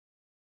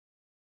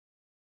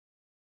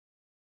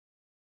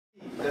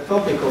The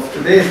topic of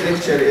today's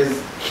lecture is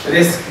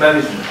risk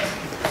management,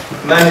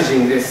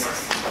 managing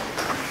risks.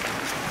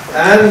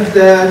 And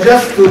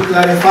just to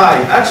clarify,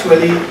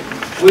 actually,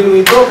 when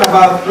we talk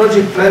about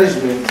project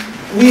management,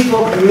 we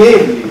talk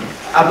mainly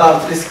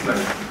about risk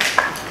management.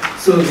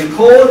 So the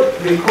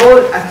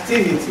core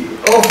activity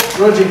of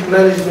project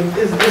management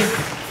is this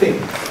thing,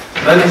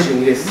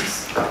 managing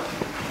risks.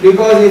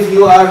 Because if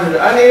you are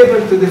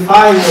unable to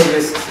define your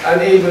risks,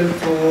 unable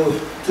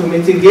to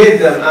mitigate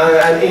them,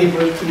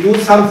 unable to do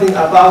something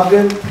about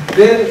them,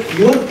 then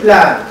your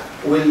plan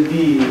will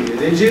be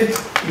rigid,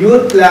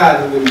 your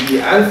plan will be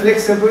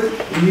inflexible,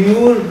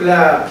 your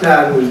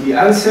plan will be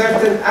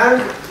uncertain, and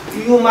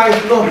you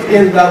might not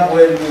end up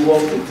where you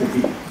want it to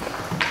be.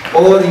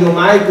 Or you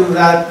might do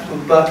that,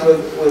 but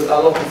with a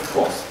lot of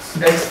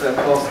costs, extra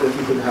costs that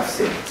you could have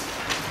saved.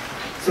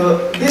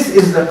 So this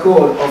is the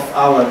core of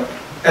our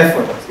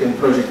effort in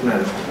project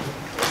management.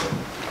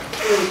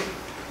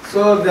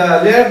 So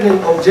the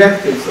learning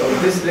objectives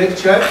of this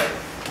lecture,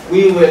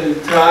 we will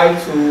try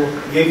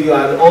to give you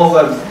an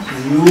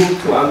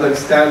overview to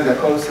understand the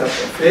concept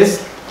of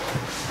risk,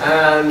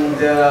 and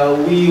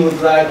we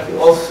would like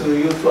also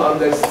you to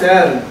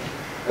understand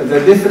the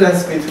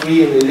difference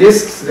between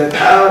risks that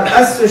are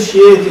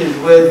associated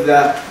with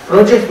the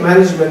project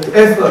management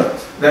effort,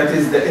 that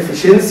is the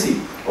efficiency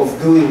of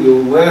doing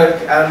your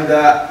work, and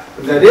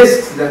the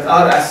risks that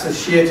are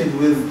associated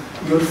with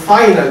your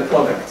final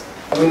product.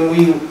 When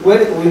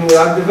we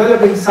are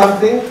developing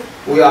something,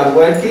 we are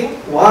working.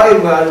 While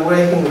we are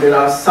working, there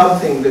are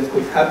something that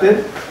could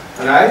happen,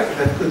 right,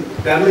 that could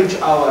damage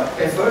our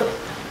effort.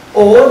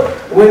 Or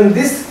when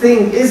this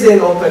thing is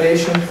in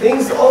operation,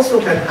 things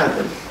also can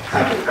happen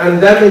and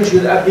damage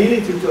your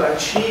ability to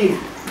achieve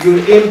your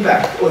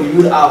impact or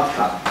your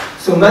outcome.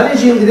 So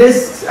managing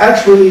risks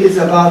actually is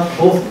about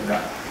both of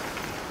them.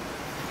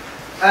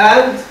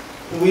 And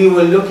we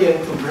will look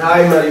into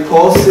primary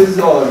causes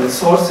or the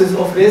sources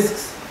of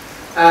risks,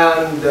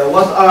 and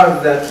what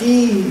are the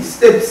key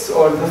steps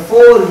or the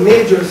 4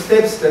 major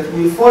steps that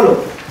we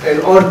follow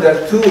in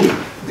order to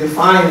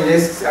define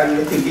risks and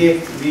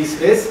mitigate these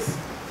risks.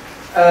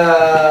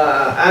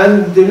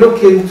 And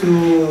look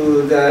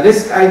into the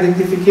risk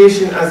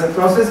identification as a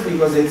process,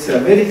 because it's a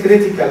very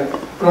critical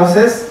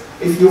process.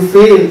 If you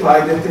fail to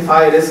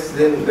identify risks,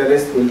 then the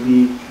rest will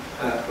be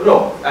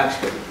wrong,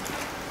 actually.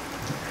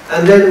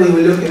 And then we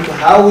will look into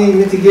how we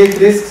mitigate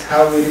risks,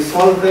 how we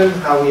resolve them,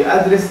 how we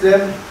address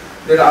them.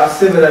 There are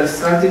several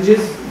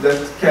strategies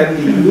that can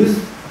be used,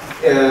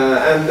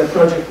 and the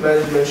project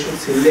management should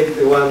select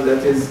the one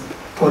that is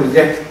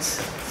correct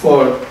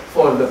for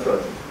the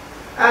project.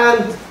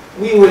 And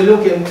we will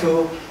look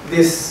into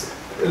this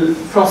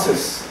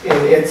process in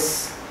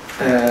its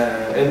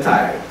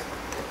entirety.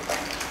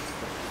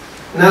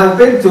 Now,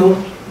 Pinto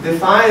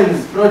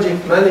defines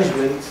project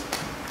management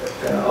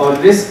or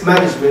risk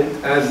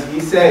management, as he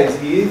says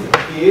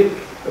here,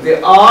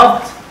 the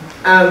art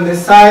and the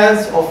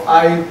science of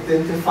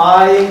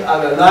identifying,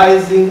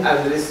 analyzing,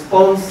 and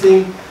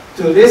responding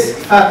to risk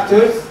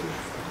factors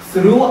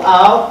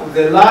throughout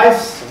the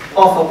life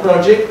of a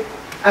project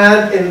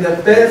and in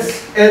the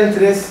best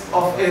interest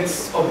of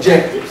its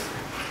objectives.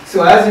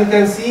 So as you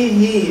can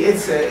see,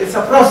 it's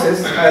a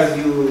process, as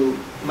you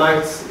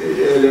might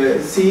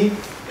see.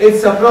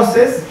 It's a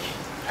process,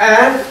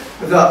 and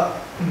the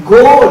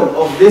goal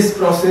of this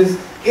process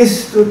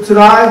is to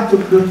try to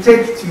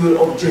protect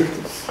your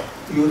objectives,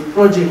 your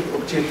project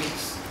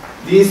objectives.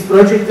 These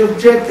project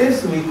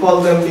objectives, we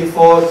call them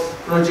before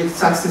project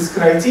success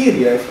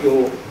criteria, if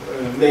you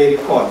may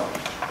recall,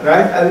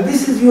 right? And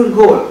this is your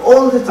goal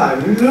all the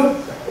time. Look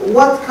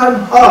what can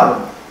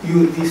harm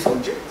you, these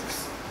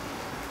objectives.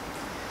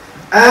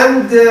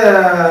 And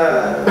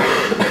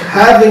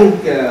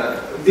having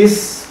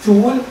this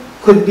tool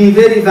could be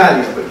very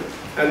valuable.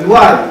 And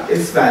why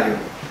it's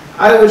valuable?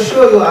 I will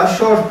show you a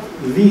short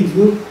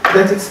video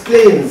that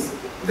explains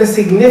the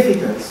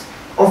significance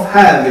of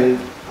having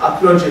a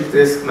project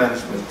risk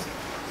management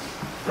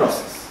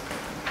process.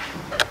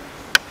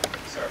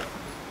 Sir,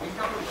 we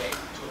found a way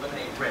to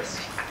eliminate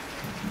risk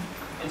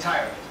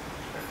entirely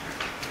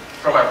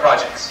from our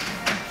projects.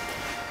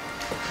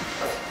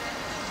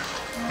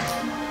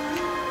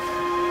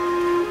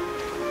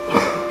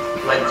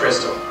 Lead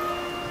crystal,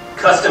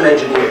 custom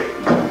engineered.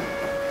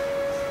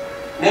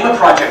 Name a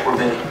project we're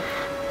bidding.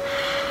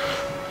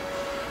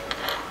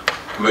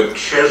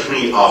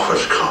 McChesney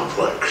Office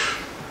Complex.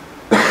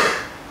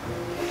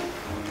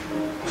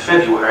 In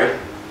February,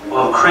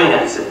 we'll have a crane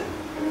accident.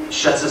 It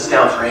shuts us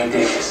down for 8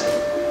 days.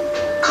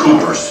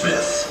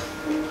 Coopersmith.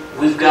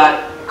 We've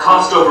got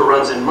cost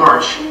overruns in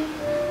March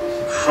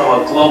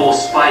from a global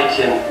spike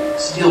in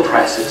steel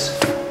prices.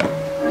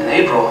 In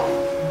April,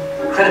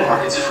 credit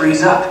markets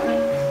freeze up.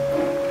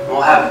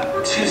 We'll have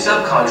 2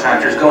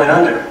 subcontractors going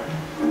under.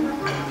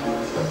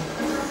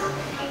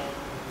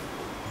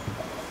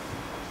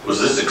 Was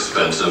this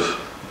expensive?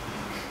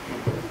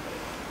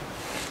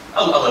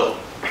 A little.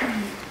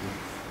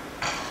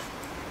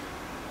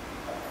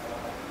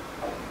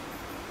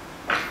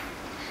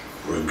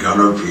 We're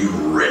gonna be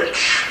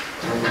rich.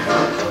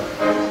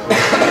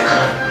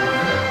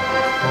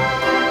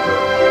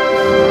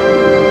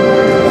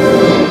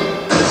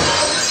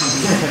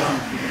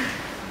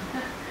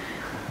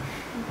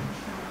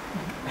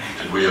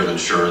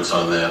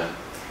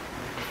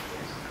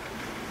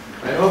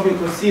 I hope you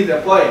could see the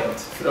point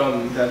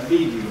from that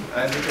video.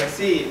 As you can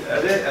see,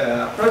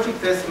 project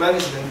risk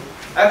management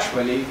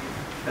actually,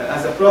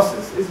 as a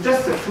process, is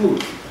just a tool.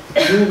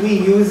 We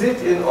use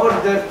it in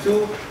order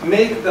to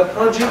make the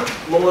project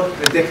more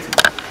predictable.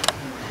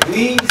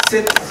 We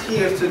sit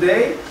here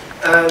today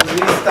and we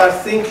start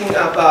thinking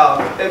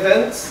about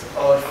events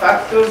or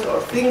factors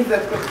or things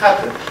that could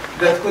happen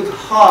that could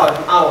harm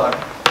our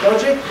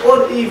project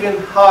or even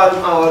harm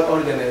our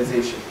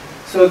organization.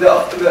 So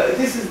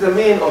this is the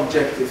main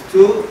objective,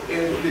 to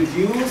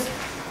reduce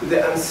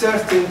the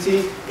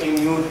uncertainty in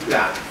your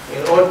plan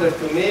in order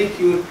to make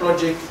your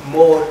project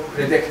more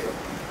predictable.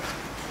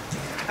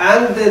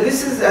 And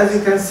this is, as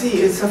you can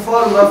see, it's a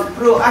form of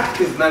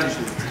proactive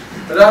management.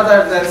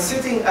 Rather than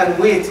sitting and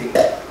waiting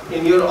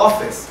in your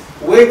office,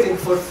 waiting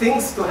for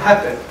things to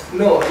happen.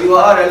 No, you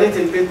are a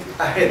little bit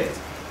ahead.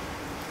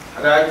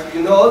 Right?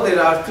 You know,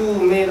 there are two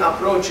main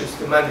approaches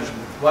to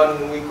management.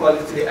 One, we call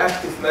it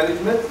reactive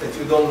management, that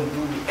you don't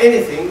do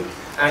anything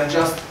and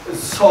just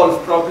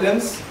solve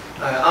problems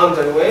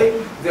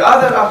underway. The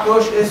other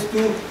approach is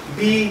to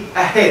be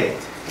ahead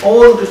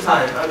all the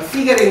time and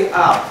figuring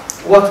out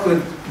what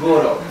could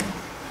go wrong.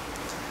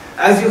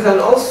 As you can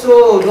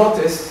also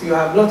notice, you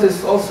have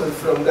noticed also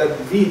from that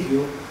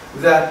video,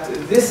 that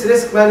this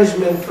risk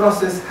management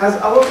process has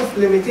a lot of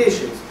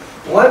limitations.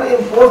 One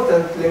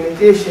important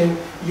limitation,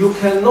 you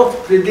cannot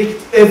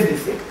predict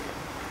everything,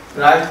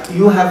 right?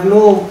 You have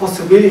no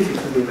possibility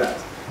to do that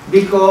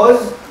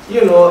because,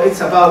 you know,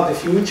 it's about the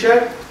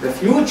future. The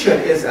future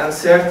is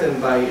uncertain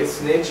by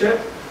its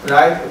nature,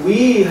 right?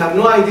 We have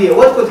no idea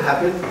what could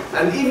happen,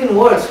 and even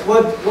worse,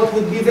 what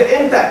would be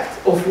the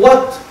impact of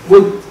what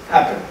would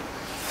happen.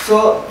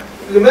 So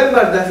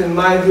remember that in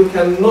mind. You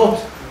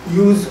cannot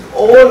use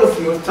all of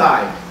your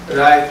time,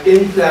 right,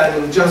 in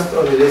planning just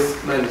on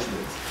risk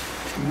management.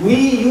 We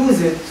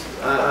use it,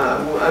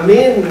 a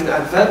main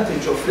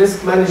advantage of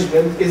risk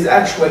management is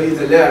actually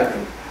the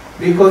learning.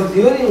 Because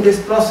during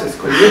this process,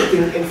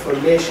 collecting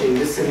information,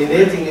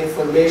 disseminating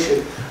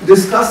information,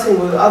 discussing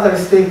with other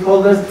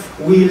stakeholders,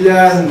 we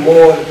learn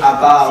more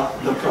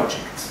about the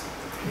project.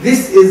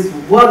 This is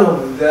one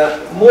of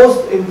the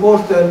most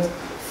important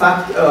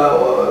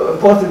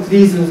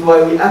reasons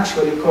why we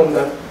actually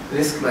conduct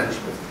risk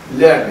management,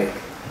 learning.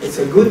 It's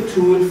a good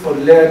tool for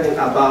learning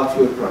about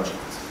your project.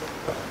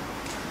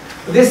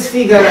 This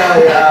figure,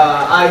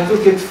 I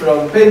took it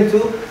from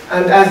Pinto,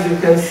 and as you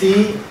can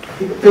see,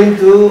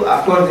 Pinto,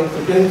 according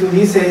to Pinto,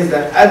 he says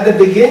that at the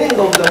beginning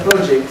of the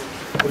project,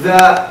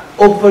 the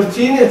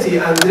opportunity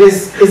and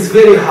risk is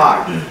very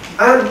high.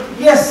 And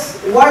yes,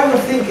 why do you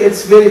think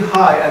it's very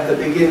high at the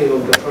beginning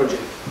of the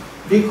project?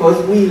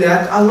 Because we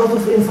lack a lot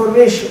of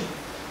information.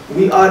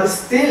 We are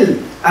still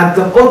at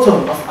the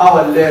bottom of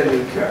our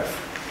learning curve.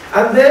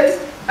 And then,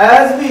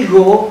 as we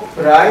go,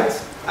 right,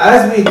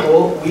 as we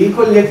go, we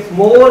collect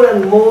more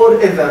and more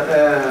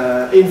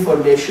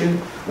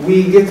information.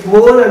 We get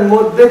more and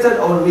more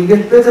we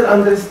get better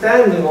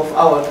understanding of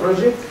our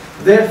project.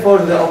 Therefore,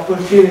 the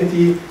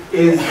opportunity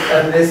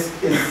and risk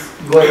is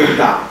going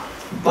down.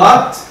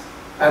 But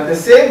at the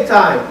same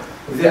time,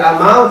 the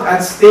amount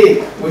at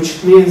stake,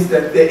 which means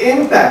that the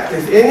impact,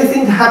 if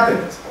anything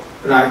happened,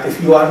 right,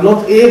 if you are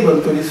not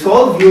able to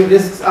resolve your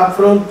risks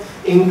upfront,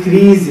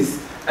 increases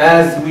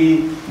as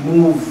we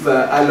move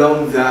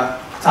along the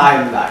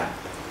timeline.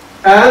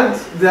 And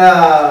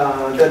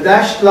the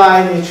dashed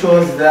line, it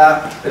shows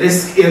the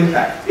risk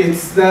impact.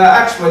 It's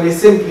actually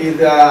simply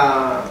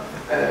the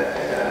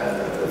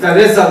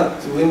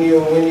result when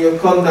you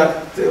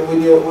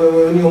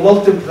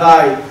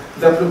multiply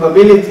the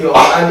probability of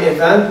an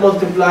event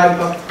multiplied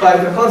by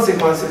the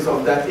consequences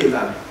of that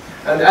event.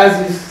 And as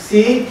you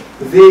see,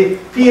 the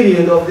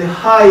period of the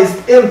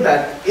highest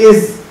impact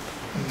is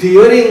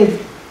during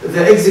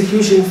the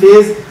execution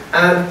phase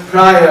and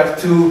prior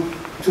to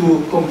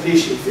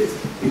completion phase.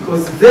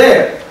 Because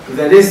there,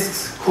 the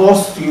risks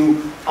cost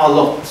you a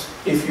lot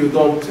if you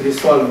don't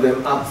resolve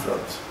them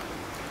upfront.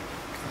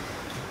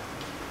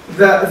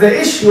 The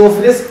issue of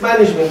risk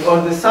management,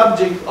 or the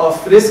subject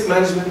of risk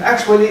management,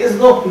 actually is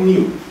not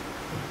new.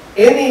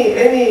 Any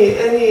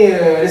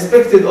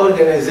respected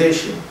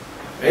organization,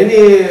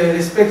 any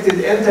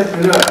respected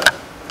entrepreneur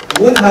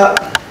would have,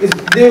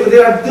 they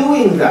are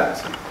doing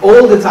that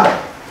all the time.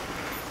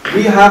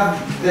 We have,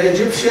 the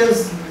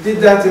Egyptians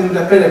did that in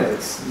the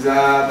pyramids.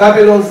 The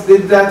Babylons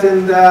did that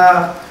in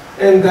the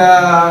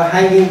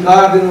Hanging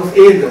Garden of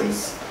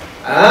Athens.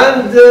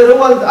 And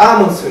Roald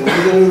Amundsen,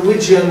 the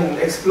Norwegian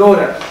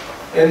explorer,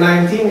 in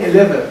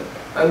 1911.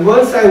 And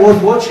once I was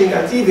watching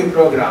a TV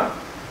program,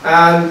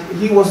 and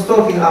he was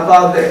talking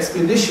about the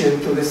expedition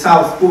to the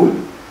South Pole.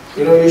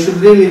 You know, you should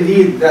really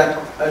read that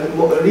and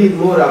read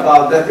more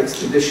about that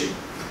expedition,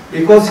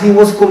 because he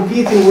was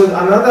competing with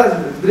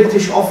another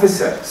British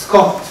officer,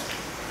 Scott,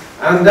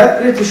 and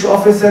that British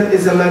officer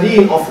is a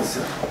Marine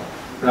officer,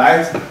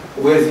 right?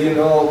 With, you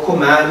know,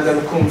 command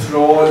and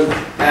control,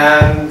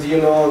 and,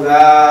 you know,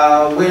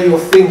 the way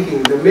of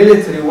thinking, the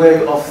military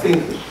way of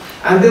thinking,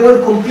 and they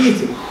were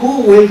competing.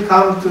 Who will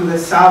come to the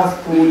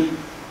South Pole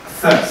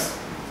first?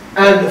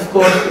 And of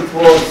course, it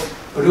was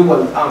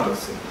Roald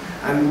Amundsen.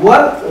 And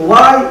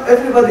why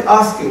everybody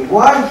asking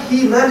why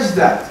he managed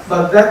that?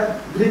 But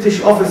that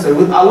British officer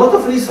with a lot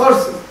of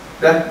resources,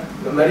 that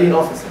the marine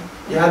officer,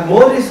 he had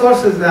more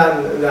resources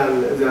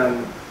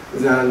than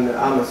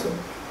Amundsen.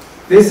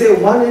 They say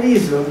one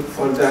reason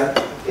for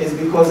that is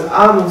because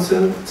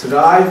Amundsen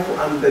tried to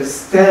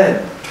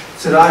understand,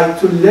 tried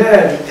to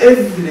learn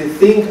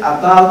everything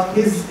about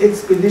his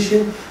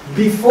expedition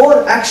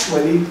before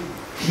actually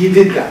he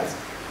did that.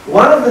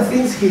 One of the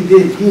things he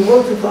did, he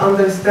wanted to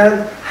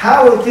understand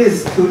how it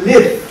is to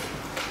live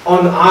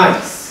on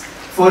ice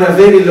for a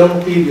very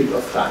long period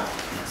of time.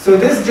 So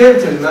this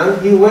gentleman,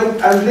 he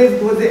went and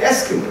lived with the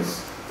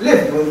Eskimos,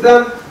 lived with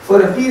them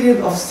for a period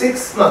of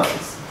 6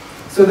 months,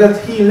 so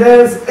that he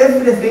learns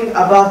everything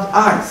about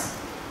ice,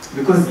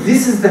 because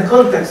this is the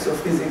context of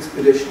his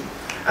expedition.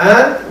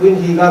 And when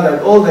he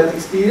gathered all that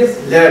experience,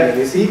 learning,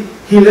 you see,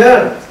 he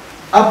learned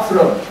up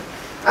front.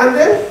 And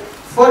then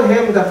for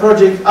him, the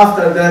project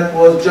after that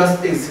was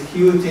just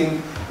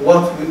executing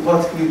what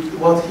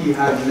he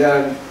had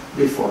learned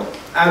before.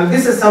 And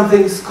this is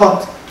something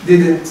Scott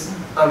didn't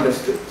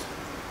understand.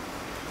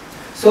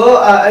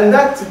 So in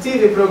that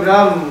TV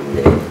program,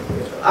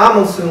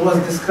 Amundsen was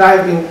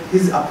describing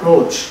his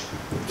approach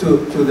to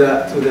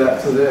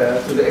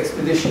the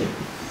expedition.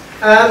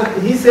 And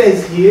he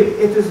says here,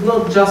 it is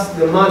not just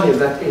the money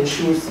that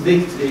ensures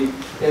victory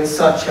in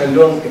such a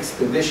long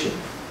expedition.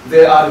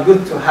 They are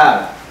good to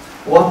have.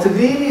 What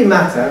really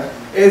matters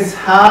is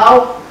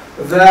how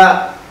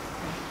the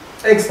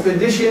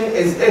expedition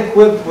is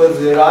equipped with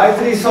the right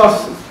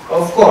resources.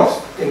 Of course,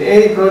 in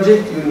any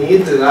project you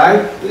need the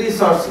right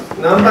resources,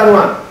 number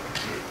one.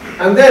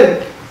 And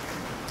then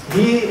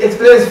he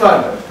explains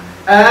further,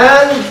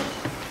 and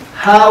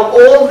how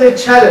all the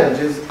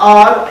challenges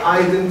are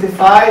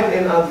identified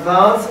in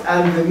advance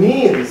and the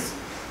means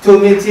to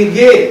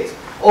mitigate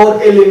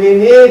or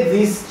eliminate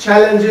these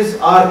challenges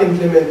are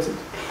implemented.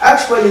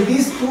 Actually,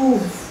 these two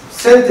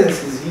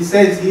sentences, he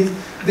says, he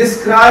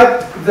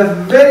described the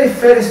very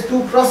first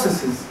two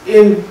processes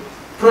in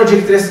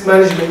project risk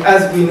management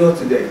as we know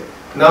today.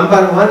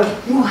 Number one,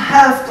 you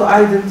have to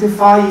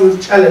identify your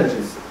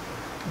challenges,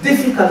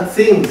 difficult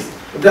things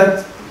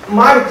that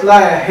might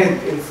lie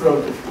ahead in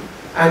front of you.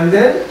 And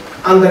then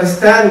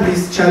understand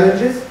these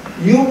challenges,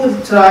 you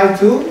will try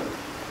to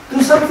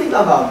do something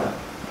about them.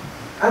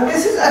 And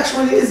this is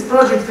actually is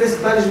project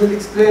risk management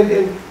explained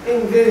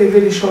in very,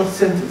 very short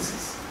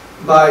sentences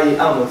by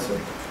Amundsen.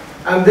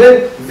 And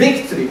then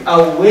victory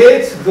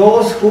awaits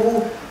those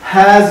who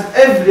has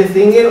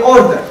everything in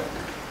order,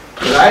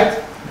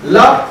 right?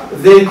 Luck,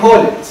 they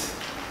call it.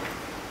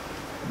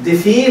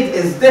 Defeat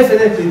is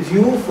definitely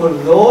due for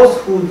those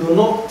who do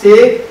not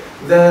take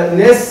the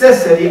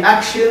necessary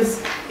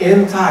actions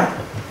in time.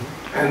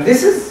 And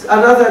this is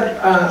another,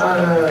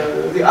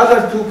 the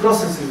other two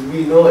processes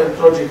we know in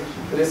project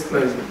risk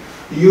management.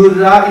 You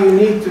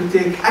need to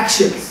take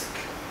actions.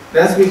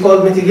 That's we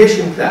call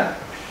mitigation plan.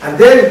 And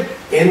then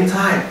in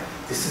time,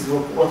 this is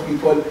what we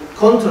call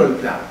control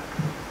plan.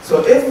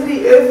 So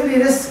every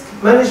risk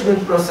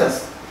management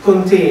process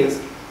contains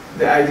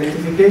the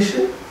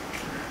identification,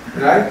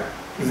 right?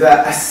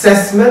 The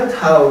assessment,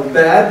 how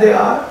bad they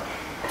are,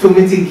 to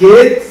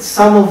mitigate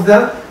some of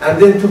them,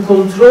 and then to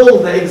control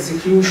the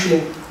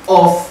execution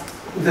of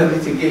the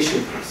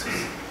mitigation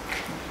process.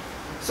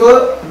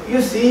 So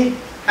you see,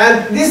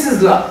 and this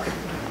is luck,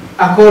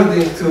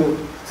 according to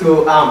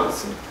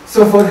Amundsen.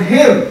 So for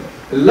him,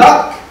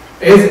 luck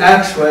is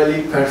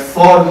actually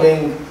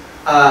performing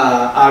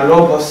a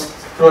robust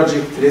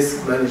project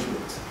risk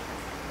management,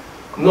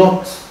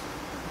 not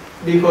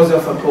because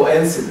of a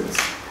coincidence.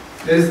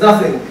 There is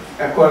nothing,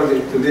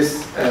 according to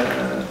this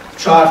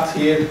chart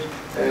here,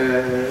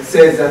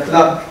 says that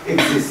luck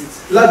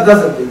exists. Luck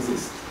doesn't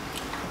exist.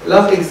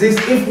 Luck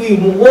exists if we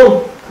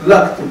want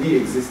luck to be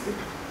existing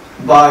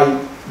by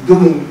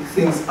doing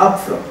things up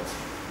front.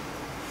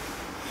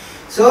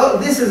 So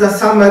this is a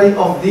summary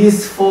of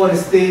these 4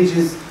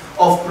 stages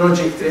of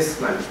project risk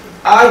management.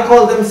 I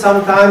call them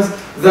sometimes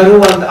the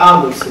Roald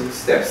Amundsen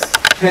steps.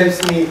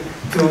 Helps me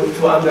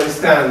to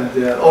understand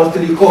or to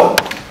recall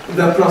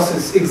the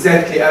process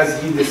exactly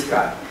as he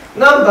described.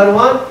 Number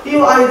 1,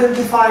 you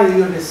identify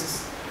your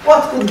risks.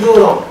 What could go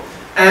wrong?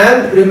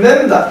 And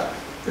remember,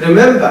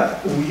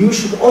 you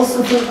should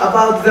also think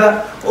about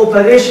the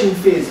operation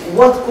phase.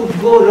 What could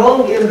go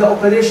wrong in the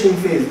operation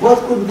phase? What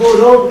could go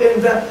wrong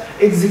in the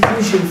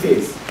execution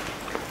phase?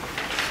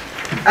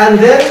 And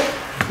then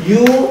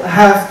you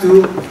have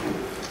to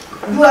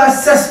do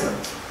assessment.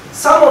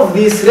 Some of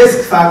these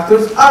risk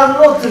factors are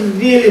not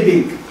really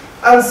big,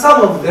 and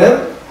some of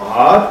them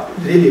are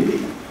really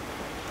big.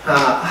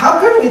 How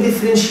can we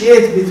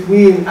differentiate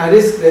between a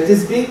risk that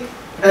is big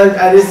and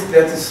a risk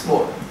that is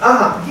small?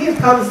 Here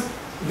comes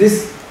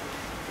this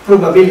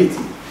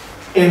probability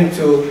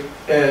into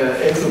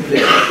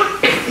play.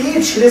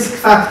 Each risk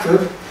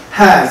factor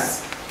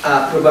has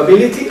a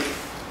probability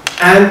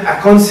and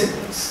a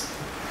consequence.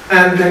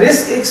 And the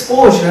risk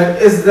exposure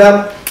is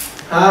the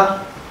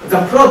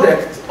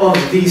product of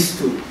these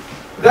two.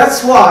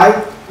 That's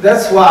why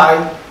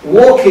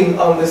walking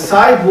on the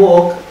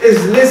sidewalk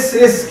is less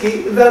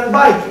risky than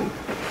biking.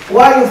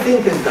 Why do you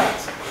think is that?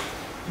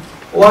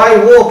 Why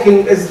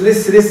walking is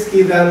less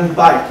risky than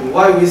biking?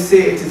 Why we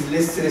say it is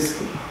less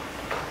risky?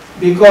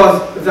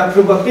 Because the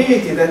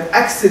probability that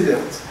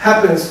accident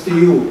happens to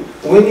you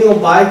when you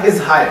bike is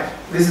higher.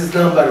 This is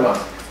number one.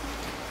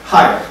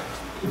 Higher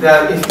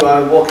than if you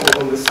are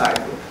walking on the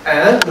sidewalk.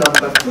 And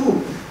number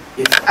two,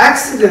 if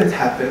accident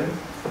happen,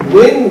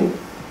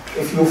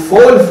 if you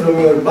fall from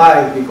your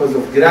bike because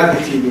of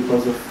gravity,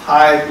 because of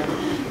height,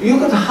 you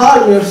could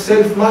harm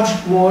yourself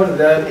much more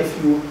than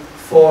if you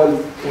fall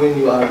when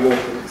you are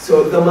walking.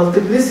 So the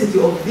multiplicity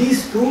of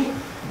these two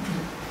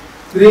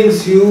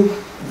brings you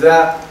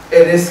the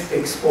risk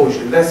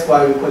exposure. That's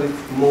why we call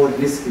it more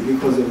risky,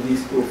 because of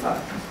these two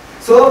factors.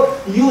 So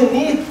you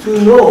need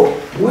to know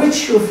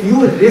which of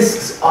your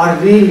risks are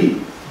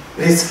really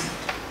risky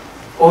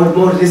or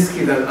more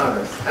risky than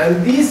others.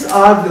 And these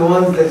are the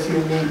ones that you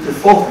need to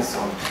focus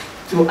on,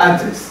 to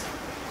address.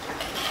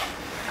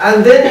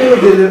 And then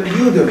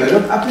you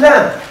develop a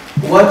plan.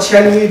 What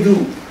shall we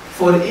do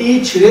for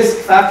each risk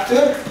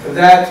factor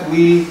that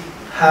we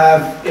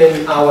have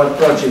in our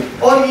project,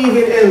 or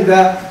even in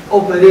the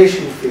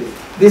operation field?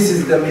 This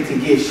is the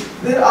mitigation.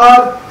 There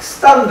are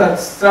standard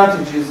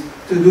strategies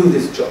to do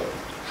this job.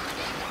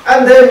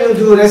 And then you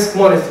do risk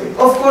monitoring.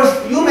 Of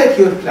course, you make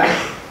your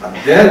plan, but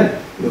then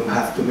you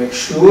have to make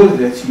sure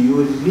that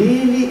you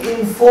really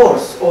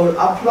enforce or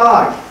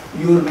apply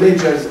your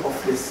measures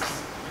of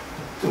risks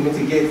to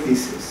mitigate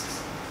these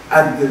risks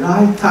at the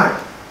right time.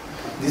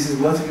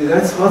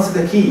 That's what's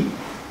the key.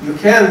 You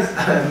can't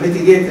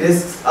mitigate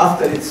risks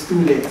after it's too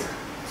late.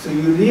 So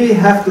you really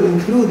have to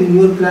include in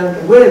your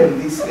plan when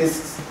these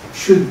risks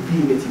should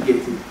be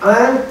mitigated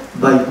and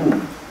by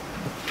whom.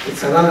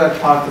 It's another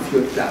part of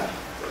your plan.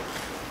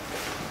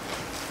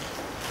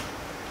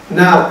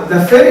 Now, the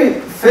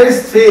very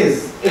first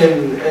phase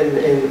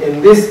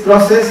in this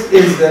process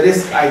is the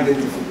risk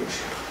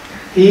identification.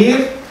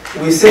 Here,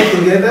 we sit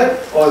together,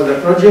 all the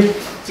project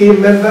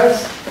team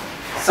members.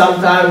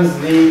 Sometimes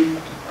they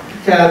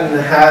can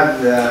have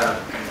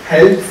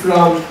help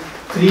from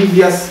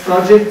previous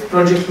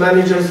project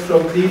managers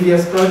from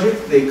previous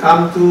projects. They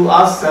come to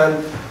us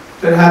and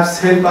perhaps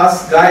help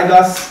us, guide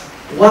us,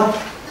 what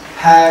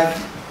have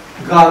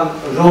gone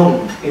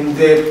wrong in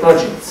their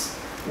projects,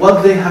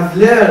 what they have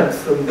learned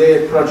from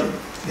their project.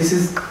 This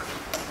is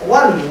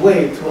one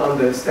way to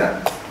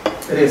understand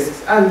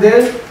risks. And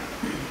then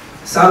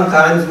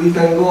sometimes we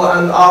can go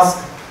and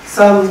ask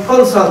some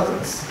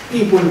consultants,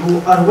 people who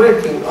are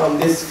working on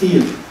this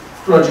field,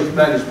 project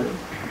management,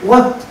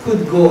 what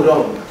could go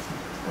wrong?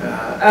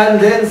 And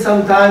then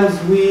sometimes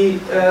we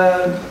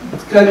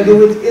can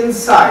do it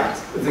inside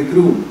the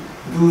group,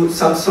 do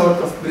some sort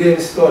of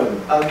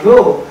brainstorming.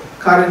 Although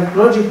current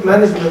project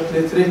management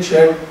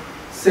literature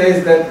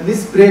says that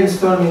this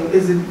brainstorming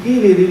is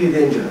really, really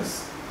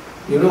dangerous.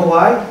 You know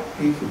why?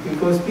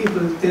 Because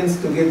people tend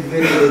to get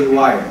very, very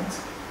wild,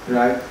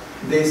 right?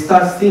 They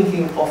start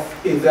thinking of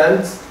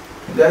events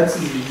that's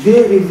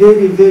very,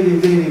 very, very,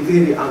 very,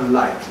 very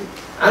unlikely.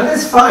 And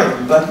it's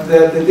fine, but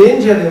the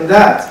danger in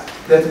that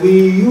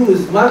we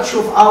use much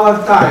of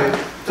our time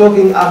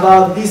talking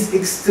about these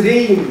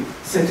extreme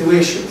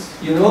situations.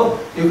 You know,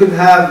 you could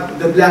have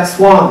the black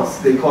swans,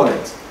 they call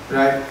it,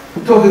 right?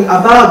 Talking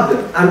about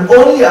them and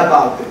only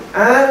about them.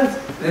 And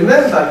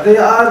remember,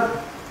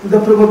 the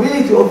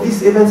probability of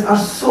these events are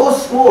so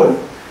small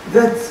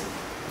that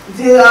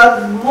they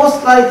are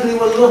most likely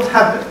will not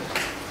happen.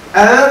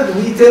 And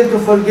we tend to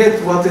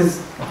forget what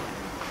is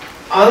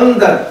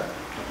under,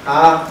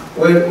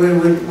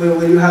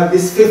 where you have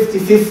this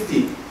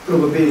 50-50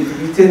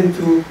 probability. We tend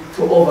to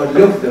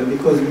overlook them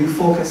because we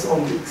focus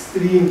on the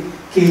extreme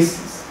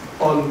cases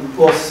on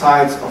both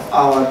sides of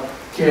our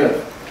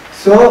curve.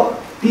 So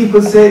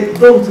people say,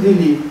 don't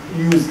really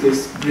use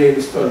this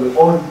brainstorming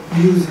or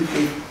use it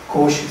with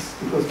cautious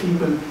because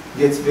people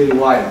get very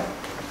wild.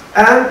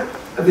 And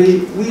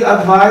we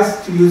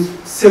advise to use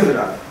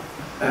several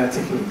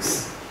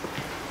techniques,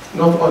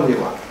 not only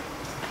one.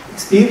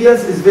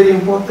 Experience is very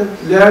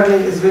important,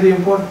 learning is very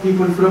important.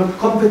 People from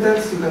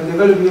competence, you can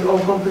develop your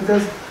own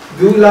competence.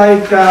 Do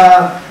like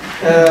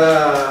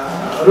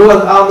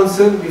Roald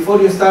Amundsen,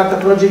 before you start a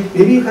project,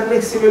 maybe you can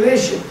make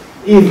simulation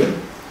even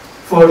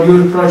for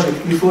your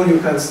project before you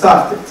can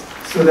start it,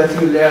 so that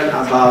you learn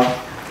about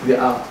the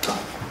outcome.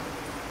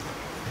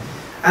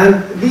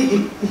 And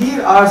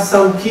here are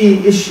some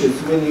key issues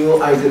when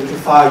you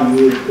identify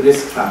your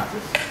risk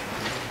factors.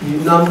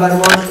 Number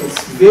one,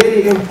 it's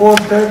very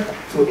important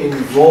to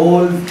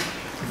involve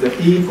the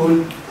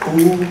people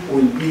who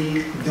will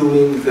be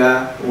doing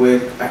the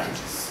work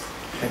packages.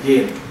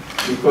 Again,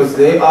 because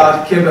they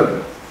are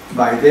capable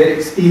by their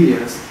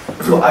experience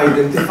to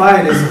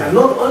identify risk, and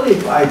not only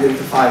to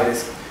identify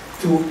risk,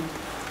 to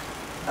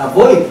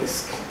avoid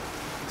risk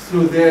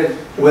through their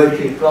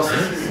working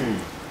processes.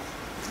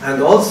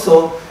 And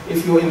also,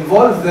 if you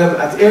involve them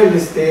at early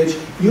stage,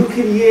 you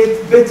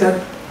create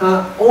better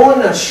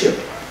ownership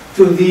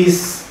to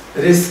these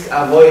risk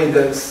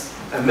avoidance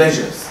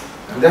measures.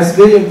 And that's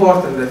very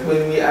important, that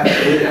when we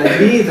actually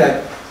agree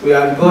that we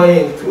are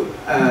going to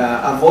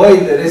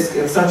avoid the risk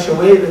in such a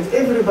way that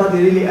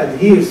everybody really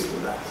adheres to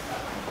that.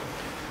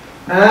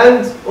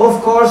 And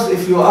of course,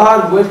 if you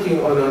are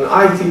working on an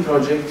IT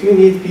project, you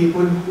need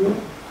people who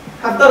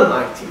have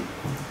done IT.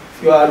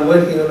 If you are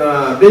working on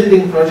a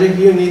building project,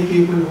 you need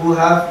people who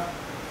have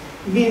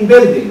been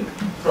building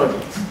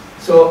projects,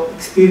 so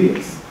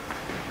experience.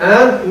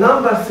 And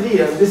number 3,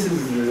 and this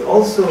is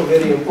also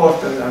very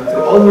important, and it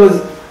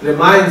always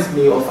reminds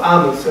me of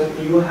Amundsen,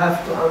 you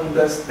have to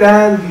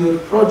understand your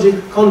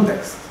project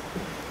context,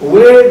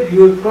 where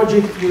your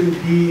project will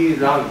be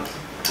run,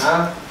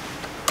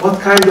 what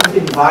kind of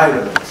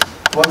environment,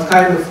 what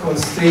kind of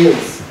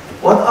constraints,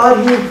 what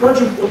are your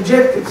project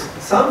objectives.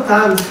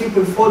 Sometimes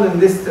people fall in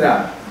this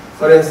trap.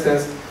 For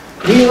instance,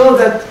 we know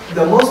that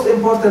the most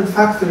important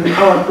factor in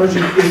our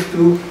project is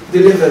to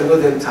deliver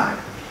within time.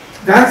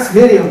 That's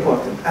very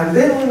important. And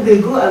then when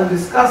they go and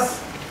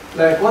discuss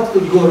like what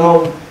could go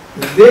wrong,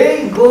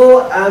 they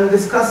go and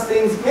discuss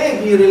things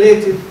maybe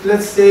related,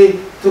 let's say,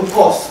 to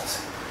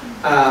cost.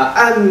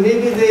 And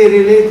maybe they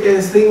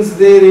relate things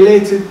they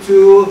related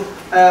to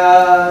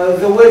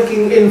the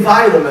working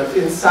environment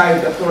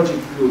inside the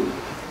project group.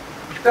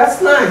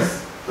 That's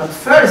nice. But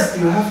first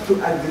you have to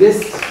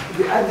address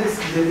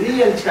the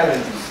real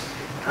challenges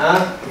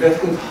that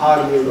could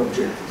harm your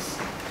objectives.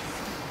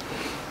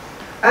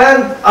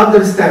 And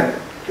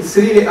understand. It's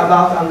really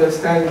about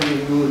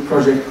understanding your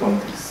project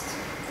context.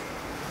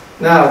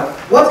 Now,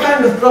 what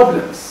kind of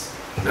problems?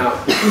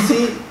 Now, you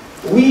see,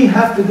 we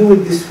have to do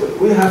it this way.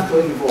 We have to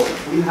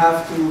involve. We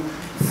have to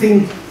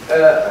think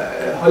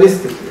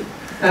holistically.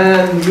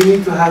 And you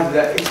need to have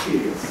the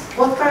experience.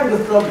 What kind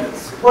of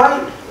problems?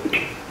 Why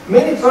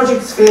many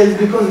projects fail?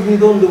 Because we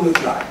don't do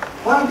it right.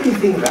 Why do you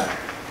think that?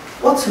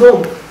 What's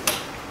wrong?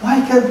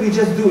 Why can't we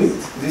just do it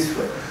this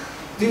way?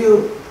 Do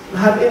you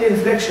have any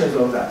reflections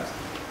on that?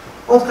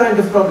 What kind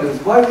of problems?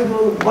 Why we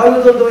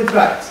don't do it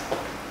right?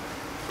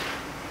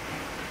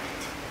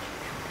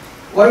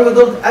 Why we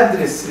don't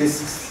address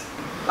risks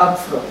up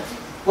front?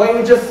 Why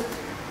we just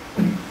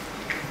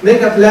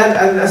make a plan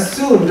and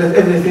assume that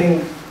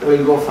everything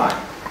will go fine?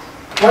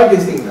 Why do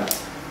you think that?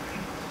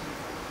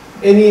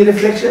 Any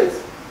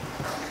reflections?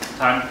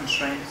 Time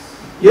constraints?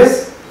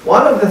 Yes,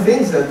 one of the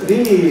things that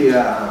really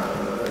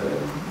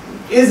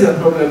is a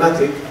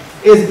problematic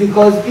is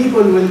because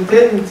people will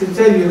tend to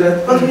tell you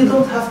that, but we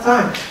don't have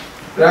time,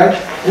 right?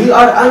 We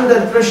are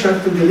under pressure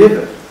to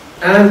deliver,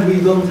 and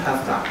we don't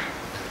have time.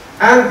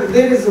 And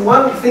there is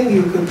one thing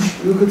you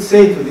could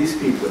say to these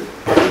people: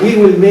 we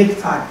will make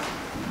time.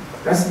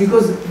 That's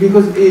because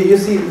you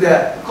see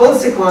the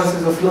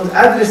consequences of not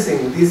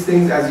addressing these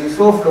things, as you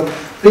saw from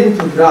print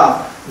to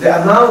graph.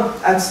 The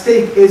amount at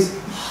stake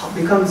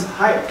becomes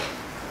higher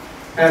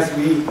as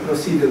we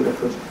proceed in the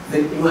project.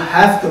 Then you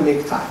have to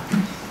make time.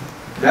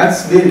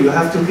 That's you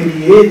have to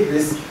create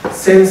this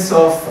sense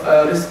of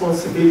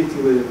responsibility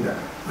within that.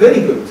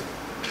 Very good,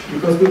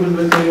 because people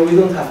will tell you we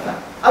don't have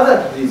time.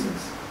 Other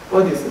reasons,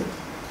 what do you think?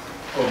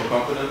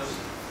 Overconfidence?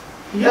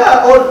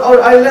 Yeah, or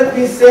let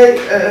me say,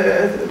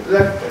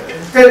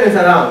 turn it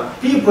around.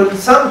 People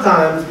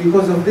sometimes,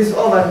 because of this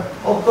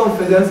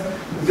overconfidence,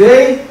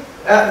 they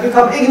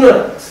become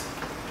ignorant,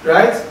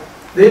 right?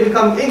 They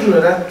become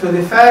ignorant to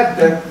the fact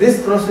that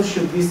this process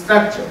should be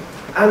structured.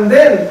 And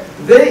then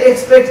they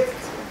expect,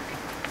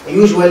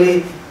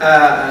 usually,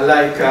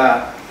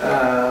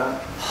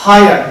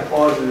 higher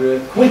or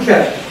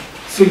quicker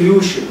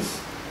solutions.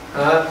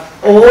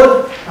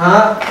 Or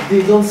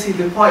they don't see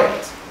the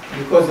point.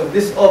 Because of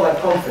this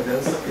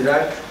overconfidence,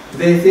 right?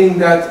 They think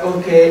that,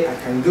 okay, I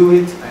can do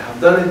it, I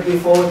have done it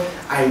before,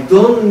 I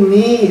don't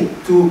need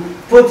to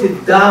put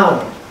it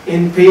down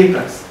in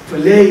papers, to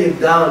lay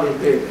it down in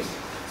papers.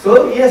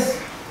 So yes,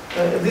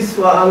 this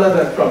was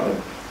another problem.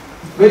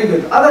 Very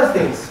good. Other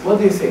things, what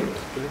do you think?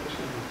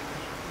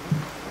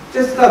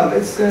 Just come,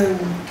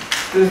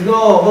 there's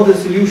no other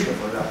solution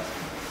for that.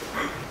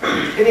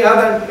 Any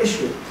other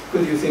issue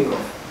could you think of?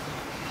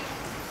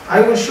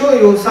 I will show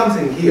you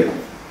something here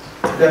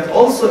that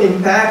also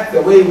impact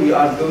the way we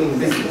are doing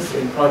business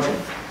in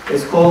project.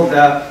 It's called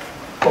the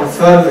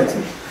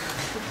conformity.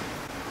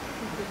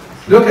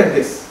 Look at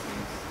this.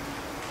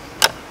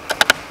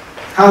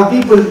 How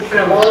people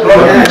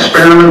An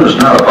experiment is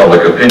not a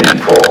public opinion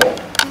poll.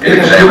 It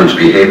examines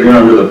behavior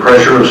under the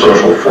pressure of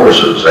social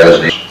forces as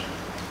the...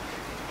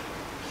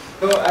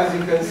 So as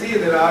you can see,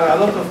 there are a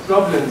lot of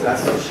problems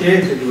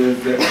associated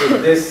with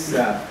this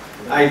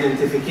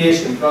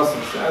identification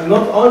process, and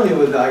not only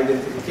with the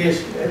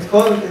identification. It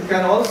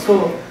can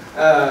also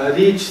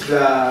reach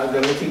the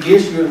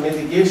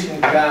mitigation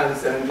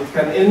plans, and it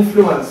can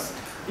influence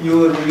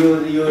your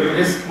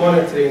risk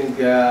monitoring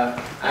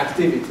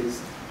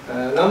activities.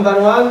 Number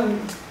one,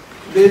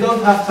 they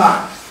don't have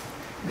time.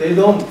 They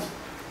don't.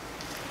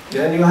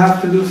 Then you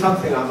have to do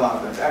something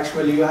about that.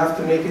 Actually, you have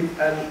to make it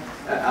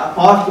a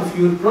part of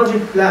your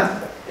project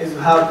plan, is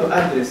how to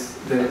address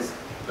the risk.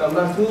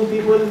 Number two,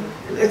 people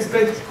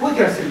expect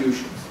quicker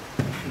solutions.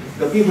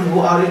 The people who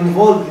are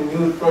involved in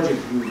your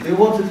project group, they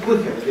want it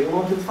quicker, they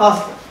want it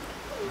faster.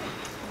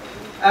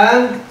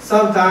 And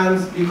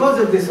sometimes, because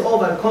of this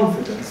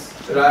overconfidence,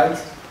 right,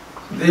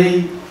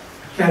 they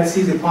can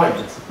see the point.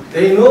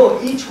 They know,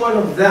 each one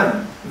of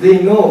them,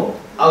 they know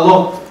a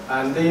lot,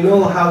 and they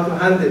know how to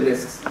handle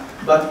risks.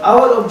 But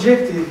our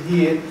objective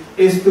here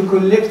is to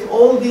collect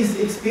all these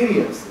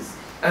experiences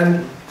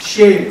and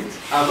share it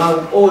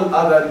among all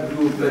other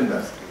group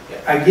members.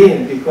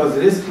 Again, because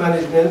risk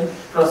management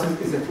process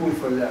is a tool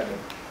for learning.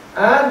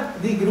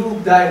 And the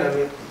group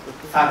dynamic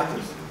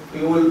factors.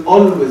 We will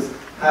always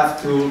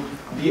have to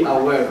be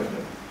aware of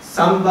them.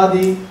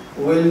 Somebody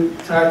will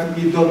try to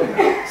be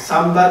dominant.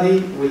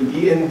 Somebody will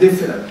be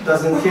indifferent,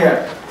 doesn't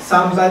care.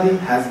 Somebody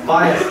has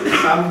biases.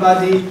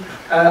 Somebody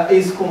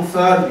is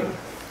confirming.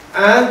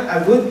 And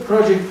a good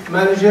project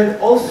manager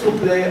also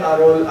play a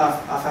role of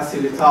a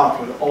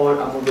facilitator or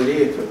a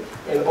moderator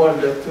in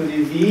order to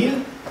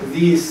reveal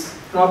these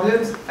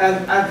problems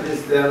and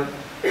address them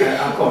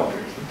accordingly.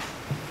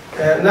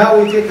 Now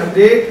we take a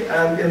break,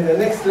 and in the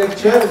next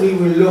lecture we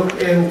will look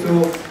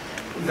into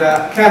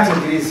the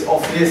categories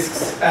of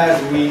risks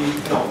as we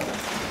know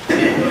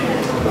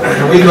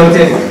them. We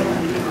continue.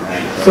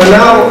 So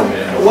now,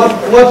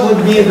 what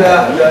would be if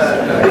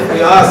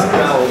we ask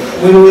now,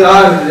 when we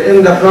are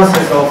in the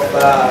process of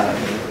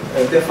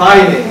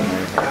defining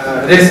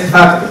risk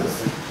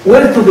factors,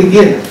 where to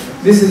begin?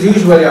 This is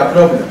usually a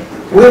problem.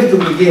 Where to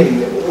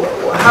begin?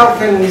 How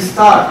can we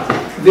start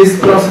this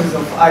process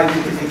of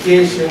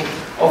identification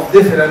of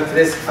different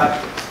risk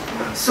factors?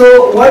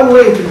 So one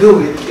way to do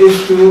it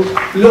is to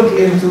look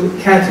into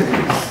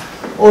categories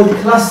or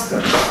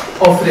clusters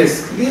of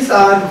risk. These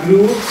are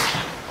groups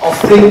of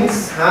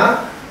things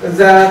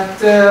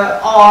that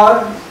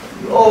are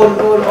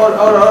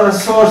or a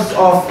source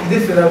of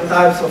different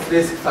types of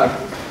risk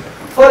factors.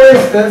 For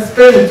instance,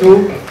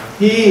 Pinto,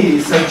 he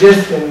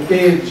suggests in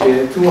page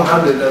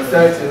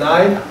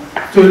 239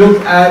 to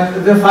look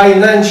at the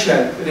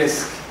financial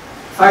risk.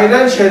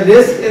 Financial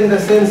risk in the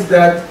sense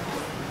that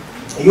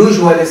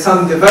usually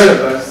some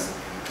developers,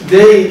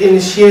 they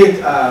initiate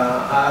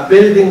a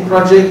building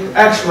project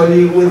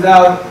actually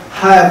without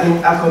having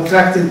a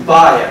contracted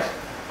buyer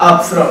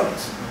up front.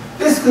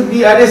 This could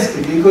be a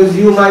risky because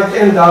you might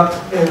end up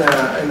in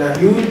a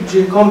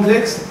huge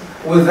complex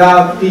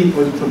without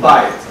people to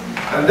buy it.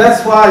 And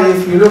that's why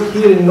if you look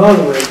here in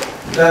Norway,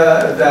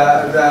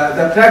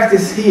 the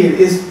practice here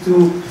is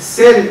to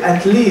sell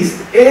at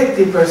least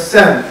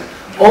 80%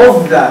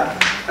 of the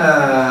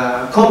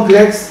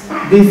complex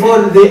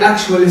before they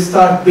actually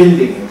start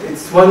building it.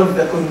 It's one of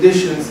the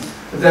conditions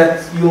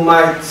that you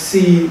might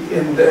see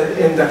in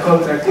the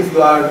contract if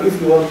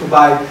you want to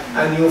buy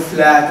a new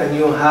flat, a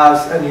new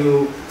house, a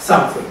new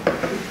something.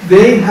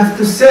 They have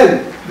to sell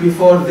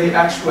before they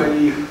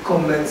actually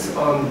commence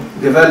on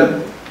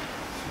development.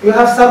 You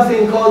have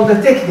something called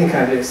the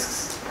technical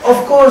risks.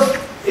 Of course,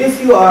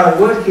 if you are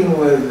working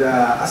with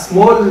a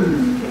small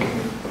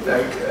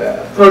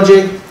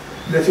project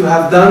that you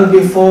have done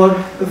before,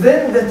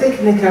 then the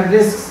technical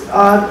risks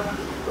are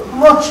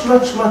much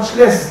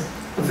less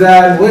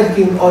than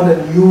working on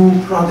a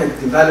new product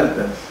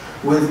development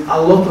with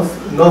a lot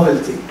of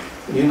novelty,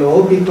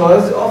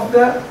 because of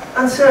the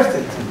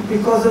uncertainty,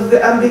 because of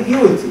the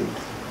ambiguity.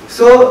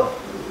 So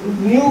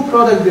new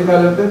product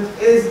development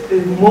is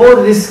more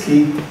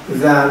risky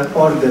than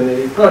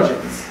ordinary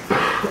projects.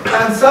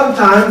 And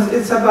sometimes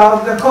it's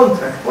about the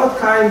contract. What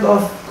kind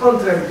of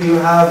contract do you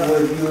have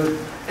with your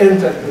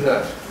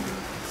entrepreneur?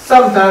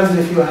 Sometimes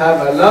if you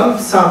have a lump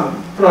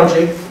sum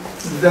project,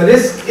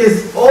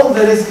 all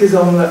the risk is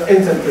on the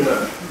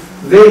entrepreneur.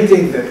 They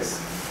take the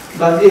risk.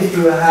 But if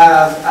you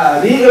have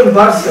a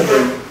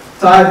reimbursable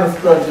type of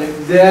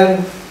project,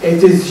 then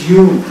it is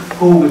you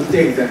who will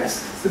take the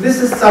risk. So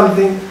this is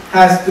something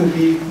has to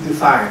be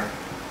defined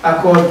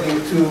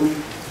according to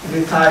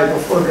the type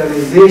of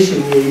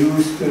organization you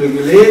use to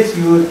regulate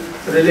your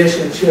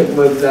relationship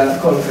with the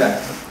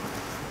contractor.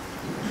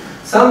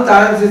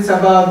 Sometimes it's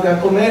about the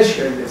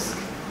commercial risk.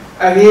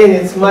 Again,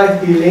 it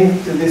might be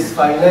linked to this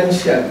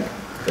financial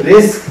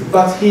risk,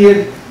 but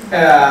here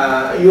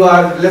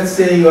let's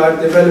say you are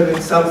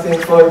developing something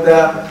for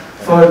the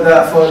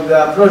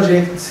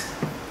project.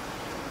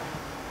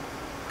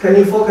 Can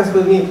you focus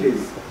with me,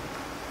 please?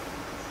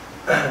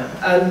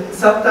 And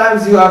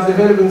sometimes you are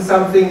developing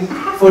something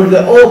for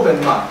the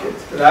open market,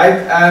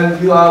 right? And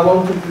you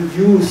want to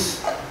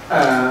produce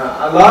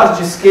a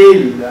large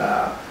scale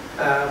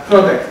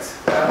product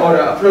or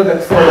a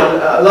product for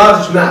a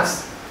large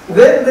mass.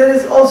 Then there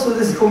is also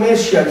this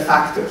commercial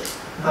factor.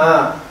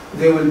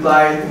 They will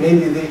buy it,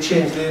 maybe they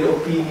change their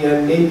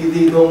opinion, maybe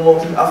they don't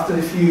want it after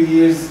a few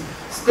years,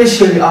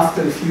 especially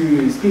after a few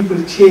years. People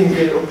change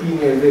their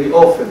opinion very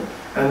often,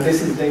 and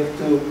this is linked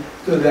to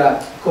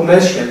the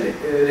commercial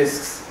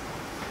risks.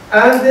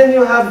 And then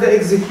you have the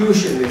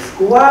execution risk.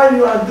 While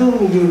you are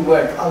doing your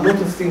work, a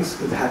lot of things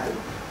could happen.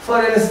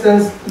 For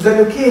instance,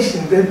 the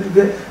location,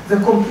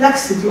 the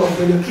complexity of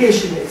the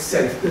location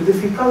itself, the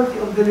difficulty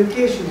of the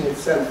location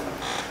itself,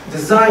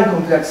 design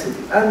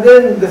complexity, and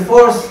then the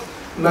force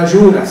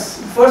majeures.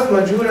 Force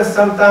majeures,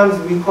 sometimes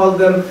we call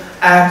them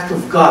act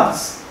of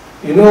gods.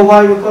 You know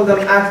why we call them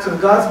actor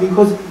gods?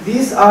 Because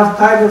these are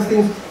type of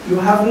things you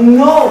have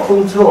no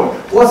control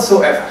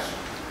whatsoever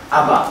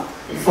about.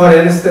 For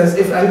instance,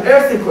 if an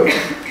earthquake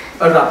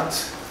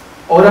erupts,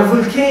 or a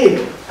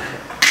volcano,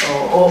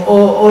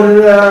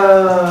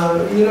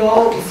 you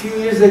know, a few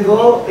years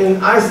ago in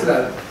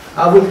Iceland,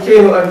 a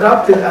volcano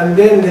erupted, and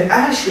then the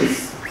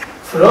ashes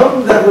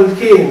from the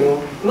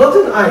volcano, not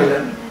in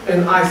Ireland,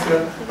 in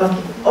Iceland, but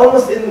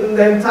almost in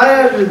the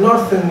entire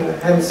northern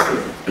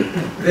hemisphere,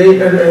 they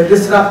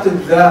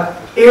disrupted the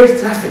air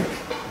traffic,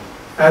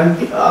 and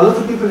a lot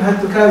of people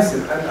had to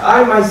cancel. And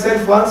I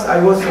myself, once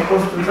I was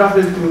supposed to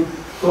travel to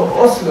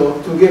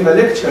Oslo to give a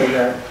lecture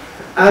there,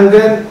 and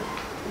then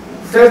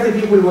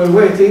 30 people were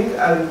waiting,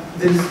 and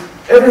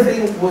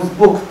everything was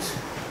booked.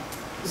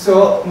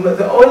 So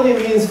the only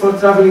means for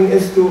traveling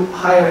is to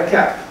hire a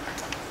cab,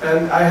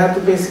 and I had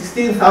to pay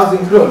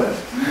 16,000 kroner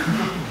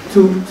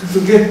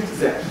to get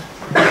there,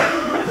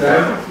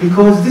 right?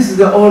 Because this is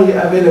the only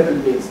available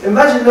means.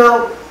 Imagine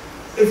now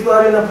if you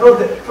are in a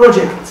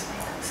project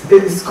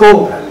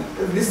scope, and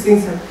these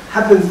things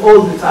happen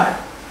all the time,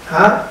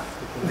 huh?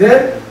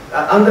 Then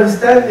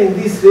understanding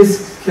these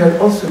risks can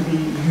also be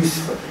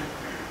useful.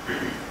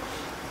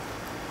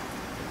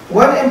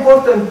 One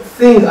important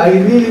thing I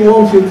really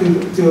want you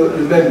to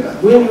remember,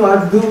 when you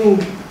are doing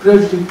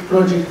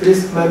project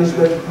risk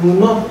management, do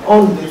not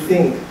only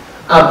think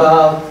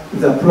about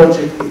the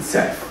project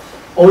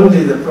itself,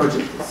 only the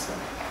project itself.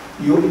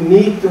 You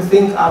need to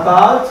think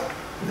about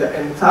the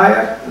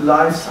entire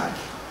life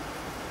cycle,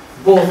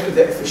 both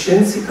the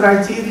efficiency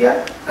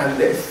criteria and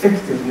the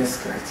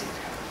effectiveness criteria.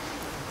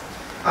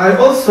 I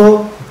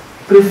also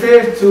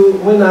prefer to,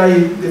 when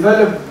I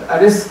develop a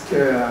risk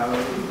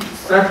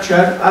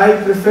structure,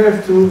 I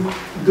prefer to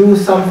do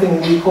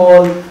something we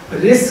call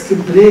risk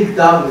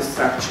breakdown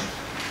structure.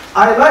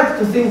 I like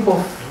to think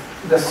of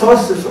the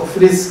sources of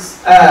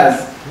risks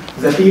as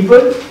the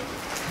people.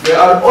 They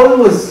are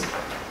always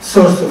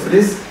source of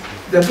risk.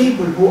 The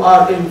people who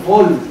are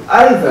involved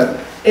either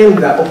in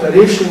the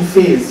operation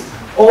phase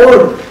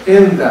or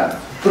in the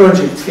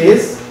project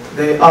phase,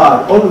 they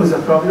are always a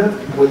problem,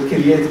 will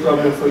create a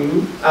problem for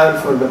you and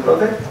for the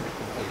product.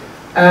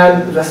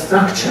 And the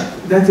structure,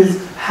 that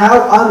is,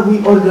 how are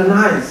we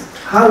organized?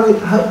 How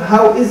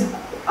is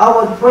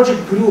our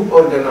project group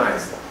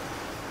organized?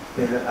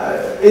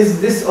 Is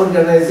this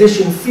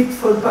organization fit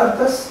for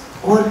purpose,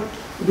 or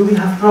do we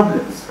have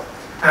problems?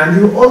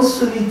 And you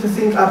also need to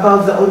think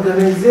about the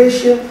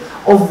organization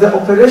of the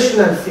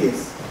operational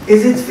phase.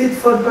 Is it fit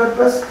for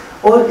purpose,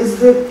 or is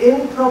there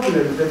any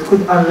problem that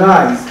could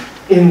arise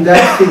in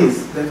that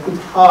phase that could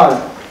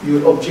harm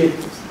your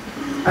objectives?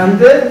 And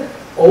then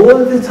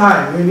all the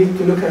time we need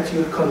to look at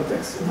your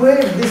context,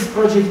 where this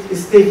project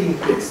is taking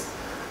place.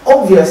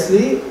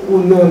 Obviously,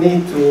 no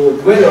need to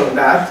dwell on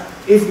that.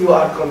 If you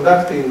are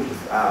conducting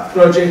a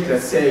project,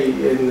 let's say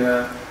in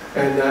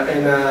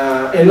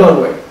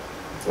Norway,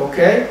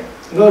 okay?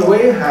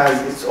 Norway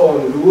has its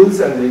own rules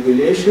and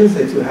regulations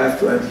that you have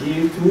to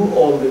adhere to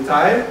all the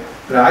time,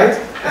 right?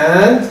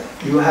 And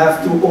you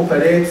have to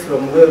operate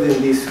from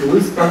within these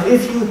rules. But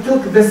if you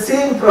took the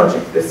same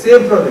project,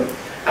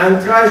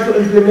 and try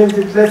to implement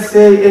it, let's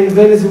say, in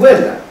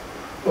Venezuela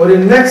or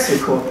in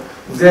Mexico,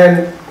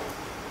 then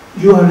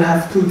you will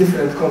have two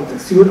different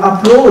contexts. Your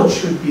approach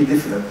should be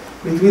different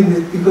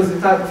because the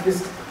type of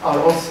risks are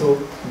also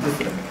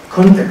different.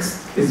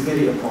 Context is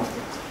very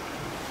important.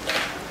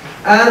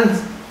 And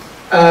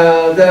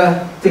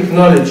the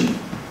technology.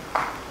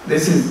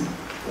 This is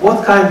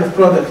what kind of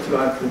product you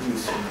are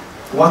producing,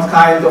 what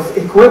kind of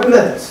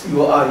equipment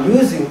you are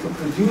using to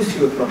produce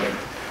your product,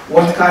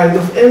 what kind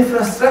of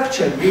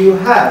infrastructure do you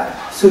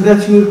have so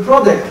that your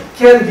product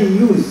can be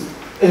used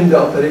in the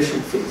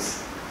operation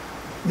phase.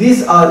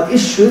 These are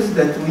issues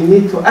that we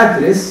need to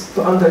address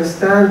to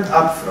understand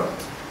upfront.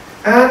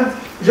 And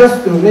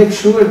just to make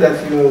sure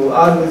that you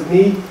are with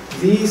me,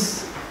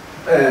 these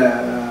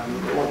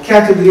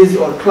categories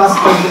or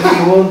clusters that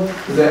you want,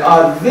 they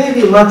are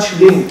very much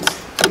linked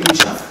to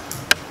each other.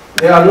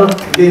 They are not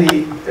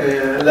very,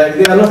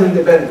 they are not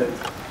independent.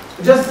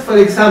 Just for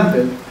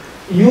example,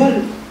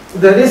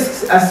 the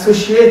risks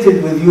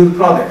associated with your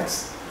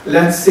products,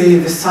 let's say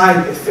the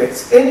side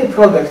effects. Any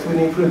product, when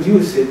you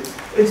produce it,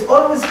 it's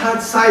always had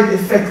side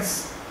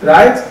effects,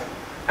 right?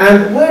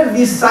 And where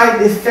these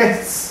side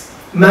effects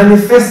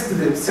manifest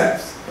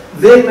themselves,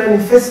 they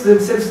manifest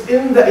themselves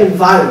in the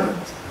environment,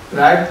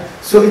 right?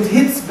 So it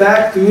hits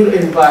back to your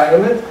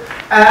environment,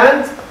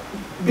 and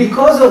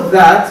because of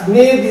that,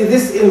 maybe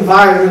this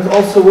environment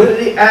also will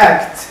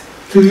react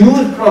to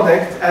your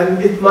product,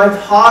 and it might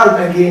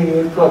harm again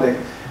your product.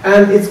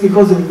 And it's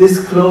because of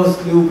this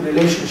closed loop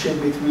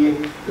relationship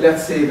between,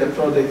 let's say, the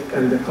product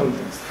and the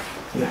context.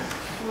 Yeah.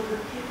 Will the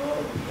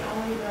people be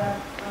only the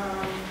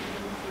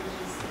which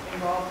is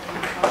involved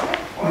in the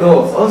project?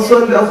 No,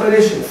 also in the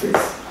operation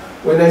phase.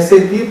 When I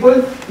say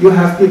people, you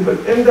have people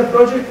in the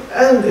project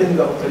and in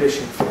the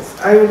operation phase.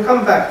 I will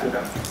come back to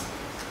them.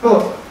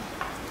 Oh,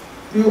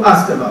 you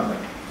asked about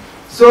them.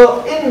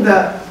 So in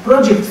the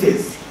project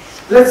phase,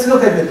 let's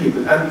look at the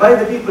people. And by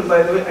the people,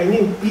 by the way, I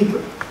mean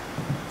people.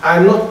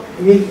 I'm not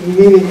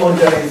meaning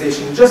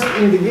organization, just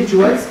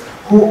individuals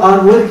who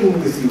are working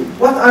with you.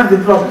 What are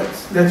the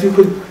problems that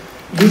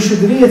you should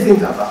really think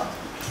about?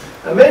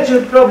 A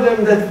major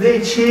problem that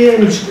they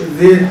change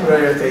their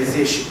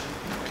prioritization.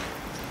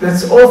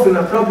 That's often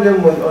a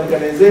problem with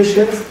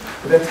organizations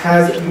that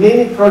has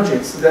many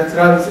projects that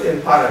runs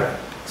in parallel.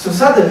 So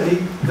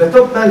suddenly, the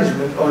top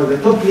management or the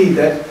top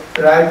leader,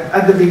 right,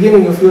 at the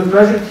beginning of your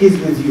project, he's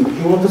with you.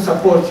 He wants to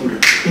support you.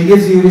 He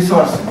gives you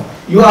resources.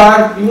 You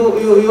are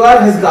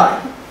his guy,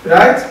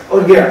 right,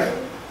 or girl,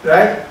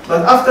 right?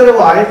 But after a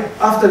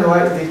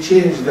while, they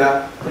change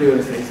the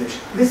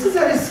prioritization. This is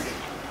a risk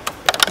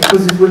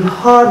because it will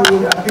harm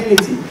your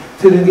ability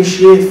to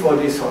negotiate for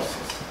resources.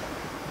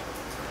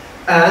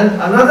 And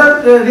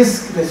another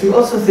risk that you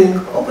also think,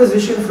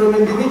 opposition from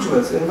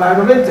individuals,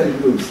 environmental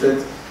groups,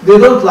 that they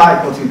don't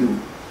like what you do,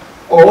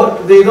 or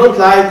they don't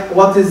like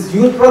what is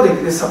your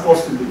product is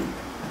supposed to do.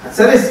 That's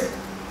a risk.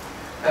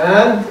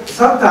 And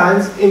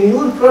sometimes in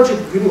your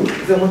project group,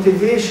 the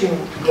motivation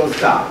goes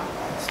down.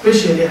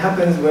 Especially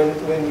happens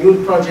when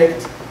your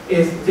project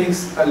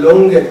takes a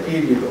longer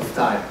period of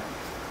time.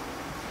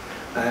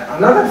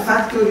 Another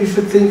factor you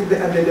should think,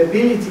 the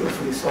availability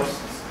of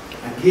resources.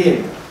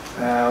 Again,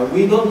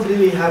 we don't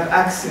really have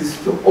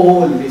access to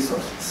all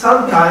resources.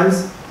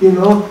 Sometimes,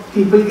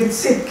 people get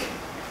sick,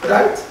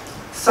 right?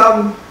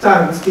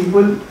 Sometimes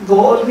people go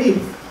on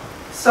leave.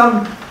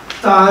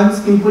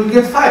 Sometimes people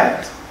get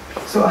fired.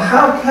 So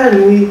how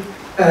can we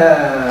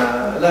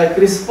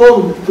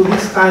respond to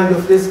this kind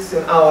of risks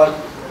in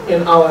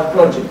our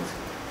project?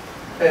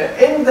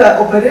 In the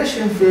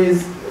operation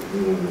phase,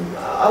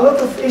 a lot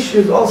of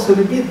issues also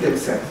repeat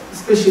themselves,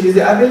 especially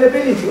the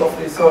availability of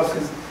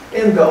resources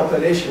in the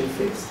operation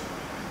phase.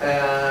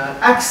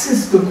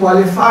 Access to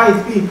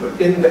qualified people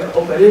in the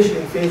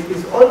operation phase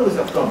is always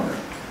a problem.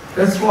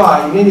 That's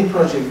why many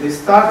projects, they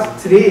start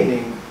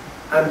training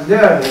and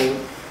learning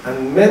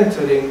and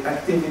mentoring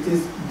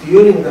activities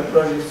during the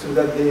project so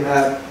that they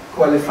have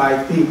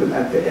qualified people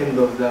at the end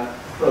of the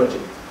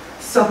project.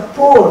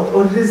 Support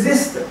or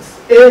resistance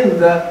in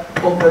the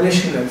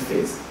operational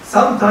phase.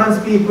 Sometimes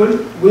people,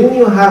 when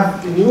you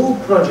have a new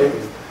project,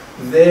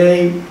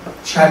 they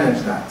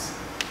challenge that.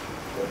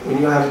 When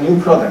you have a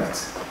new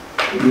product,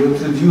 you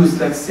introduce,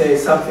 let's say,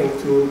 something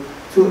to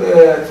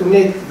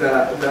make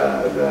the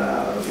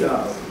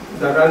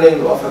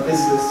running of a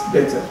business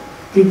better.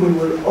 People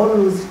will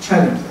always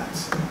challenge that.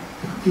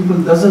 People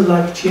doesn't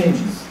like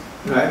changes,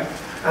 right?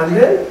 And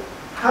then,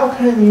 how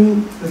can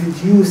you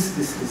reduce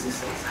this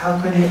resistance?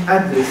 How can you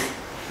address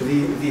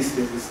this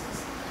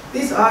resistance?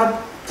 These are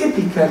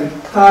typical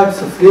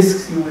types of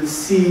risks you will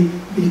see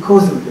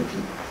because of the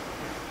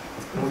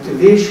people.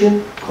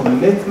 Motivation,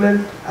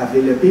 commitment,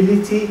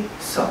 availability,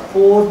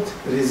 support,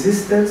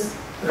 resistance,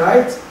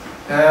 right?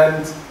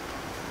 And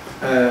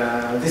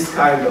this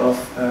kind of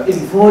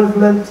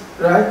involvement,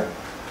 right?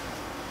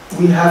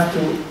 We have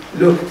to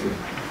look to.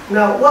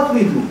 Now, what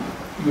we do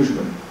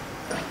usually?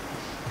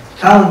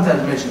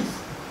 Countermeasures.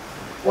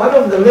 One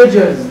of the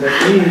measures that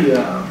we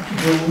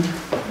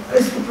do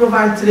is to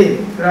provide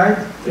training, right?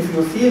 If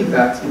you feel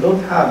that you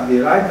don't have the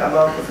right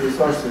amount of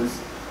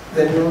resources,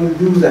 then you will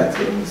do that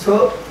training.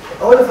 So,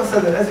 all of a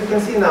sudden, as you can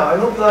see now, I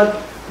hope you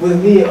are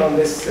with me on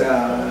this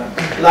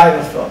line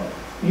of thought.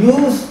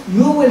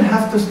 You will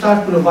have to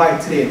start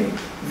provide training.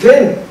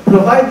 Then,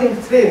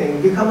 providing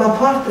training become a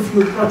part of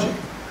your project.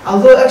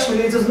 Although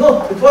actually it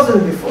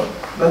wasn't before,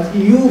 but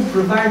you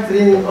provide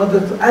training in order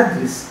to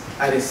address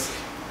a risk.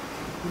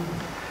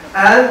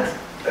 And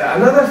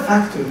another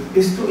factor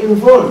is to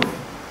involve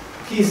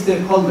key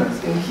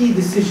stakeholders in key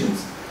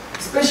decisions,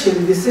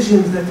 especially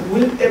decisions that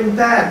will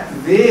impact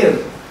their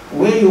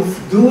way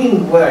of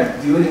doing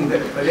work during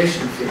the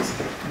operation phase.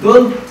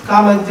 Don't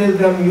come and tell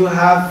them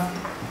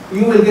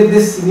you will get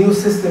this new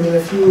system in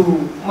a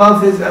few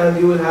months and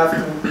you will have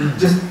to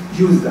just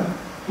use them.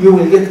 You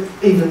will get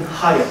even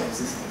higher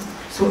resistance.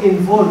 So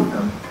involve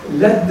them,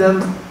 let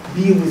them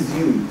be with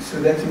you so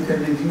that you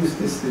can reduce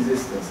this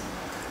resistance.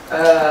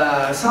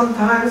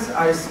 Sometimes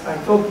I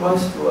talked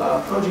once to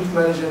a project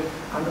manager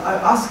and I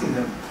asked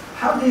him,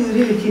 how do you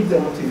really keep the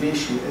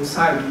motivation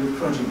inside your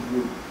project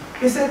group?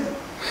 He said,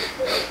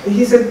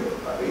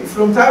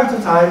 from time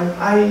to time,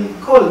 I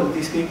call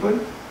these people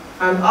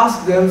and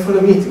ask them for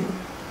a meeting.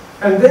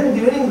 And then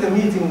during the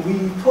meeting,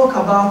 we talk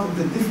about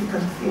the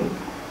difficult thing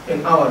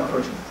in our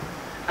project.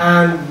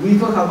 And we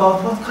talk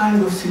about what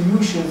kind of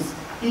solutions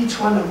each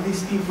one of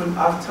these people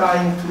are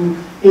trying to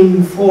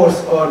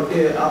enforce or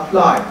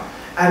apply.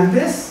 And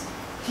this,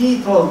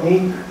 he told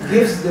me,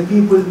 gives the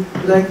people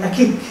like a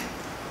kick.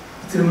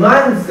 It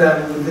reminds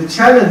them of the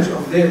challenge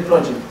of their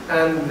project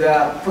and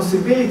the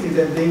possibility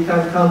that they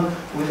can come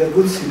with a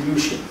good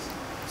solutions.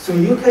 So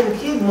you can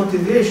keep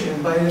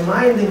motivation by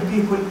reminding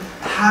people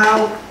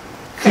how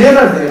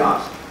clever they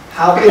are,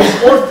 how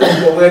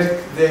important the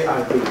work they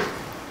are doing.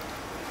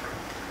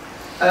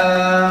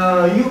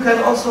 You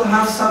can also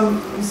have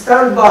some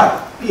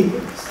standby people,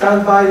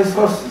 standby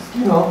resources,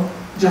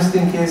 just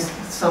in case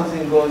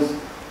something goes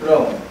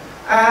wrong.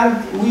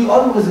 And we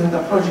always in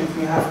the project,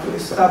 we have to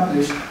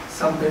establish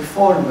some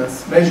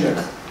performance measures.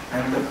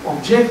 And the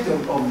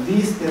objective of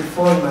these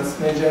performance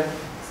measures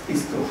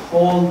is to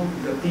hold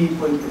the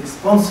people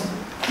responsible.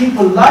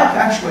 People like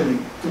actually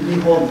to be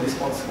held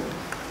responsible.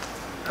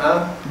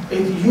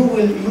 You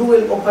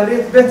will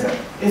operate better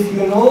if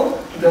you know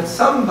that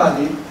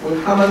somebody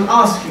will come and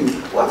ask you,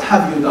 what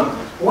have you done?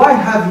 Why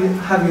have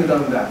you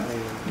done that?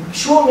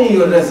 Show me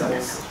your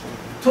results.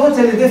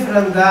 Totally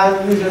different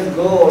than you just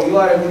go, you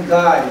are a good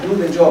guy, do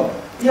the job.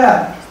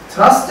 Yeah,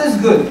 trust is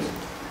good,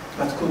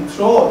 but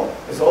control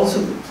is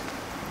also good.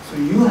 So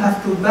you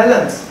have to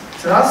balance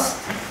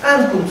trust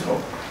and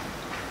control.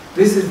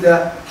 This is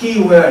the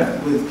key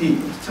word with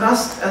people,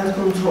 trust and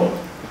control.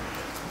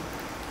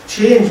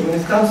 Change, when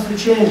it comes to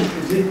change,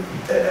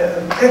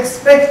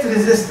 expect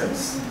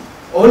resistance,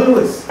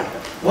 always.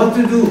 What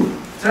to do?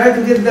 Try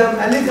to get them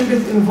a little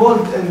bit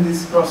involved in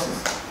this process.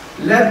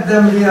 Let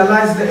them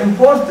realize the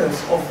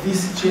importance of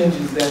these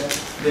changes that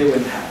they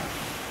will have.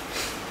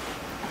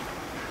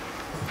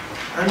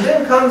 And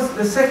then comes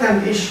the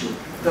second issue,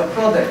 the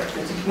product,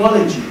 the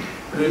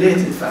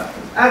technology-related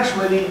factors.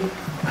 Actually,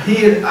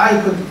 here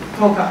I could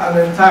talk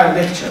an entire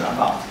lecture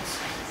about it,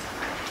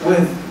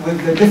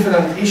 with the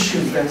different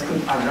issues that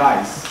could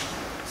arise.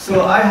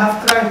 So I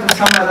have tried to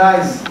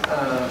summarize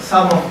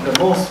some of the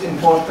most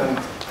important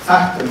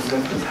factors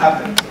that could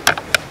happen.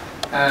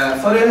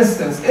 For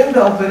instance, in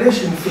the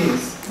operation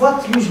phase,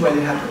 what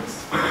usually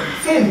happens?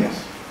 Failure.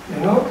 You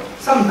know,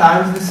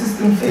 sometimes the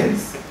system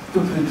fails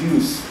to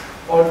produce,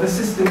 or the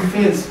system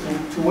fails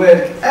to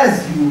work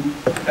as you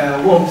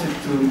wanted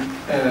to,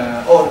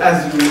 or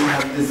as you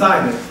have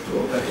designed it to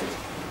operate.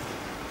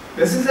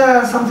 This is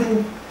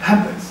something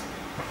happens.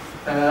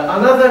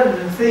 Another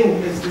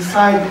thing is the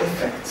side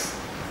effects.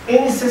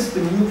 Any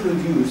system you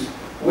produce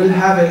will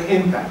have an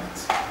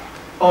impact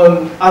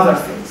on other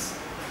things.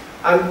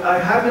 And I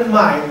have in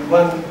mind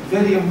one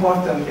very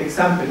important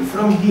example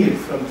from here,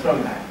 from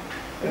Trondheim.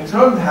 In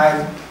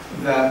Trondheim,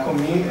 the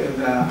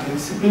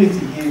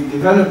municipality here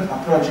developed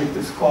a project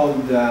that's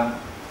called the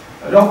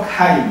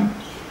Rockheim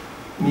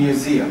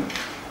Museum.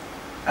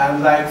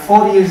 And like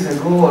 4 years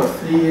ago or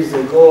 3 years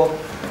ago,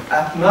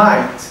 at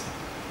night,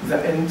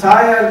 the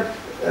entire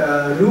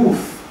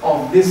roof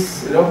of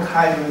this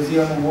Rockheim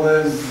Museum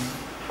was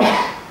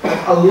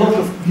a lot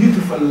of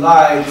beautiful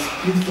lights,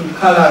 beautiful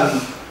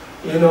colors.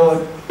 You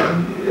know,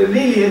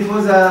 really it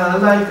was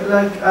like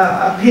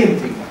a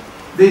painting.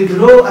 They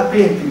draw a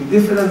painting,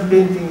 different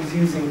paintings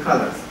using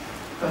colors.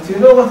 But you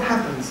know what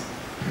happens?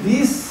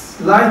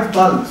 These light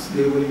bulbs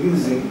they were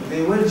using,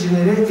 they were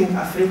generating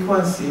a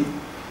frequency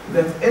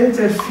that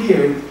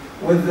interfered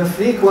with the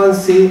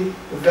frequency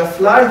the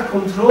flight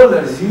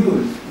controllers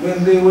used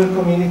when they were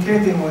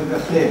communicating with the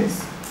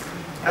planes.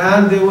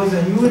 And there was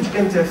a huge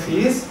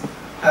interface,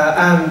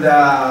 and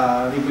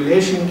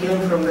regulation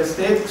came from the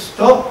state,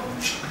 stop,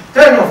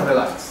 turn off the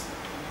lights.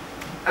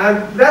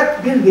 And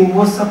that building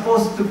was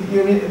supposed to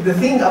be, the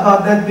thing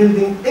about that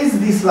building is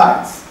these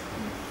lights.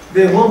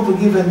 They want to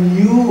give a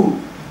new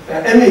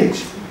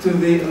image to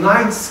the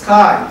night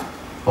sky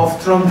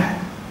of Trondheim.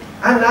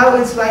 And now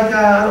it's like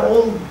an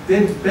old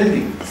dead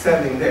building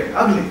standing there,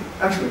 ugly.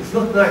 Actually, it's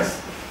not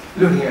nice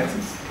looking at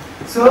it.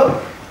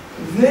 So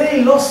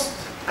they lost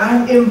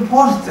an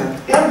important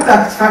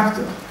impact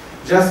factor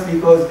just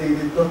because they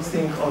did not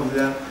think of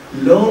the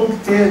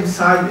long-term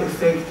side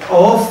effect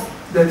of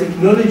the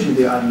technology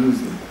they are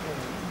using.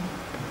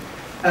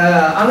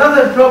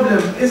 Another problem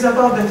is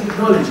about the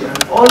technology,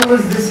 and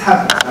always this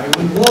happens. I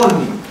will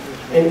warn you,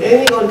 in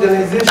any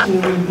organization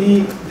you will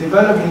be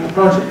developing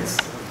projects.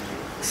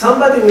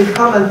 Somebody will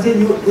come and tell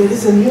you there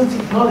is a new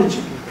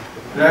technology,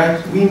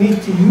 right? We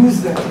need to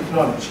use that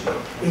technology.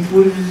 It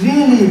will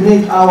really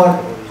make our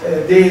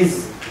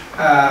days,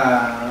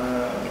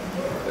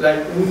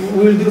 like we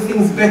will do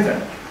things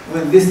better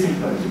with this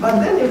technology.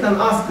 But then you can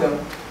ask them,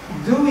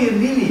 do we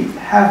really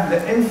have the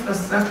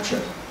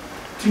infrastructure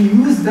to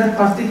use that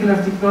particular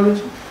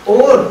technology?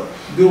 Or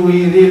do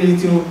we really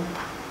to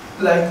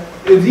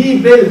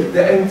rebuild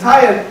the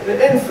entire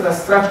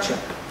infrastructure,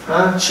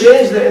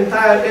 change the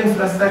entire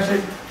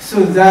infrastructure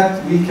so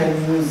that we can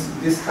use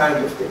this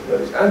kind of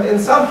technology? And in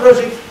some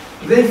projects,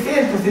 they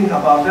fail to think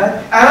about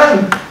that.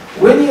 And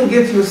when you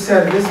get your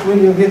service,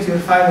 when you get your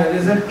final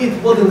result,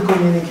 it wouldn't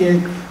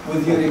communicate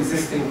with your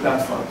existing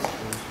platforms.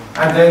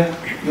 And then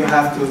you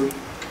have to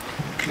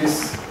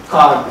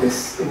discard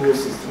this in your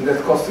system.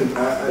 That costed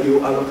you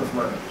a lot of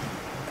money.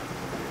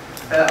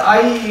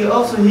 I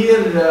also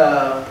here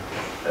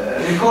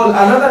recall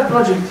another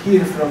project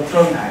here from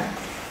Trondheim.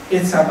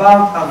 It's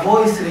about a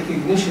voice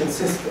recognition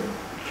system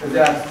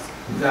that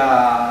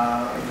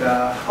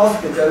the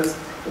hospitals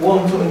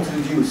want to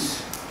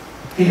introduce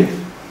here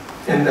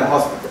in the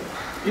hospital.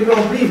 You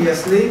know,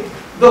 previously,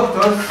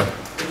 doctors,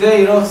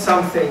 they wrote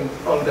something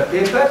on the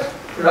paper,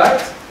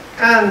 right?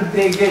 And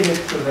they gave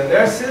it to the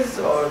nurses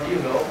or,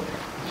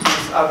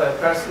 this other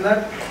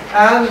personnel,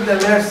 and the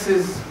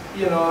nurses,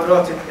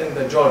 wrote it in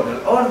the journal,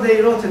 or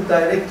they wrote it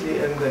directly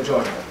in the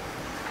journal.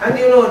 And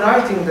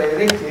writing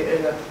directly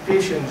in a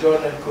patient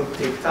journal could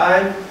take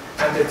time,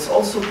 and it's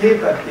also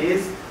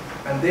paper-based,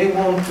 And they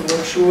want to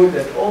make sure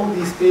that all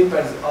these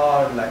papers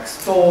are like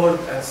stored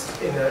as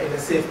in a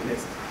safe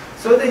place.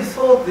 So they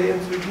thought they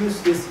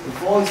introduced this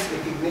voice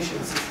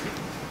recognition system.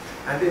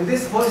 And in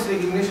this voice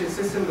recognition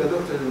system, the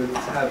doctor will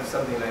have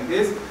something like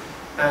this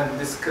and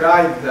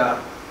describe the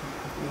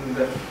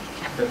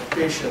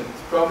patient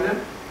problem.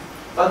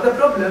 But the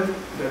problem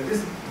that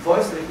this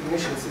voice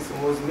recognition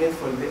system was made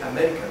for the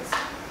Americans.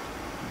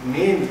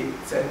 Mainly,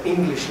 it's an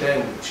English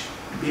language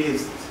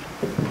based,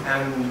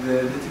 and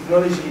the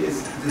technology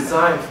is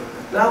designed for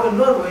that. Now in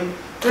Norway,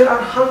 there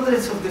are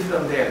hundreds of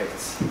different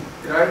dialects,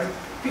 right?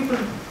 People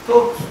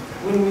talk,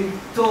 when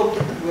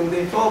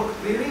they talk,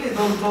 they really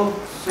don't talk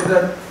so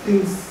that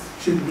things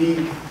should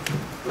be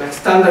like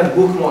standard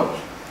book model.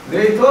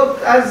 They talk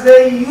as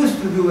they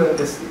used to do in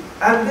the sleep.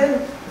 And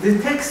then the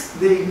text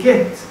they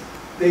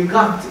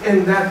got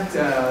in that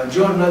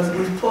journals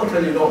were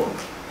totally wrong.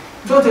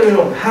 Totally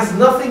wrong. Has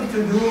nothing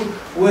to do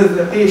with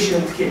the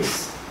patient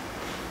case.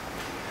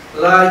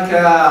 Like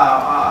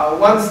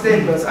one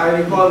statement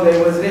I recall,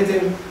 there was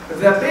written,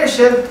 the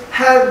patient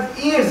had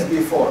ears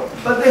before,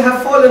 but they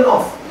have fallen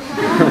off.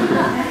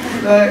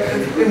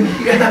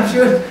 I'm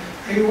sure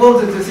he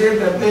wanted to say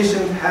the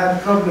patient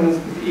had problems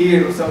with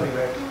ear or something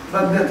like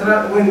that.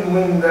 But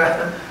when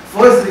the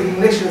voice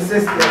recognition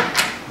system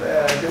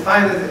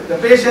defined it, the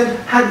patient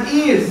had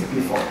ears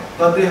before,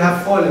 but they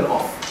have fallen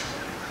off.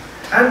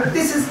 And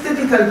this is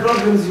typical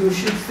problems you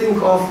should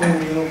think of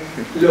when you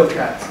look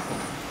at.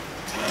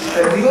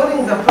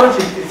 During the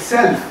project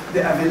itself,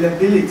 the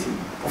availability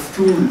of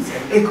tools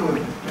and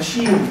equipment,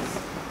 machines,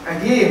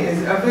 again,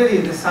 is a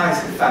very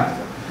decisive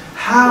factor.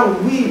 How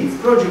we,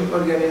 project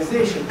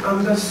organization,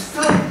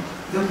 understood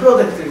the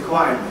product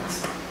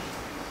requirements.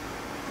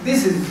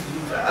 This is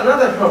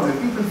another problem.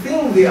 People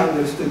think they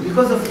understood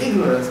because of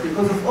ignorance,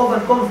 because of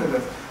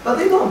overconfidence, but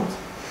they don't.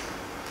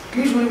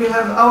 Usually we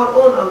have our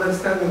own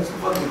understandings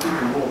of what the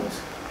people want.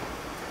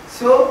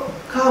 So,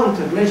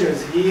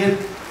 countermeasures here,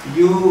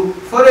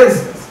 for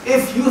instance,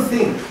 if you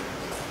think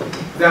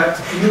that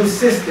your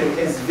system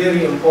is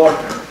very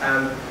important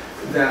and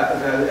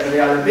the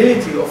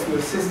reliability of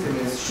your system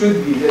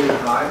should be very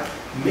high,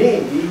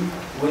 maybe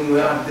when we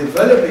are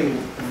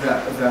developing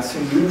the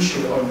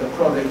solution or the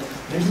product,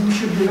 maybe we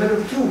should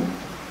develop two.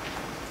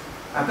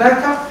 A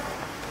backup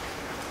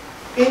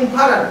in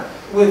parallel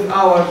with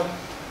our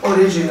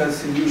original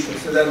solution,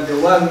 so that the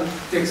one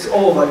takes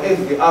over if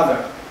the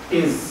other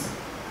is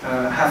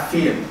have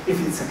failed, if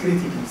it's a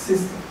critical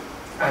system.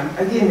 And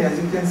again, as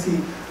you can see,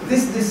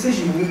 this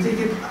decision you take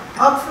it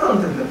up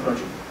front in the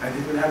project, and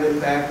it will have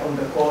impact on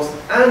the cost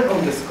and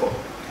on the scope.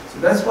 So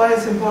that's why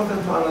it's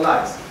important to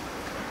analyze.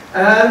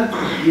 And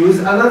use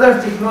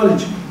another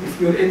technology if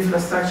your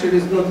infrastructure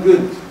is not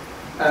good.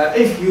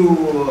 If you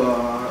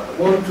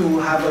want to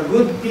have a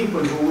good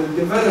people who will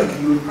develop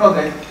your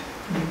product,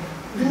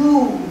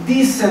 do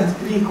decent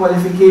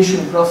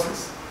pre-qualification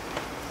process.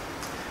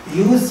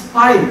 Use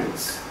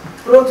pilots,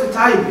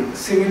 prototyping,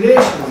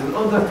 simulations in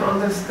order to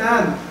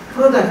understand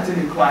product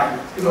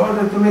requirement, in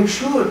order to make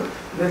sure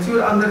that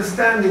your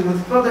understanding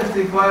with product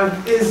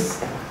requirement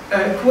is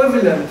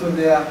equivalent to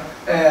the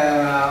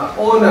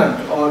owner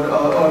or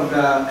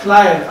the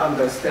client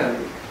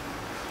understanding.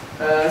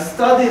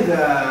 Study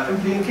the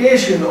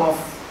implication of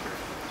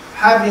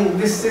having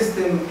this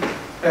system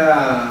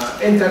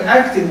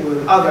interacting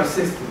with other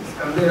systems.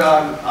 And there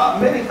are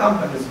many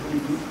companies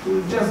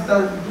who just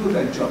do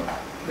that job,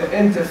 the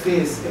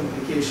interface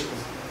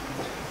implications,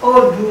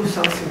 or do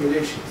some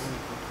simulations.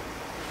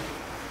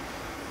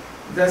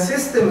 The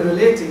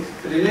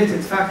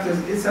system-related factors,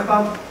 it's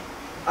about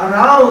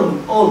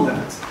around all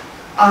that,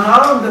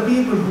 around the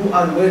people who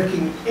are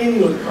working in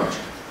your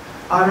project,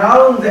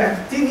 around the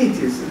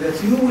activities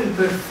that you will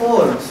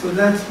perform so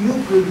that you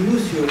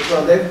produce your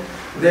product.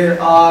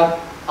 There are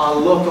a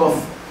lot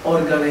of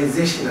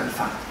organizational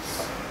factors.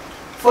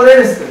 For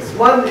instance,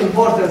 one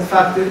important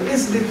factor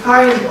is the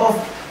kind of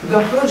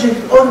the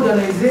project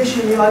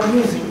organization you are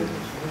using.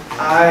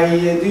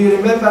 Do you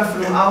remember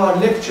from our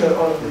lecture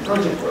on the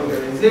project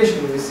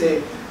organization, we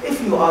say, if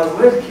you are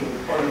working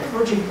on a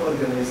project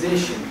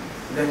organization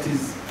that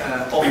is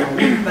of a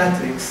weak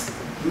matrix,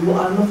 you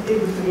are not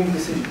able to make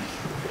decisions.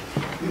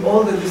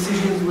 All the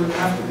decisions will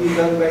have to be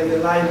done by the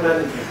line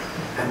manager.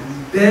 And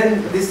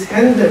then this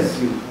hinders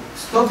you,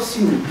 stops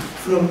you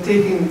from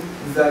taking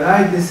the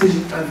right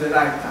decision at the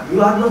right time.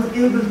 You are not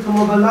able to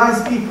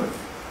mobilize people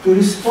to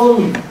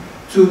respond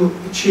to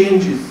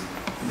changes.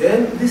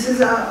 Then this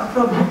is a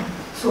problem.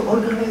 So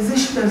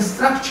organizational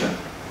structure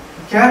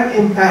can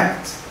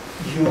impact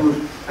your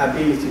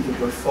ability to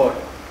perform.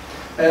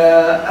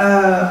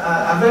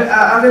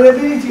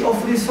 Availability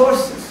of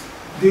resources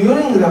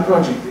during the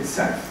project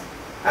itself.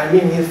 I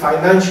mean here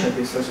financial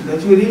resources,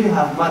 that you really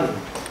have money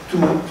to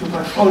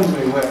perform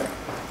very well,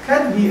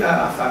 can be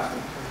a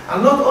factor.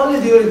 And not only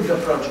during the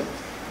project,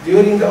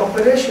 during the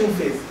operation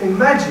phase.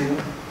 Imagine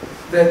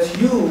that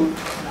you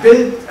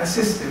build a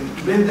system,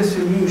 build a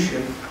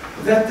solution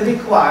that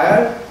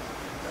require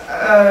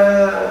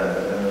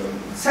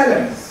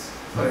salaries,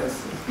 for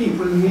instance.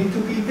 People need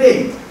to be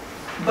paid.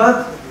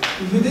 But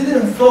you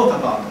didn't thought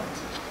about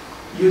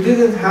it. You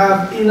didn't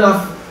have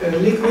enough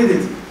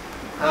liquidity.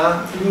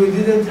 You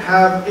didn't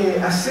have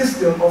a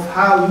system of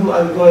how you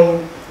are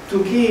going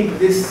to keep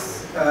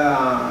this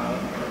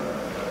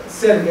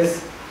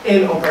service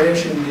in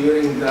operation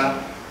during the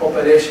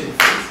operation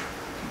phase.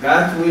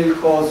 That will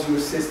cause your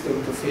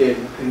system to fail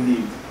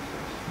indeed.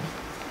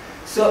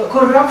 So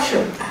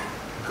corruption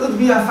could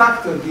be a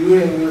factor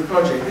during your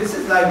project. This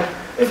is like,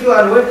 if you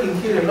are working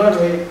here in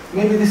Norway,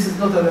 maybe this is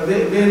not a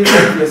very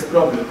obvious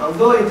problem,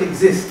 although it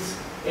exists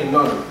in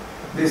Norway,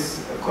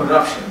 this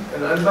corruption.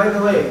 And by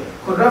the way,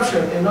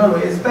 corruption in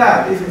Norway is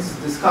bad if it's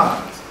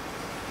discovered,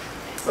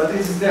 but it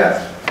is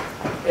there.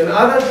 In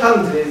other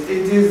countries,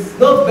 it is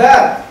not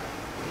bad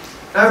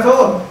at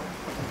all.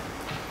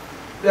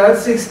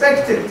 That's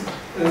expected,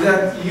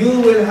 that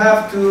you will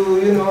have to,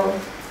 you know,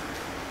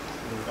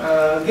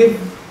 give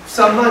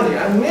some money.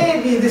 And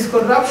maybe this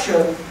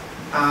corruption,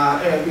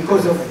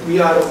 because of we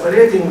are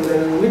operating with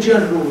the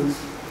Norwegian rules,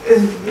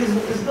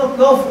 is not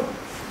lawful.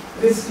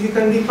 You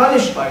can be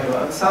punished by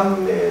law. And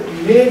some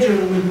major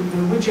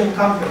Norwegian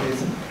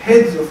companies,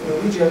 heads of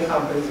Norwegian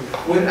companies,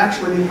 were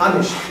actually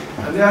punished.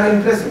 And they are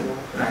in prison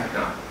right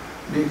now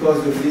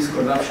because of these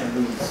corruption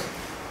rules.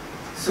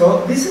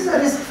 So this is a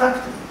risk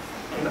factor.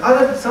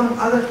 In some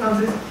other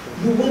countries,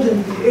 you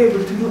wouldn't be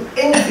able to do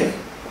anything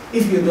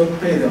if you don't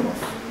pay them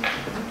off.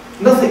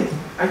 Nothing.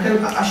 I can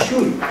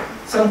assure you.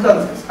 Some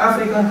countries,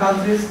 African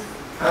countries,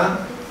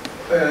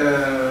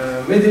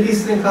 Middle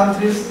Eastern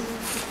countries,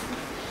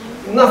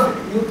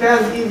 nothing. You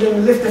can't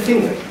even lift a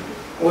finger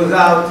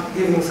without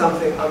giving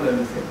something under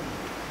the thing.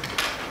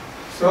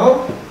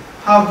 So,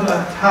 how to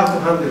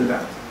handle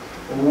that?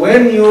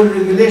 When your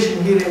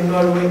regulation here in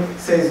Norway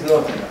says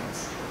no to that,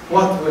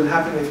 what will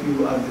happen if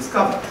you are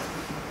discovered?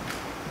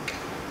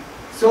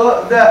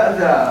 So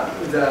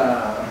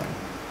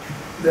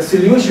the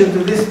solution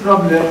to this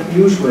problem,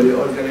 usually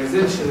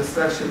organizational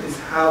structure, is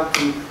how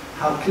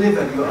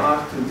clever you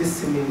are to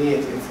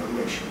disseminate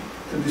information,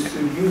 to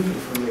distribute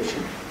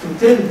information, to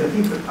tell the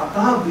people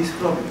about these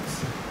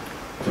problems,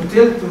 to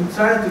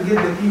try to get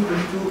the people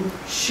to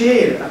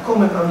share a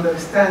common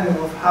understanding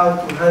of how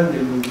to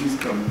handle these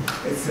problems.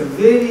 It's a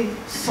very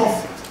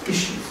soft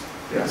issues.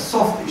 They are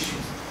soft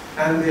issues,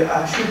 and they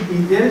should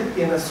be dealt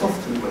in a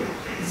softer way.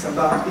 It's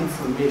about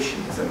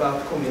information. It's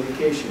about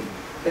communication.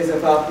 It's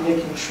about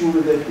making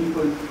sure that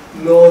people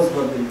knows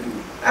what they do.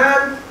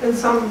 And in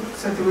some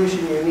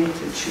situation, you need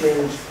to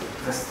change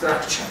the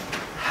structure,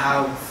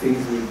 how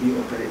things will be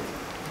operated.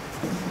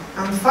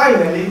 And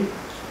finally,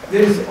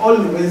 there is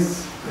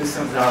always the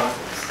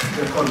surroundings,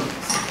 the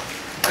context.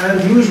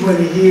 And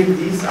usually here,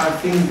 these are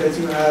things that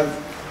you have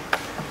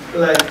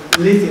like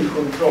little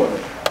control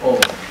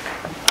over.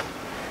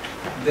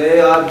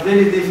 They are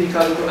very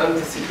difficult to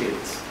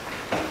anticipate,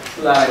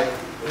 like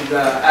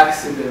the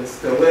accidents,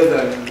 the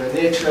weather, the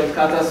natural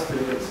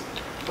catastrophes,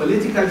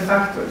 political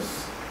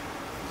factors,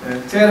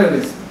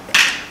 terrorism.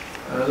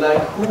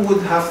 Like who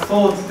would have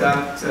thought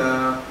that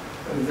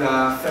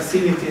the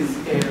facilities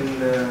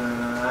in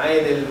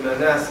Ain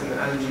al-Manas in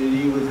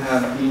Algeria would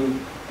have been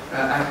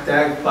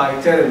attacked by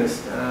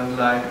terrorists, and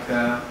like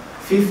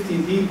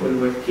 50 people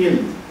were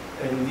killed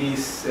in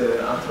these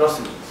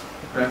atrocities.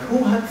 Right?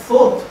 Who had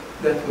thought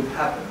that would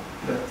happen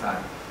that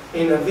time?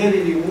 In a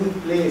very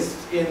remote place,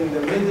 in the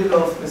middle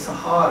of the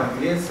Sahara,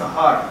 Great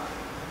Sahara,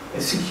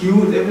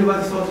 secured,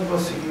 everybody thought it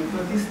was secure,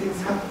 but these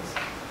things happen.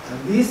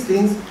 And these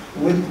things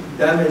would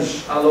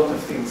damage a lot of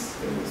things.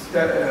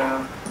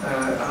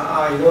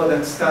 I know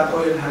that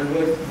Statoil had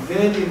worked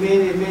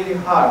very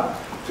hard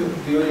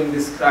during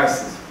this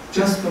crisis,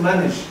 just to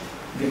manage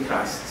the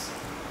crisis.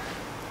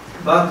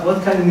 But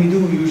what can we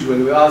do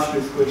usually? We ask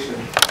this question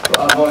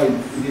to avoid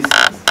these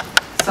things.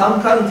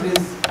 Some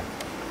countries,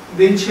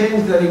 they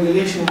change the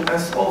regulation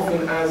as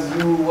often as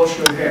you wash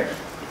your hair.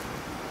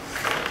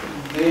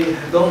 They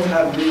don't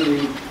have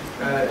really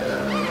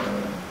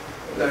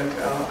like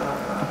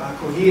a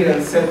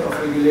coherent set of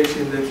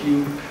regulation that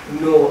you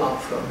know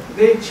upfront.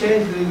 They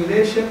change the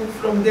regulation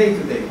from day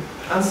to day.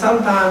 And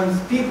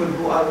sometimes people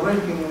who are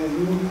working with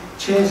you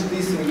change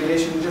this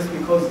regulation just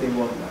because they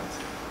want that.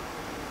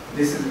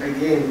 This is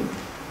again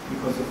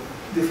because of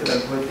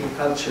different working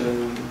culture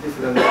in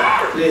different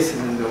places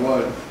in the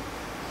world.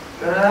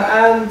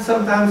 And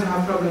sometimes you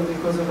have problems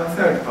because of a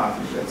third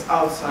party that's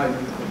outside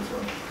your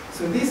control.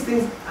 So these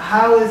things,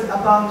 how is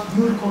about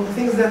your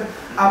things that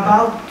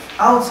about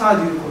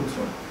outside your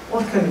control?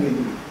 What can we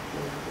do?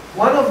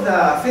 One of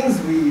the things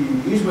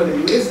we usually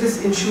do is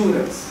this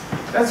insurance.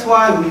 That's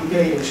why we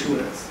pay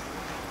insurance.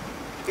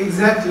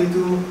 Exactly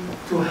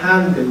to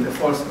handle the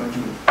force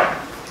majeure.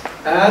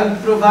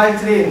 And provide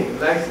training.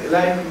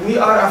 Like we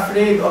are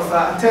afraid of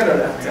a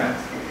terror attack.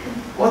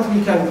 What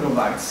we can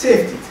provide?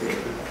 Safety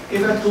training.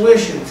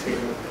 Evacuation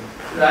training,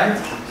 right,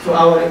 to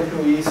our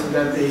employees so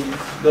that they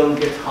don't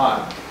get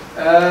harmed.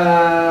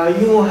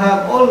 You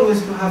have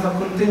always to have a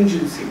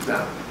contingency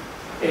plan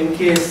in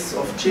case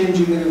of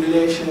changing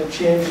regulation,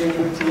 changing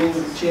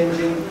routines,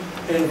 changing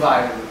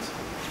environment.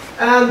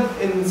 And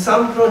in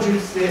some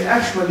projects, they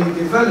actually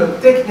develop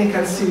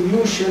technical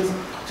solutions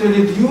to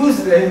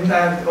reduce the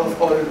impact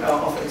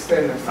of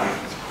external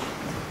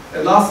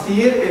factors. Last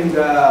year in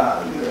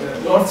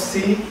the North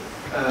Sea,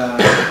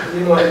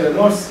 in the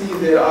North Sea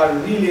there are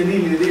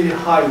really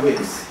high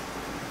waves.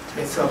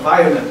 It's a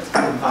violent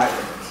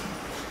environment.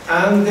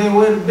 And they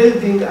were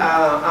building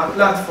a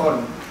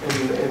platform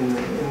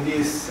in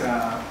these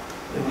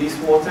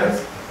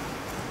waters.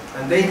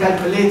 And they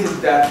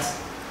calculated that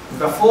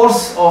the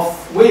force of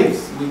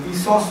waves will be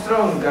so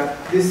strong that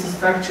this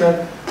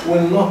structure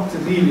will not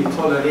really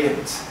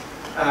tolerate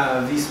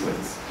these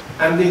waves.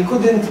 And they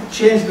couldn't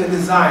change the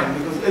design,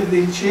 because if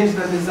they change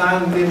the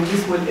design, then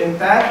this will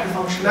impact the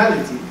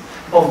functionality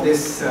of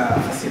this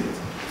facility.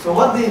 So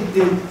what they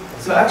did,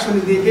 so actually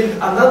they built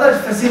another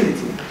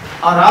facility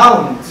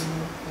around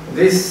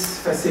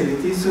this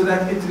facility so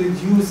that it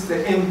reduced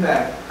the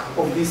impact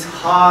of these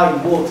high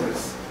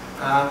waters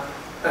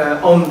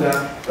on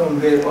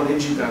their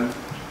original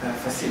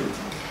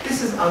facility.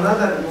 This is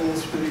another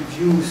means to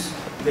reduce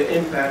the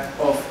impact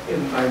of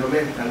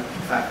environmental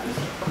factors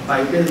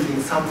by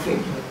building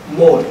something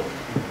more.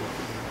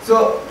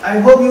 So I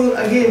hope you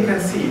again can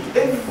see it.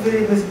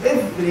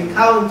 Every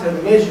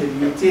countermeasure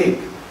you take,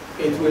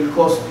 it will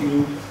cost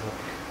you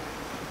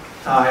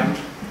time,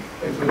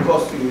 it will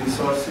cost you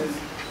resources,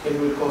 it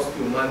will cost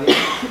you money.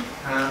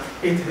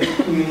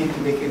 You need to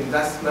make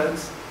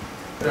investments,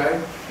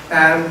 right?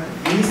 And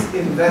this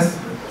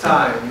investment,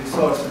 time,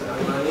 resources,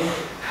 and money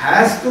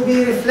has to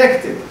be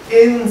reflected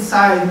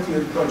inside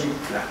your project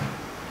plan.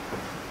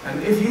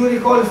 And if you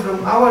recall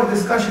from our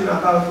discussion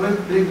about work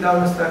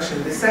breakdown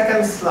instruction, the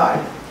second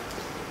slide,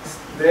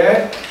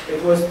 there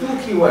it was two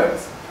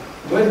keywords.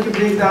 Work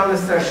breakdown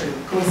instruction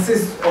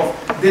consists of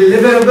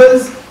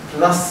deliverables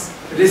plus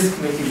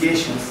risk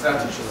mitigation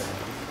strategies.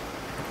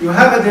 You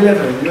have a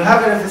deliverable, you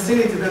have a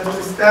facility that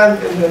will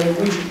stand in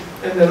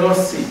the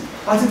North Sea,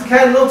 but it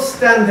cannot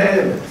stand the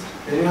elements,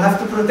 and you have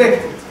to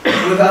protect it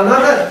with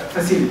another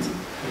facility.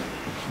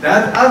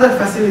 That other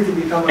facility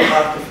becomes a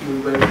part of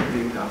your work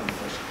breakdown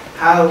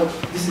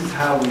instruction. This is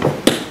how we do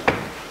it.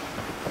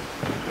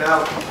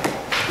 Now,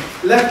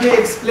 let me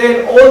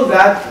explain all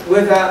that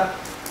with a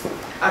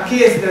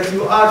case that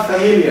you are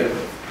familiar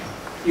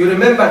with. You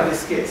remember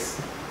this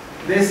case.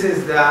 This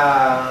is the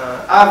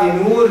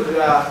Avinor,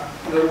 the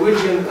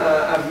Norwegian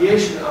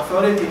Aviation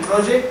Authority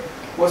project,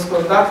 was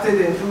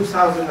conducted in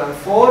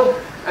 2004,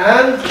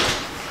 and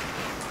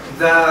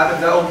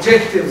the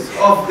objectives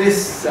of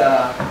this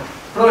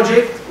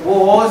project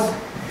was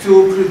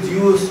to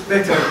produce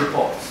better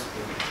reports.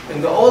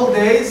 In the old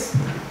days,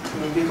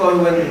 because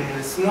when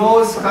the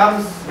snows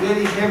comes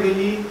very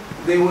heavily,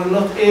 they were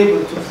not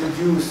able to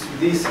produce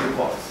these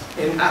reports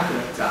in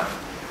accurate time.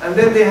 And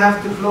then they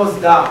have to close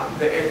down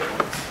the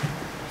airports.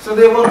 So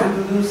they wanted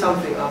to do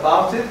something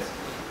about it,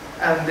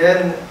 and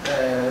then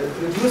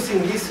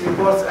producing these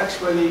reports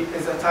actually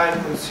is a time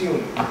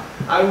consuming.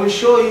 I will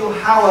show you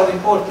how a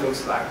report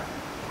looks like.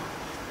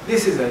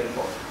 This is a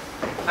report.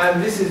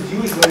 And this is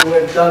usually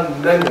when done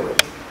manually.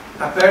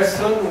 A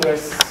person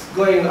was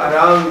going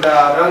around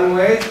the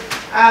runway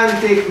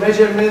and take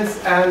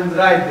measurements and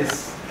write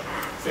this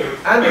thing.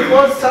 And it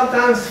was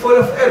sometimes full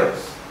of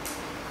errors.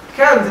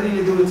 Can't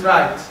really do it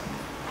right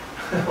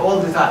all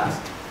the time.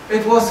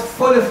 It was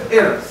full of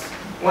errors,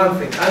 one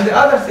thing. And the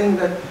other thing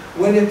that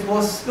when it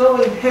was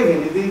snowing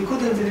heavily, they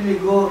couldn't really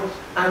go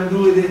and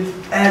do it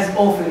as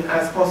often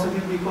as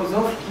possible because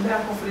of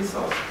lack of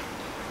resources.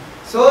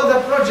 So the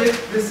project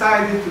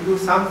decided to do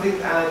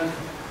something and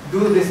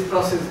do this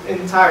process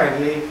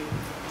entirely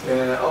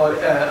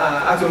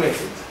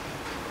automated.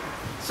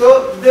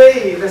 So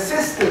the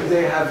system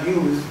they have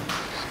used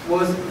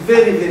was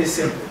very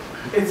simple.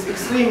 It's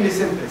extremely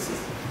simple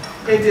system.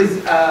 It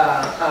is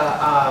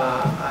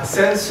a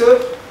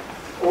sensor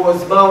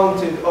was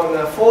mounted on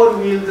a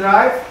 4-wheel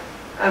drive,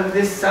 and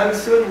this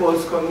sensor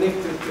was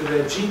connected to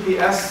the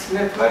GPS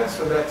network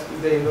so that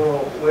they know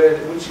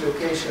which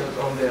locations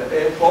on the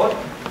airport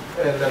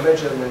the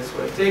measurements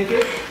were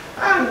taken,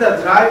 and the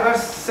driver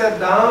sat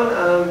down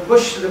and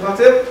pushed the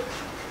button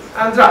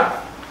and drive.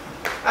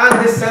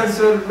 And this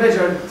sensor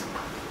measured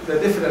the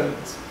different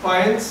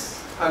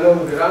points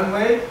along the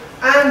runway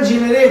and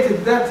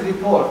generated that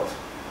report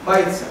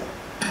by itself.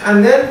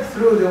 And then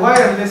through the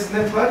wireless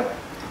network,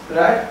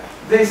 right,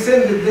 they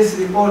sent this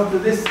report to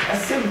a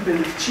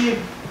simple, cheap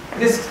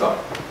desktop.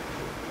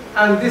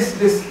 And this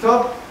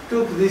desktop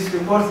took these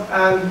reports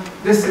and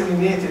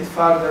disseminated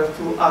further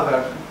to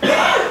other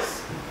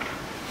pilots.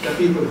 The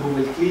people who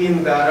will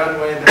clean the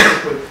runway,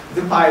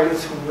 the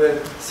pilots who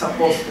were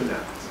supposed to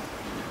land.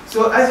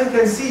 So as you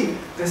can see,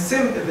 the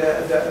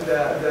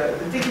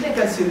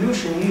technical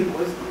solution here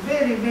was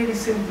very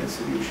simple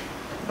solution.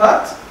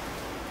 But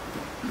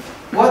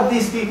what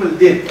these people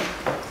did,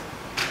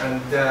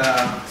 and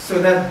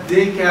so that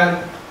they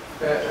can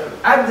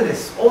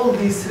address all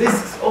these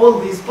risks, all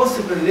these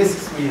possible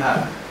risks we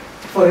have.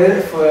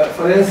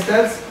 For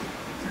instance,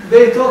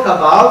 they talk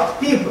about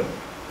people.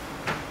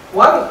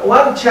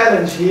 One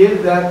challenge here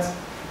that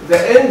the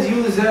end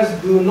users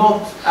do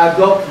not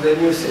adopt the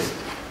new system.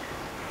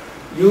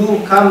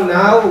 You come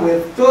now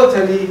with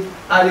totally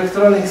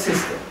electronic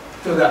system.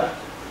 to that.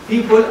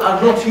 People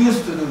are not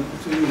used to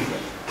use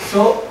it.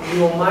 So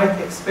you might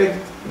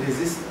expect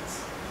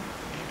resistance.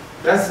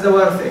 That's the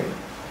one thing.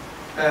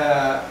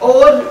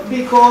 Or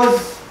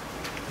because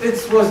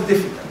it was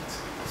difficult.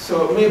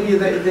 So maybe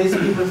these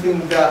people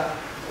think that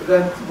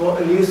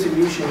a new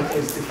solution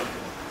is difficult.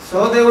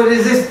 So they will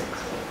resist it.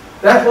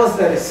 That was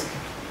the risk.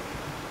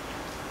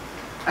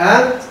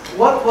 And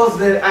what was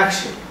their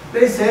action?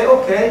 They say,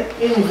 okay,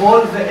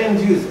 involve the end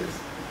users,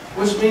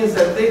 which means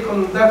that they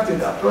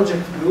conducted a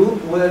project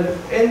group where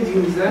end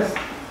users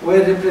were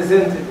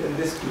represented in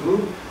this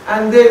group,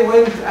 and they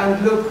went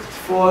and looked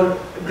for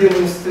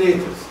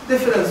demonstrators,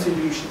 different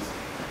solutions,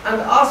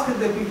 and asked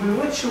the people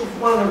which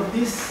one of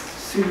these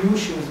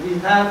solutions we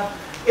have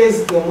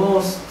is the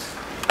most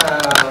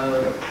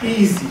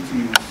easy to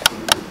use,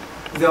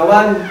 the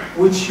one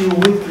which you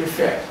would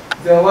prefer,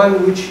 the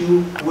one which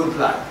you would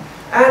like,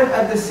 and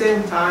at the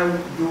same time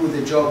do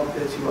the job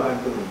that you are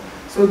doing.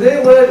 So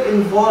they were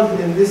involved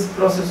in this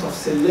process of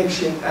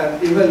selection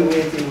and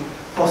evaluating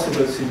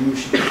possible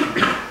solutions.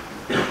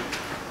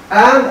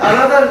 And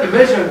another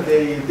measure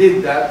they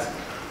did that,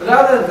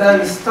 rather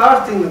than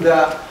starting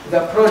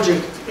the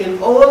project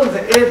in all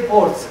the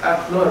airports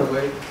at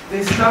Norway,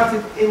 they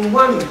started in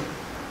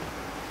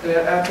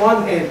at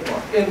one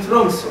airport, in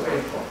Tromsø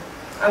airport.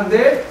 And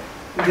there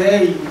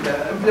they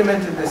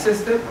implemented the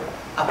system,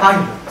 a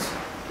pilot.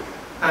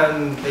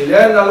 And they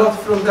learned a lot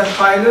from that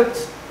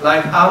pilot,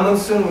 like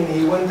Amundsen when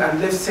he went and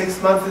lived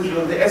 6 months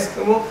with the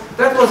Eskimo.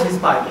 That was his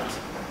pilot.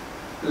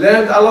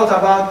 Learned a lot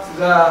about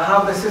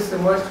how the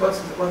system works,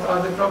 what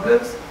are the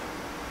problems.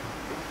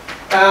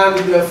 And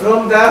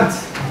from that,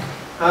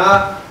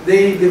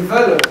 they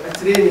developed a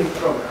training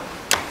program.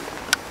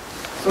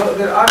 So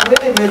there are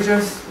many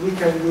measures we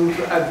can do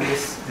to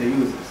address the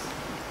users.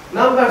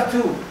 Number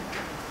two,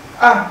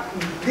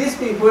 these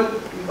people,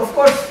 of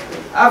course,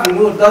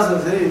 Avinur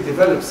doesn't really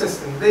develop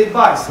systems, they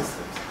buy systems.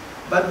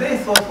 But they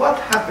thought, what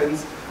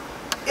happens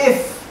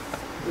if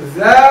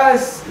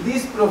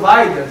these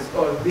providers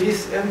or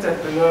these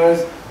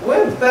entrepreneurs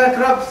went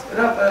bankrupt?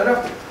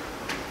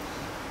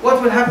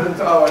 What will happen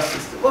to our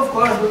system? Of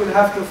course, we will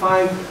have to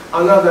find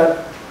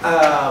another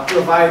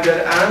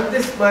provider, and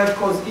this might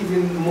cause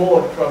even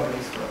more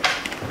problems for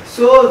us.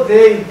 So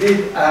they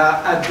did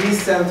a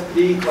decent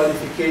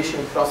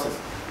pre-qualification process.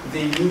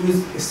 They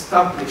used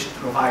established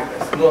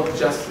providers, not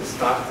just the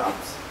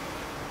startups.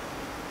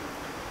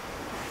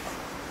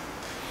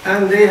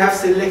 And they have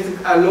selected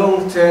a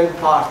long-term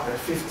partner,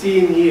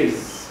 15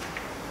 years.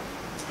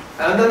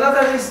 And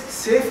another is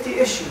safety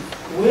issue.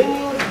 When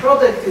your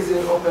product is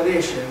in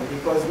operation,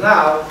 because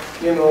now,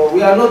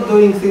 we are not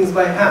doing things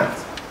by hand.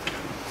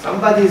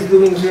 Somebody is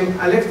doing them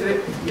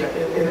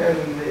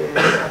in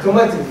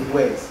automatic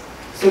ways.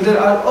 So there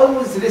are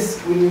always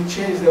risks when you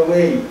change the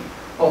way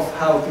of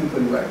how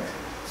people work.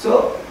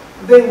 So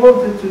they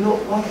wanted to know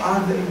what are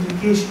the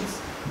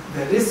implications,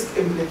 the risk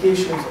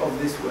implications of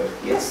this work.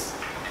 Yes,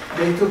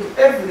 they took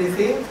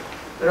everything,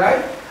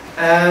 right,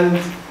 and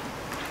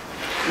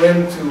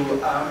went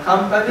to a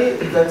company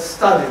that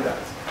studied that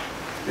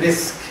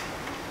risk.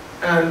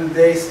 And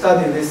they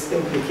studied these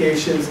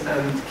implications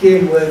and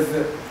came with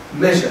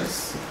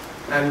measures.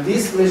 And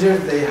these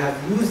measures, they have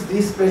used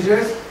these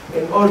measures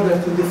in order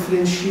to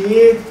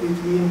differentiate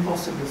between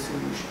possible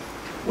solutions.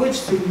 Which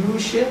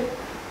solution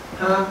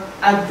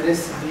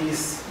address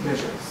these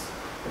measures?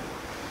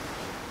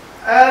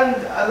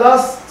 And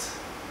last,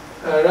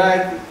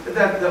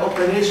 that the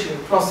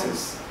operation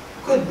process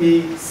could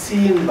be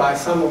seen by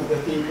some of the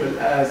people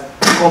as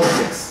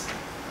complex.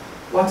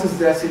 What is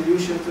the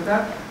solution to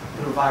that?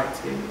 Provide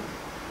training.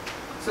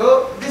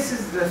 So this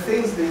is the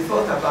things they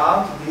thought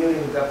about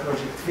during the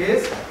project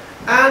phase,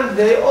 and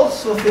they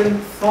also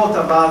thought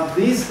about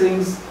these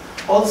things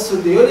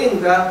also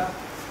during the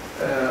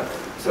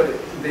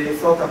they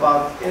thought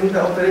about in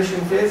the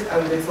operation phase,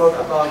 and they thought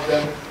about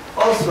them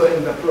also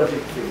in the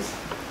project phase.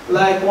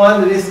 Like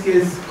one risk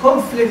is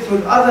conflict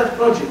with other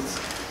projects.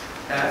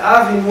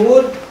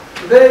 Avinur,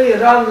 they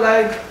run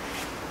like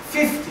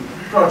 50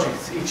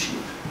 projects each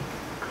year,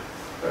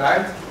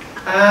 right?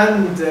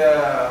 And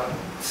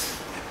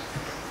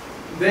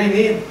they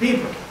need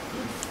people,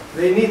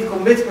 they need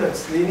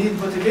commitments, they need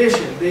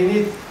motivation, they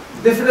need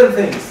different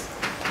things.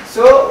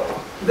 So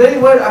they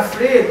were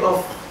afraid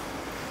of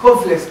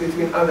conflicts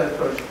between other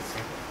projects.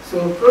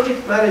 So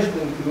project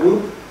management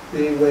group,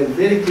 they were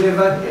very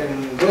clever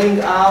in going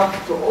out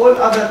to all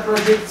other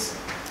projects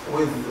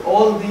with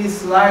all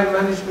these line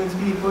management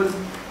people,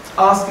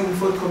 asking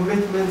for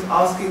commitment,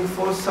 asking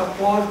for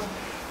support,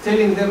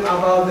 telling them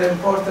about the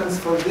importance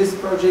for this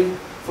project,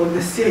 for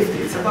the safety.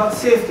 It's about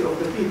safety of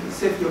the people,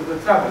 safety of the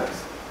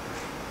travelers.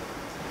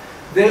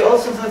 They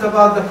also thought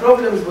about the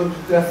problems with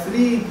the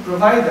 3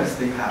 providers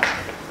they have.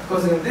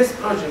 Because in this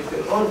project,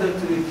 in order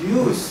to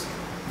reduce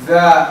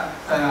the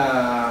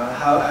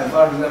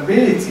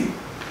vulnerability,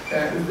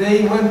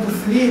 they went to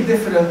 3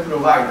 different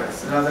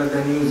providers rather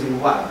than using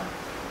one.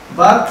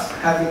 But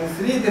having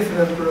 3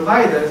 different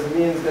providers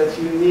means that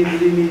you need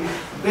really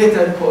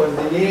better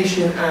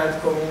coordination and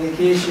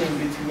communication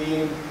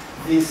between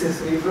these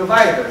three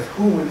providers,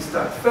 who will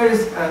start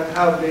first and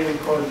how they will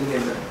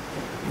coordinate them.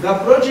 The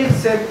project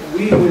said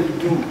we will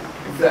do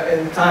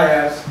the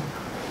entire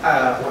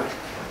work.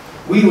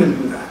 We will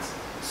do that.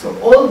 So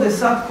all the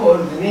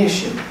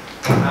sub-coordination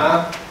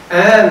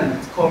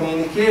and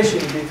communication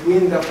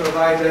between the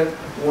provider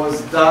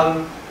was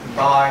done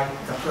by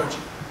the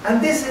project.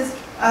 And this is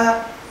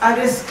a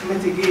risk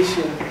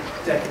mitigation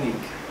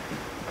technique.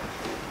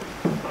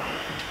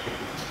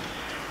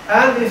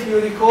 And if you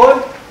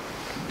recall,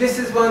 this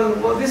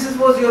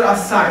was your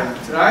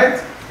assignment,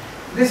 right?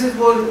 This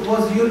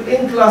was your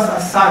in-class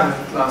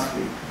assignment last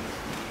week.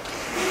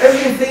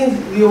 Everything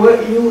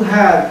you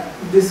had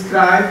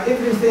described,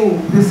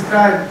 everything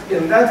described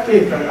in that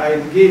paper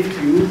I gave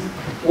to you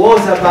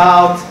was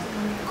about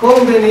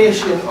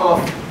combination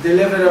of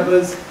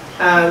deliverables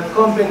and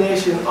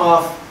combination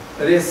of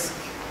risk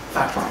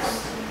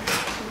factors.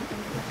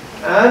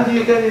 And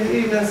you can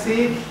even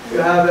see you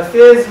have a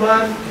phase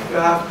 1, you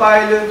have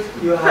pilot,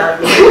 you have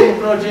a main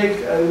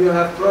project, and you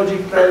have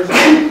project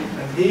management.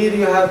 And here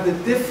you have the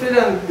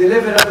different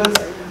deliverables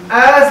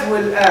as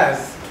well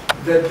as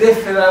the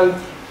different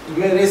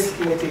risk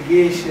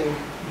mitigation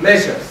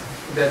measures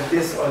that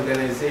this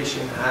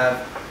organization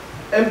have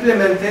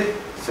implemented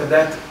so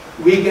that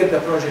we get the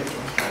project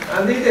on time.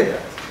 And they did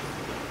that.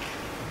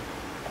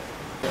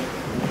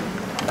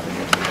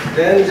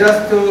 Then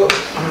just to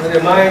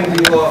remind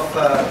you of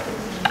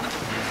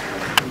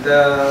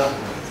the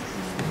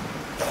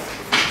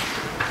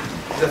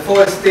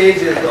 4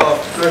 stages of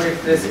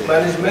project risk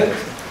management.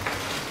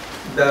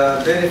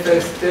 The very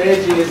first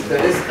stage is the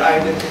risk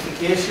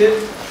identification,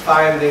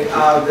 finding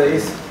out the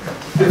risk,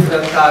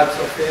 different types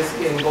of risk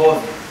in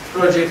both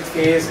project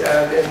phase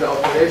and in the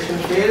operation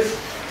phase.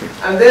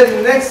 And then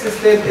the next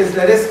step is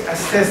the risk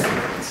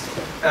assessment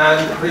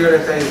and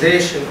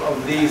prioritization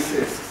of these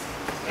risks.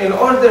 In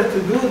order to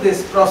do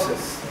this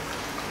process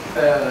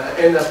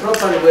in a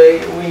proper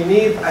way, we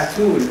need a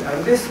tool,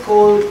 and this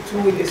tool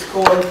is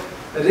called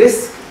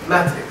risk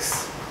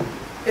matrix.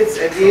 It's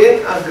again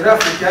a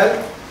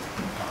graphical,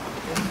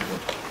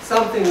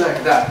 something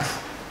like that.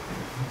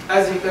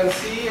 As you can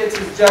see, it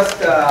is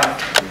just a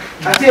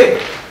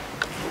table,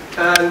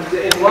 and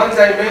in one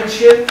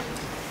dimension,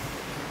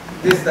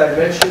 this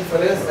dimension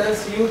for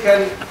instance, you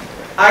can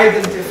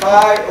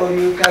identify or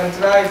you can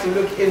try to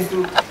look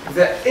into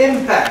the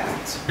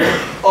impact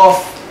of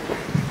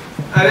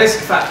a risk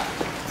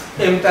factor.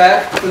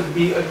 Impact could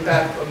be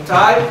impact on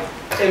time,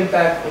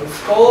 impact on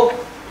scope,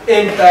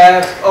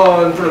 impact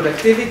on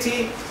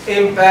productivity,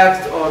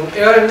 impact on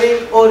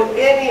earning, or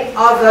any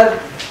other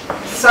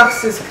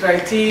success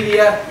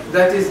criteria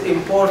that is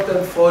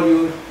important for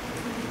your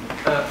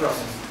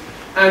process.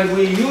 And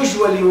we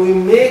usually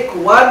make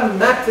one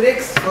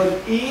matrix for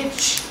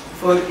each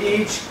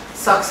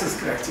success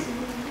criteria.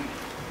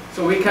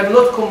 So we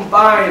cannot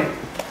combine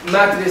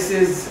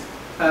matrices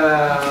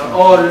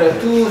or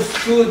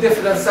two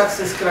different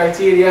success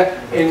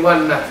criteria in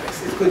one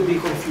matrix. It could be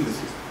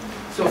confusing.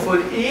 So for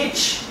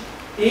each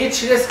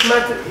success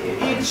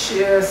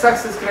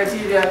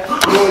criteria,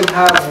 you will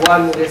have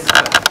one risk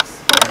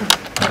matrix.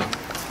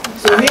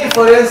 So here,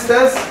 for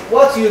instance,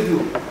 what you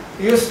do,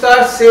 you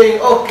start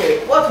saying,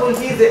 okay, what will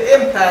be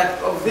the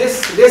impact of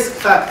this risk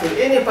factor,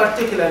 any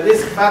particular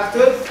risk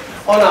factor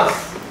on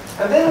us?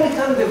 And then we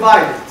can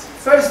divide it.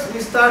 First, we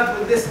start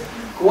with this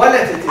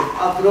qualitative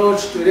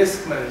approach to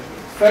risk management.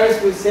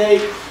 First, we say,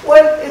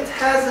 well, it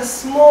has a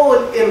small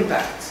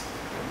impact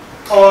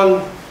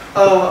on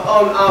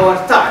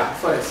our time,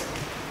 for instance.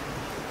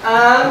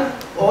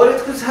 Or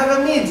it could have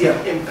a medium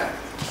impact.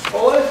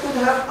 Or it could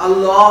have a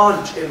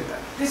large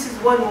impact. This is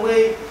one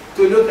way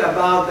to look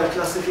about the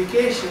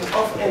classification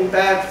of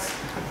impacts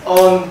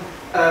on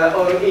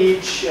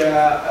each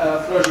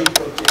project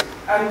object.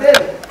 And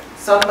then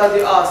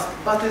somebody asks,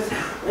 but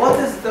what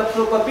is the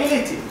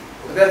probability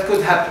that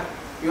could happen?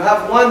 You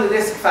have one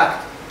risk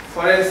factor.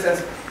 For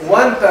instance,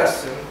 one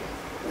person,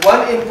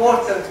 one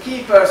important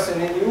key person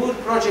in your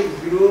project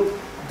group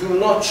do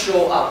not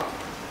show up,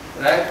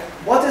 right?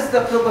 What is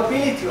the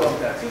probability of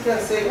that? You can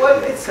say,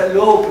 well, it's a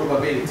low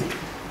probability.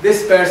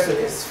 This person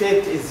is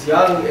fit, is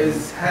young,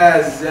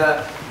 has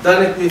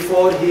done it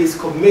before, he is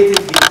committed,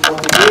 he is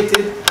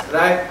motivated,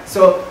 right?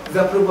 So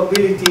the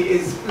probability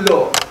is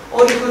low.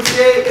 Or you could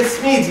say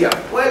it's medium.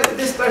 Well,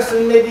 this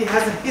person maybe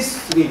has a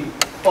history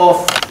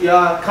of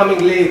coming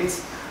late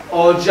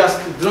or just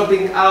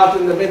dropping out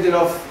in the middle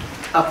of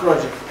a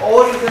project.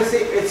 Or you can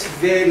say it's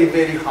very,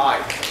 very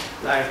high,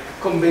 like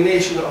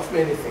combination of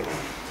many things.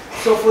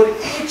 So for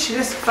each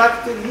risk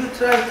factor, you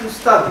try to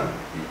study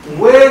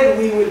where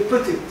we will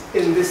put it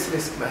in this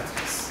risk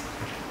matrix.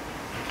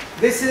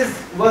 This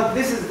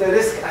is the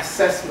risk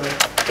assessment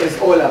is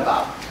all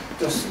about.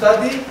 To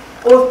study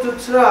or to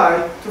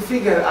try to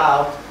figure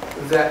out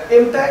the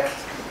impact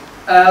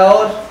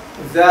or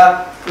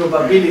the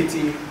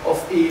probability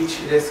of each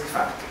risk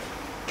factor.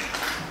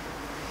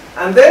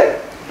 And then,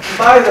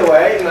 by the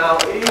way, now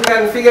you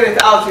can figure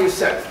it out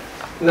yourself.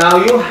 Now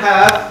you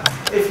have,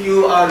 if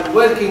you are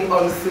working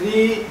on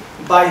 3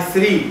 by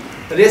 3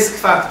 risk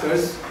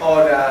factors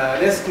or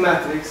risk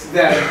matrix,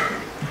 then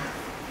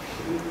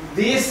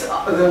these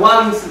are the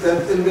ones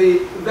that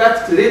in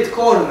that red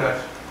corner,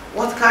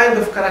 what kind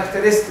of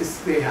characteristics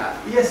they have?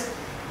 Yes,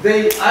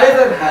 they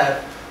either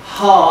have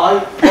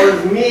high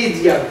or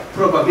medium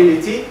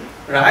probability,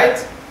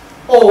 right?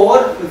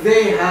 Or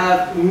they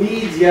have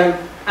medium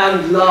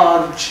and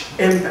large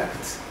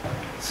impact.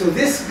 So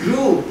this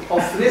group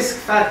of risk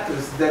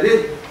factors, the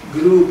red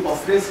group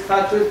of risk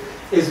factors,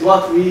 is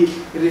what we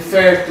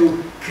refer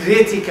to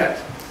critical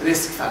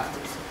risk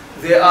factors.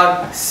 They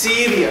are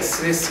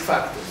serious risk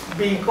factors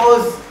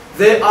because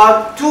they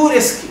are too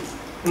risky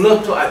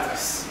not to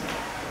address.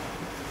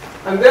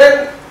 And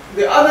then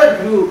the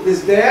other group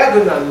is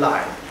diagonal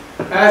line.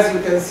 As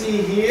you can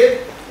see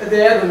here, a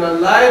diagonal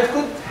line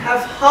could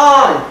have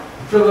high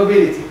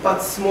probability but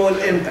small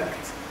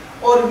impact,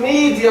 or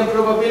medium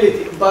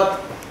probability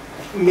but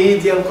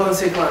medium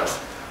consequence,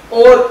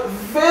 or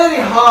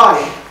very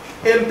high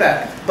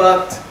impact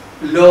but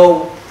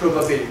low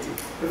probability.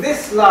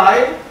 This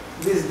line,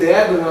 this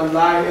diagonal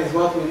line, is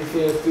what we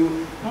refer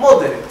to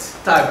moderate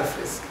type of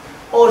risk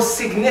or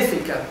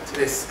significant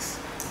risks.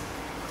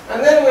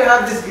 And then we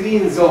have this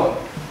green zone.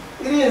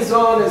 Green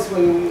zone is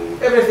when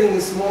everything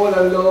is small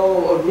and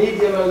low, or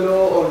medium and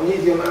low, or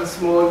medium and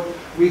small.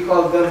 We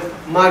call them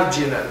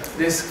marginal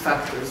risk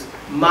factors,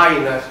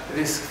 minor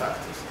risk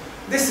factors.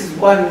 This is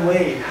one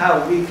way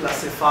how we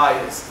classify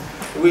this.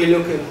 We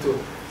look into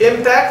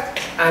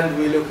impact and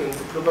we look into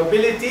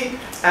probability,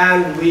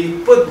 and we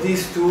put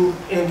these two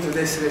into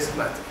this risk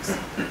matrix.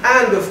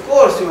 And of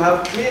course,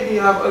 maybe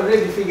you have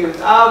already figured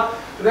out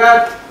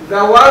that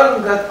the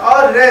one that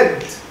are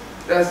red,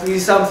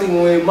 that's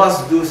something we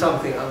must do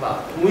something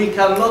about. We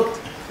cannot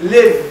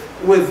live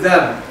with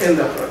them in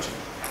the project.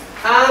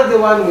 And the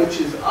one which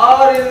is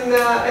are in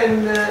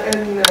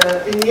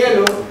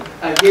yellow,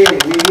 again,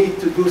 we need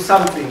to do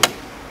something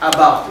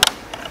about it.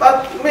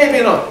 But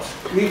maybe not.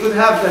 We could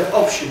have that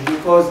option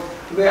because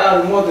they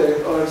are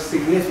moderate or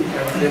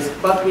significant risk,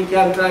 but we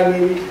can try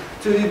maybe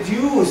to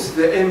reduce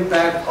the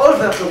impact or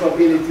the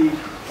probability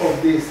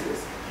of this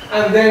risk.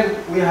 And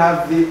then we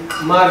have the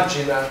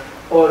marginal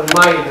or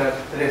minor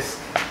risk.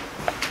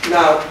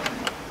 Now,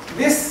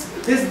 this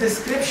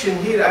description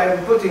here I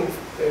am putting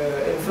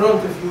in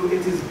front of you,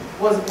 it is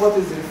what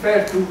is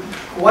referred to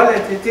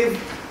qualitative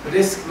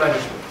risk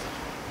management.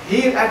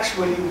 Here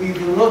actually we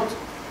do not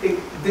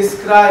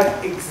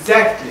describe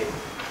exactly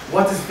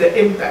what is the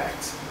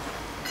impact.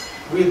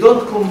 We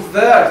don't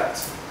convert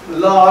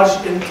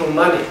large into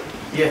money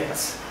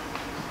yet.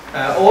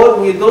 Or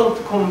we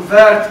don't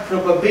convert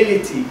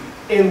probability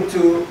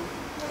into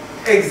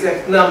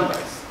exact numbers.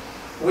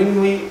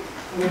 When we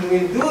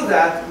do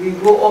that, we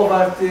go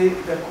over to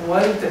the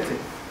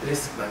quantitative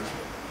risk management.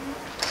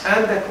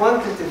 And the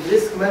quantitative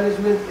risk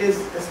management is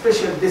a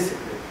special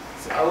discipline.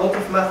 It's a lot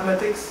of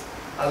mathematics,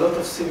 a lot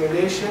of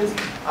simulations,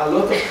 a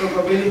lot of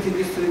probability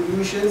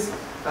distributions,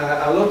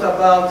 a lot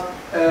about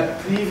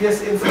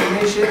previous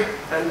information,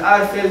 and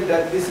I felt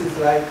that this is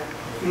like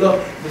not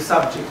the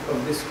subject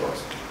of this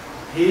course.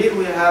 Here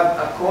we have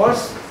a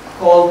course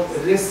called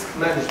risk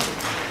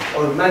management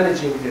or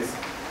managing risk.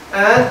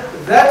 And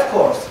that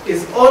course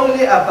is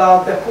only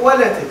about the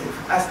quantitative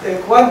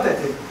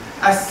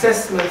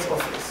assessments of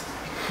risk,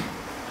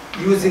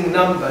 using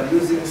number,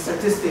 using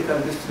statistical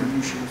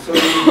distribution. So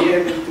you'll be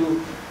able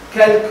to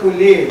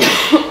calculate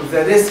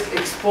the risk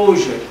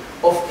exposure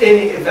of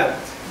any event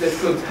that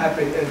could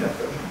happen in the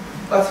project.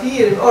 But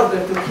here, in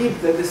order to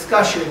keep the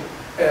discussion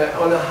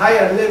on a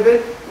higher level,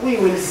 we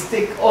will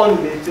stick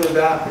only to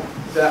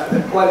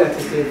the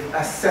qualitative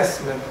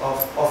assessment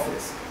of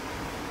risk.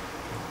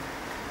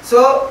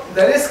 So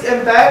the risk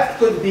impact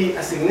could be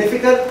a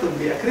significant, could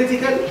be a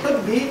critical,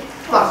 could be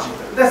marginal.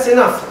 That's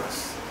enough for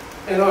us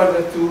in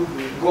order to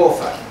go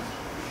further.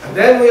 And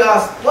then we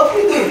ask, what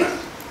we do?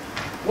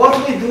 What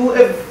we do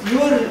if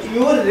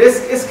your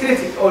risk is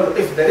critical, or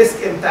if the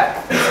risk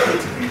impact is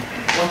critical?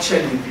 What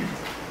shall you do?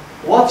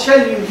 What shall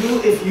you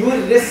do if your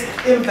risk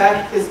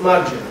impact is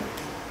marginal?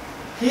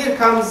 Here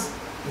comes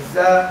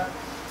the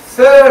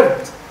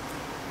third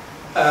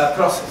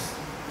process,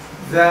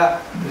 the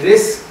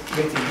risk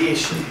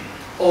mitigation,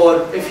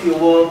 or if you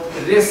want,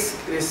 risk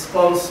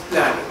response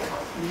planning.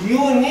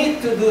 You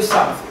need to do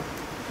something,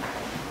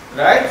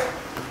 right?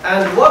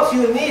 And what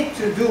you need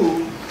to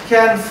do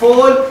can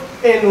fall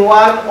in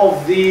one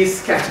of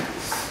these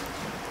categories.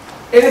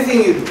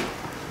 Anything you do,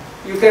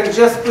 you can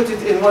just put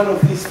it in one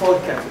of these four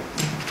categories.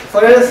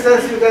 For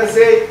instance, you can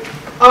say,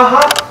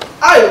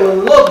 I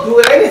will not do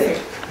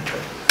anything,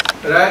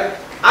 right?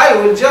 I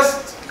will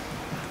just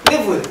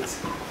live with it.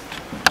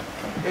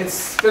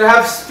 It's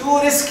perhaps too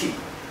risky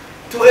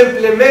to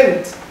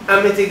implement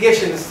a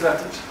mitigation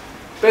strategy.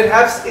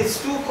 Perhaps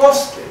it's too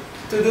costly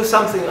to do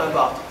something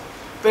about it.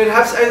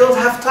 Perhaps I don't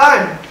have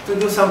time to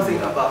do something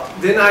about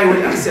it. Then I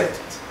will accept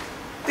it.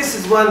 This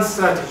is one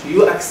strategy.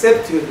 You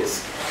accept your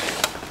risk.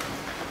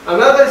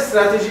 Another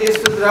strategy is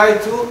to try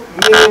to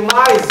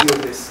minimize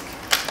your risk.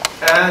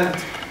 And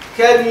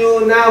can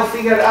you now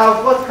figure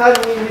out what can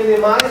we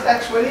minimize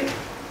actually?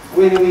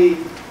 When we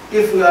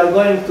if we are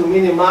going to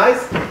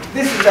minimize,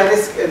 this is a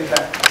risk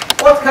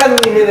impact. What can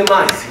we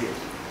minimize here?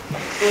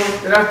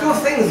 There are two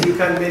things you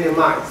can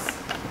minimize,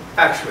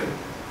 actually.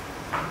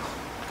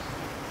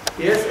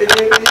 Yes,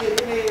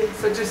 any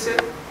suggestion?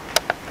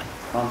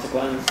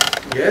 Consequence?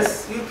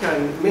 Yes, you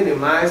can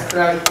minimize,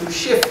 try to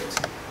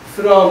shift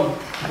from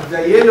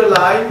the yellow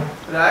line,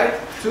 right,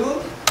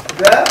 to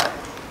the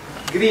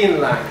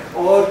green line,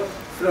 or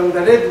from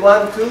the red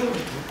one to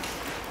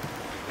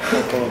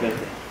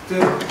Probability.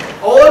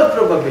 all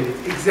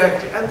probability,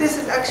 exactly. And this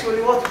is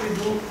actually what we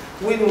do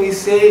when we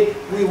say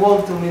we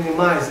want to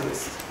minimize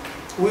risk.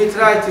 We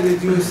try to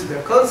reduce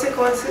the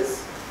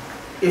consequences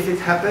if it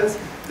happens.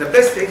 The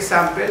best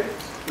example,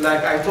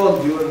 like I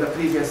told you in the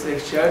previous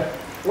lecture,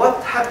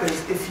 what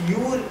happens if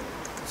your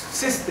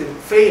system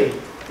failed?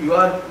 You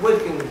are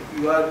working,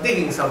 you are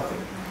digging something,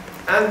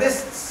 and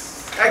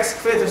this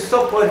excavator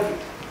stopped working.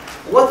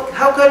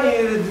 How can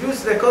you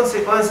reduce the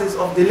consequences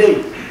of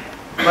delay?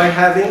 By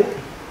having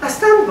a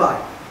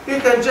standby. You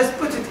can just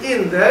put it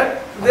in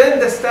there, then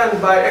the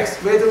standby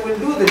excavator will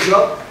do the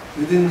job.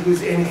 You didn't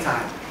lose any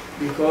time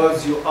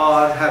because you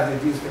have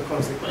reduced the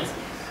consequences.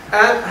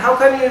 And how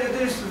can you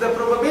reduce the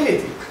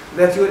probability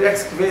that your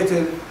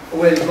excavator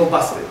will go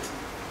busted?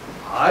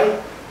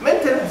 By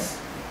maintenance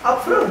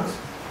upfront.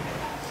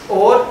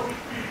 Or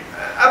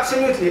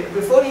absolutely,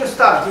 before you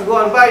start, you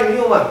go and buy a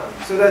new one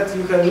so that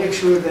you can make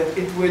sure that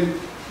it will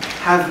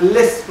have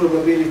less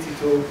probability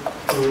to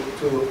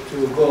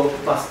go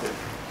busted.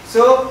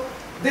 So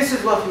this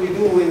is what we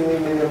do when we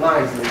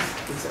minimize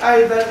this. It's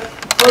either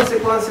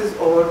consequences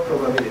or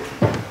probability.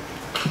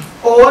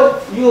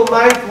 Or you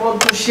might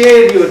want to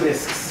share your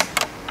risks.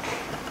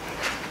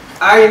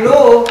 I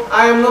know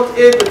I am not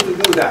able to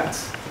do that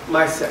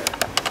myself.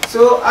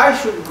 So I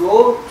should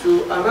go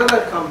to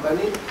another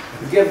company,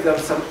 give them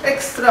some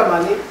extra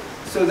money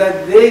so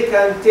that they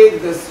can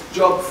take this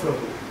job from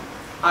me.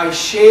 I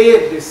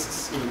share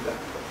risks with them.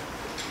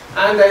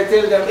 And I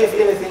tell them if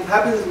anything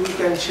happens, we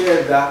can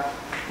share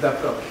the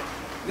problem.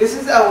 This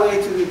is a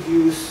way to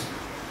reduce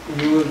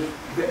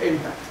the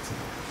impact.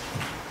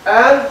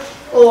 And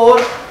or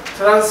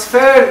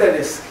transfer the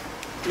risk.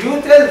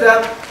 You tell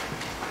them,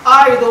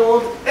 I don't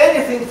want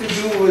anything to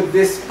do with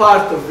this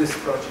part of this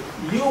project.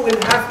 You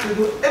will have to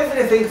do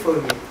everything for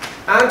me.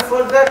 And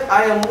for that,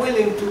 I am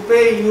willing to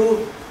pay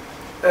you,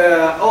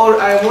 or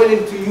I am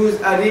willing to use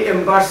a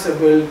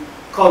reimbursable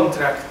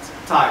contract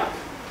type,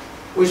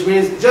 which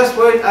means just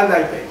wait and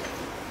I pay,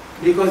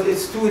 because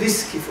it's too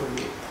risky for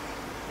me.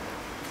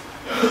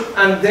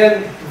 And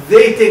then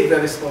they take the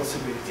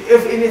responsibility.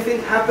 If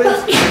anything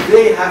happens,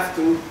 they have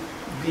to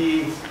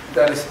be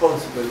the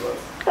responsible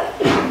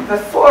one. The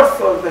fourth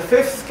or the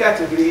fifth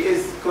category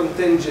is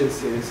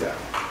contingency reserve.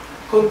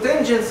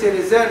 Contingency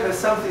reserve is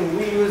something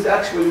we use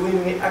actually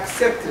when we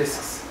accept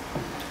risks.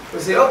 We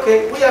say,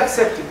 okay, we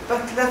accept it,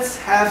 but let's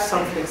have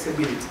some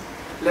flexibility.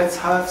 Let's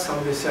have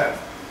some reserve.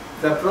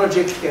 The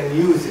project can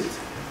use it.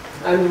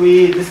 And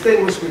we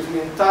distinguish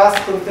between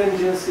task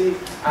contingency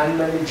and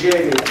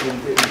managerial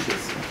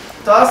contingency.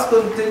 Task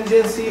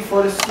contingency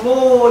for a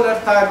smaller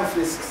type of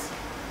risks,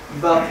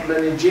 but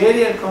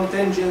managerial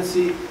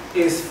contingency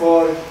is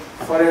for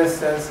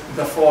instance,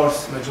 the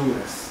force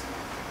majeures.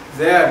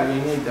 There we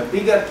need a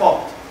bigger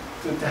pot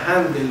to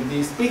handle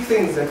these big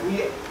things that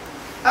we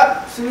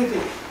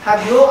absolutely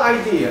had no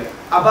idea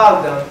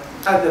about them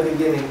at the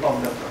beginning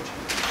of the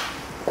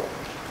project.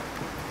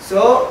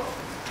 So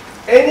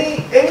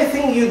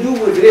anything you do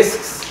with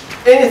risks,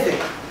 anything,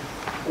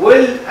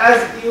 will,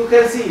 as you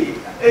can see,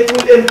 it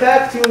will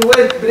impact your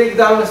weight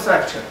breakdown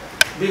structure,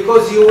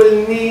 because you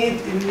will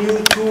need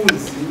new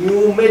tools,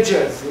 new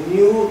measures,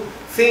 new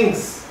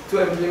things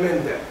to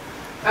implement them.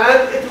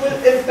 And it will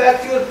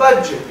impact your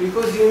budget,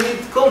 because you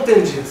need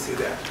contingency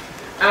there.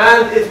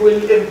 And it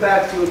will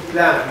impact your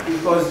plan,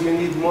 because you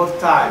need more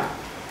time.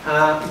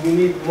 You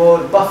need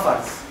more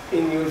buffers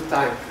in your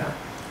time plan.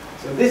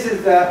 So this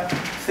is the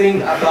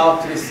thing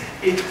about risk.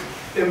 It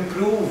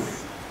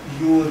improves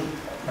your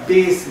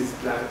basis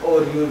plan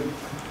or your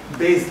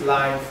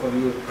baseline for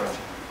your project.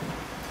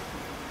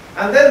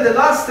 And then the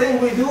last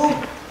thing we do,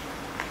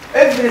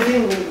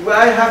 everything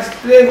I have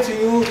explained to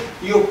you,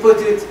 you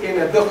put it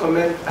in a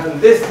document, and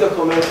this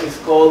document is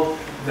called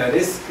the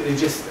risk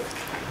register.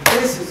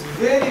 This is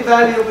very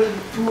valuable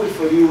tool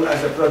for you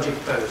as a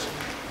project manager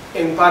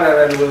in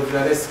parallel with the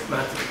risk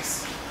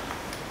matrix.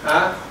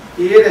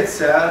 Here it's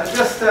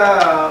just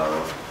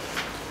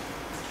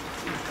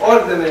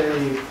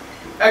ordinary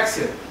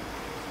Excel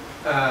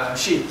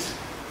sheet.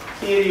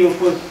 Here you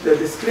put the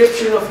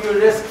description of your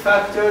risk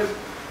factors,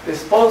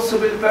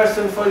 responsible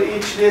person for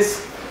each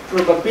risk,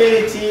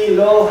 probability,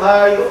 low,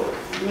 high,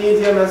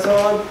 medium, and so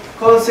on,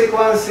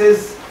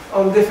 consequences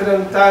on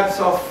different types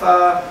of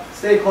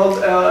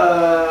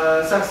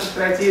stakeholder success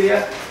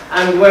criteria,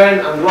 and when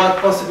and what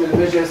possible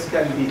measures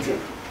can be taken.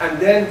 And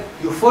then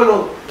you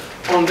follow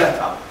on that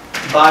up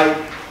by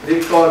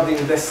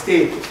recording the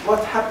status.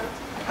 What happened?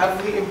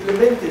 Have we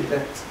implemented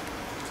that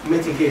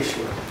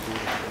mitigation?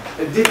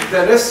 Did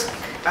the risk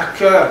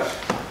occur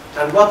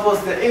And what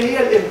was the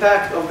real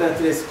impact of that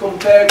risk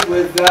compared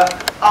with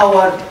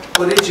our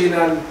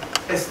original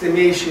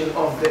estimation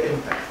of the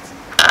impact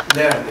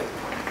learning.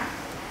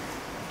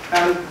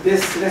 And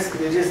this risk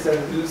register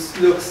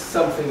looks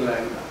something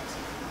like that.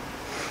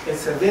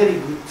 It's a very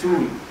good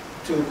tool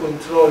to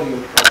control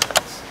your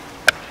projects.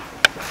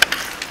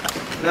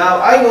 Now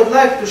I would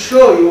like to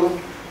show you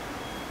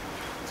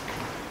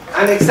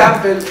an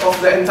example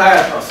of the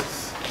entire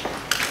process.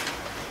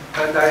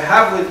 And I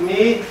have with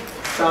me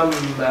some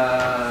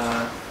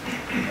a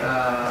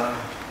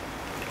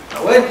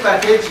web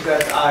package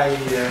that I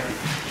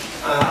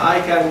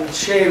can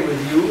share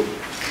with you.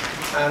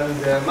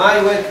 And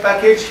my web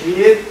package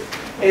here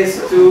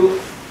is to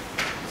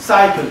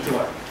cycle to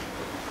work.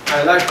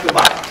 I like to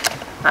bike.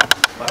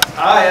 But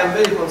I am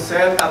very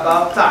concerned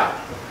about time,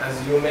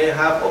 as you may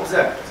have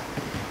observed.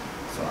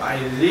 So I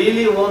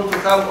really want to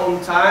come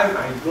on time.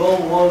 I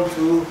don't want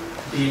to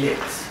be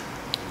late.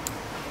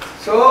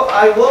 So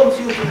I want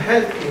you to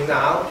help me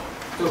now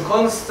to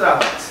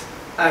construct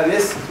a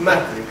risk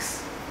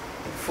matrix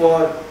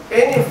for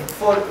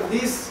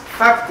these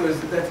factors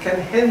that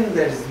can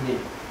hinder me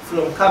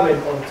from coming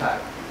on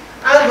time.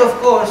 And of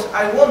course,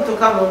 I want to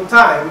come on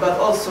time, but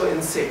also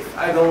in safe.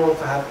 I don't want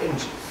to have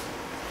injuries.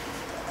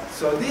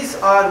 So these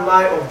are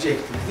my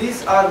objectives.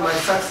 These are my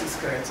success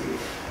criteria.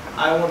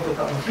 I want to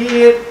come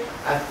here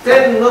at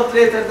 10, not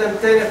later than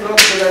 10 o'clock,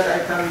 so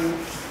that I can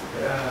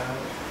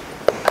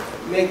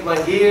make my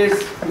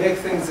gears, make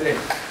things ready.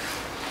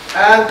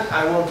 And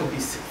I want to be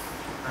safe.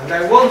 And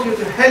I want you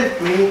to help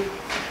me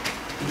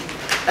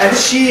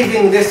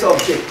achieving this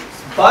objective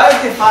by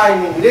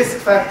defining risk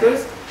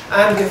factors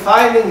and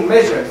defining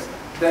measures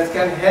that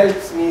can help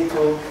me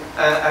to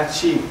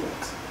achieve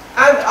it.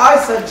 And I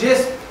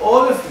suggest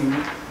all of you,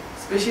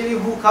 especially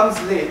who comes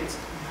late,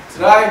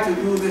 try to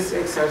do this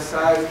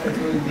exercise. It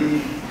will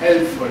be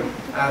helpful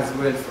as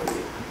well for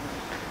you.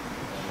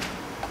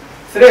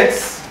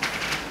 Threats.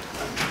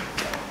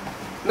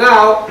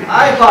 Now,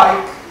 I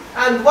bike,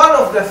 and one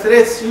of the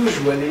threats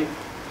usually,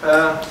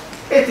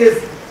 it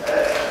is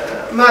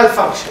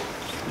malfunction.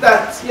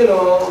 That, you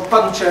know,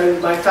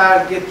 punctured, my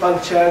tire get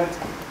punctured,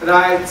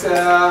 right?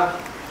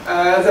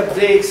 The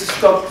brakes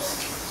stops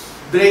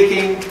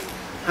braking,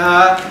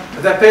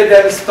 the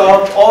pedals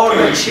stop, or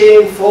the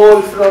chain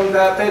fall from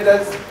the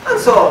pedals, and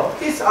so on.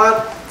 These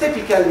are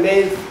typical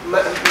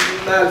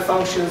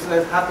malfunctions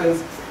that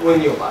happens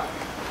when you bike.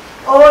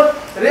 Or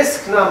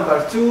risk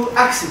number 2,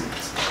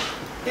 accidents.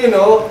 You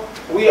know,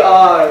 we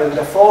are in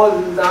the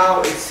fall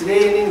now, it's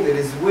raining, there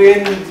is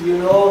wind, you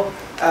know.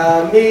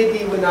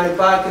 Maybe when I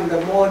bike in the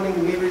morning,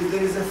 maybe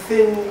there is a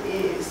thin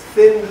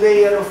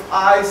layer of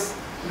ice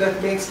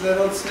that makes the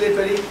road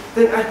slippery,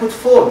 then I could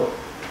fall.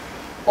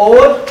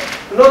 Or,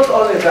 not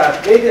only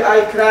that, maybe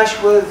I crash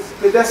with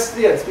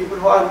pedestrians, people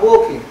who are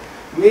walking.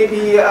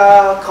 Maybe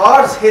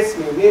cars hits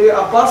me, maybe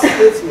a bus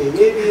hits me,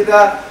 maybe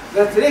the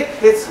truck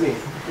hits me,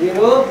 you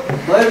know.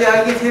 Maybe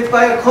I get hit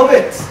by a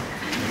comet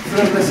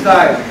from the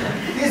sky.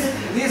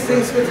 These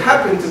things could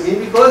happen to me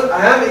because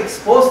I am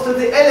exposed to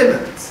the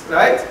elements,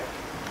 right?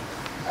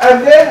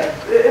 And then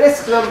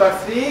risk number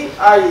 3,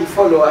 I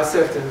follow a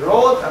certain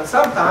road, and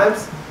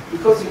sometimes,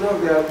 because you know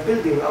they are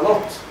building a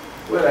lot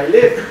where I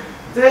live,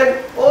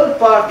 then all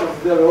part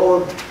of the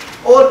road,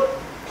 or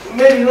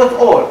maybe not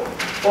all,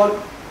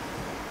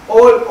 or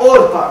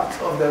all parts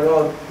of the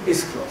road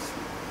is closed.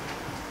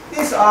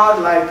 These are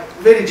like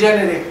very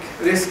generic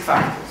risk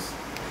factors.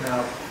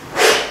 Now,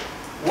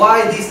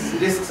 why these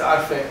risks are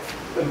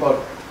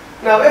important?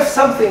 Now, if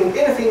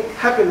anything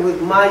happened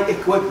with my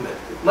equipment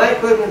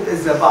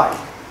is a bike.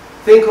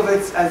 Think of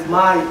it as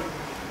my,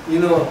 you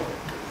know,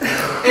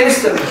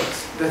 instrument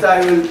that I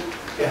will,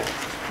 yeah.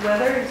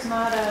 Weather is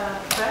not a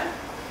threat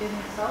in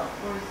itself,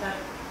 or is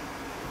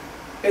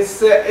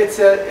that?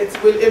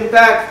 It will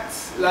impact,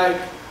 like,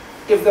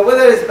 if the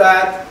weather is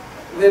bad,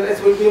 then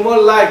it will be more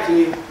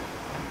likely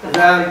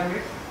than.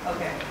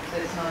 Okay, so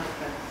it's not a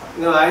threat.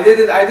 No, I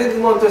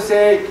didn't want to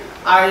say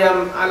I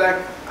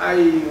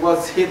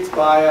was hit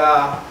by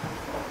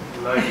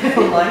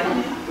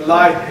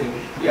lightning.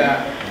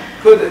 Yeah.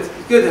 Could have.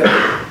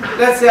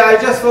 Let's say I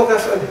just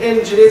focus on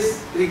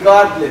injuries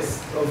regardless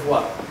of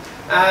what,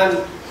 and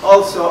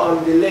also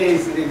on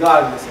delays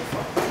regardless of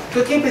what,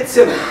 to keep it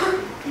simple.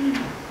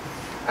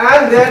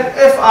 And then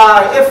if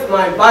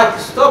my bike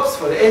stops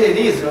for any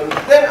reason,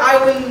 then I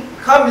will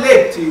come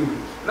late to you,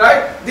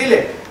 right?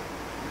 Delay.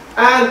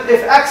 And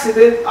if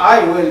accident,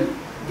 I will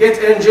get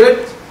injured,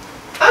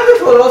 and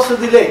it will also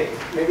delay.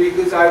 Maybe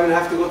because I will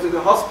have to go to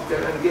the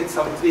hospital and get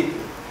some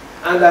treatment.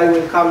 And I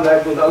will come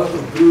like with a lot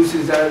of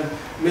bruises, and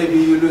maybe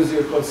you lose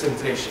your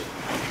concentration,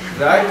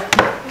 right?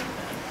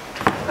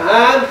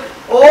 And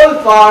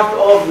all part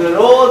of the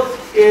road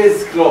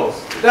is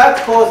closed.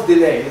 That caused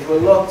delay. It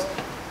will not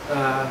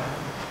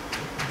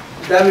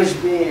damage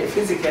me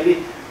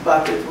physically,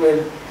 but it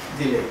will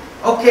delay.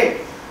 Okay.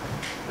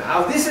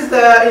 Now this is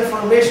the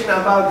information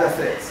about the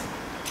threats.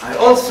 I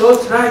also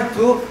try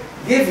to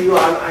give you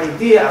an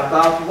idea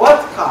about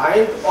what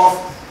kind of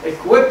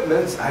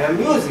equipment I am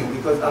using,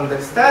 because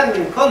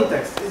understanding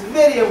context is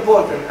very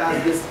important,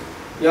 as this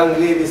young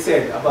lady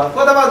said, about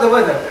what about the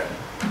weather there?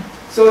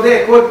 So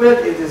the equipment,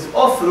 it is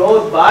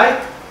off-road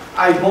bike.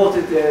 I bought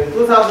it in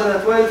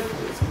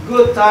 2012. It's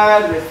good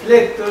tire,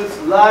 reflectors,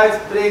 lights,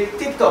 brake,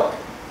 tip-top.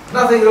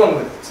 Nothing wrong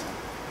with it.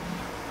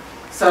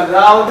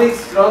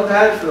 Surroundings, front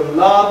hand from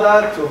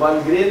Lada to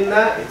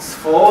Valgrina, it's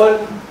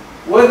fall.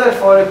 Weather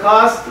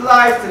forecast,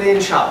 light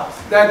rain showers.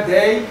 That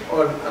day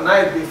or a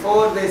night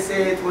before, they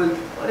say it will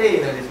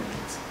rain a little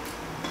bit.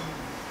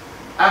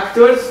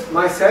 Actors,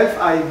 myself,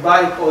 I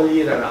bike all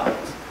year around.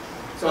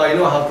 So I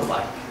know how to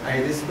bike.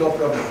 There's no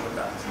problem with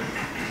that.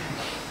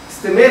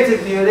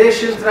 Estimated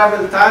duration,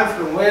 travel time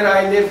from where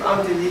I live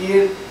until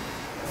here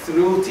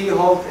through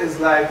T-Halt is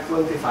like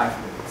 25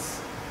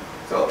 minutes.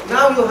 So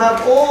now you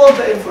have all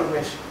the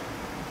information.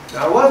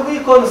 Now what we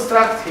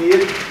construct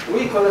here,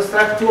 we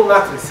construct two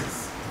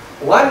matrices.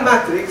 One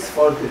matrix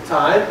for the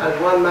time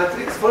and one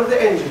matrix for the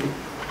engine.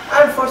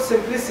 And for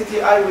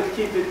simplicity, I will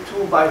keep it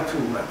 2 by 2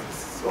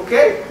 matrices.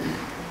 Okay?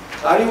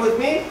 Are you with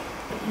me?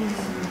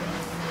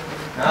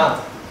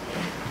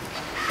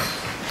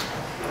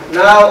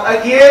 Now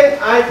again,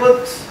 I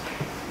put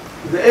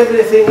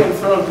everything in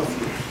front of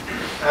you.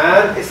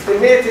 And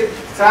estimated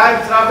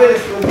time travel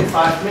is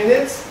 25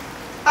 minutes.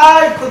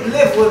 I could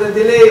live with a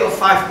delay of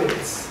 5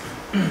 minutes.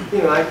 You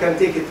know, I can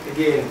take it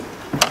again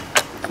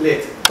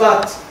later.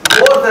 But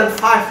more than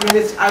 5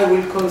 minutes, I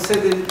will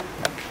consider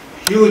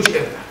huge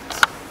impact.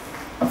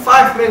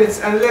 5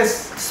 minutes and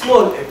less,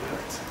 small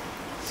impact.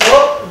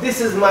 So this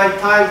is my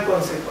time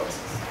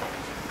consequences.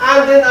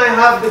 And then I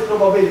have the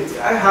probability.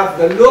 I have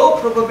the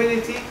low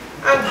probability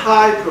and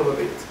high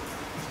probability.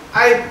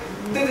 I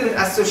didn't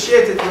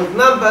associate it with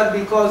number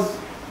because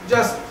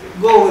just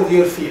go with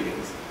your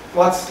feelings.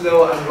 What's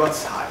low and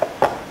what's high.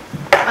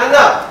 And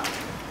now,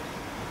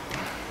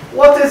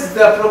 what is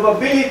the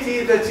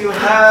probability that you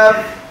have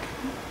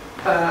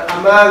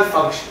a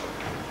malfunction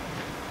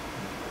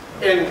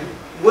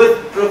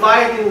with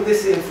providing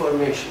this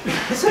information?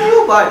 It's a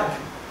new bike.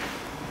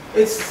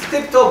 It's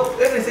tip-top.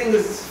 Everything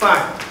is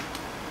fine.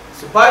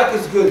 So bike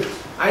is good.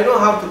 I know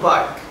how to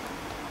bike.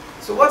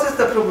 So what is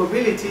the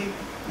probability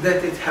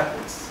that it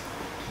happens?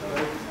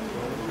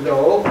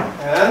 Low.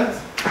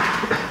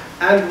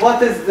 And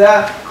what is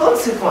the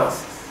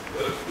consequences?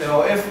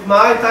 Now, if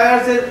my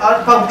tires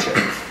are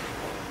punctured,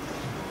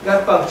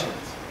 got punctured,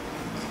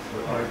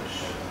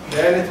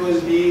 then it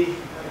will be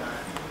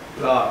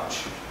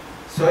large.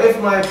 So if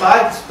my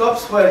bike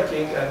stops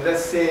working and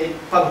let's say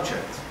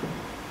punctured,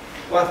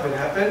 what will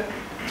happen?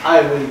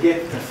 I will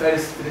get the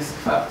first risk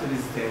factor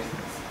is there.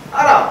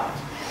 Around.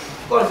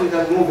 Of course, you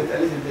can move it a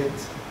little bit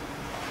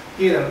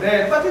here and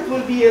there, but it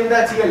will be in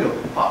that yellow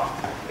part.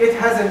 It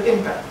has an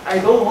impact. I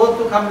don't want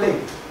to come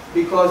late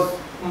because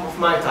of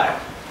my tire.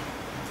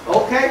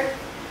 Okay?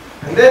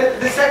 And then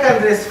the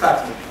second risk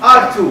factor,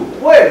 R2.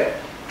 Where?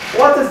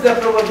 What is the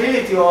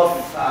probability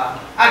of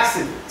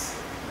accidents?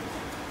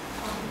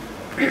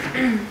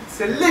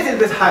 It's a little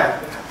bit higher,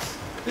 perhaps.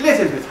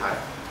 Little bit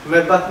higher,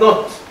 but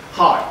not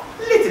high.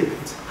 Little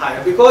bit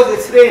higher because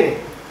it's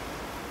raining.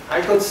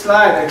 I could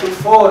slide, I could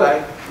fall.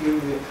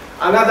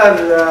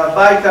 Another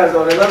bikers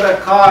or another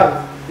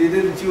car, they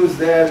didn't use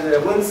their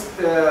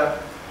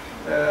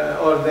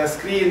or the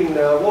screen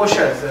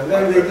washers, and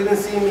then they didn't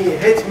see me,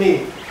 hit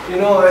me. You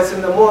know, it's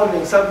in the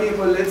morning. Some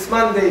people, it's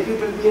Monday.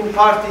 People been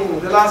partying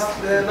the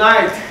last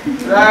night,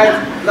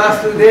 right?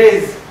 Last 2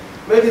 days.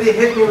 Maybe they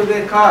hit me with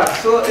their car.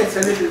 So it's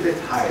a little bit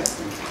higher.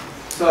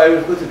 So I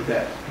will put it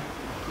there.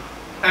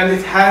 And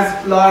it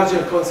has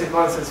larger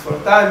consequences for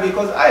time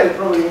because I'll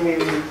probably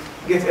maybe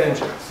get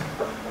injured.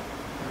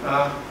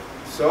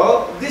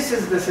 So this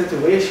is the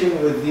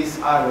situation with this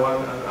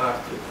R1 and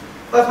R2.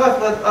 But what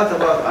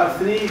about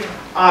R3?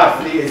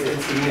 R3 is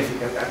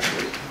insignificant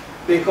actually.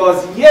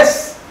 Because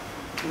yes,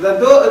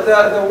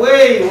 the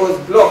way was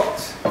blocked,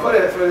 for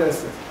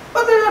instance.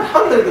 But there are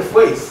hundreds of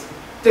ways.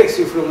 Takes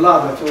you from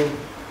Lada to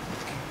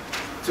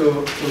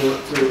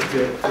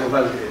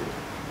Valgrina.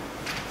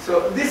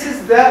 So this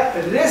is the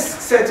risk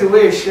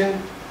situation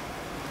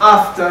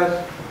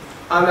after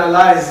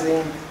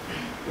analyzing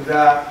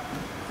the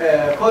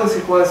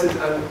consequences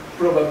and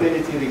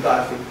probability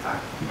regarding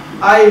time.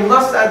 I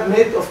must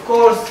admit, of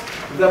course,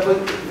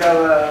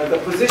 the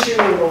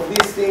positioning of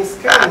these things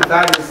can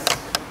vary.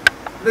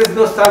 There's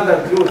no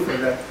standard rule for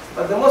that.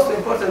 But the most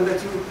important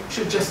that you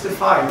should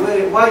justify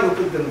why you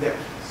put them there.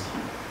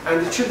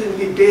 And it shouldn't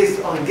be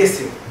based on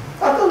guessing,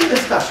 but on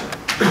discussion.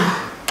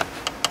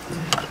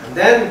 And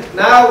then,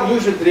 now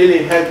you should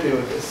really help me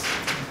with this.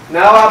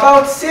 Now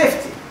about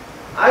safety.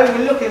 I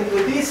will look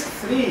into these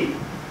 3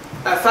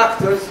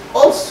 factors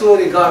also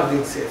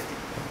regarding safety.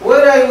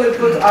 Where I will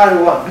put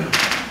R1.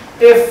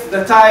 If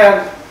the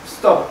tire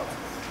stopped,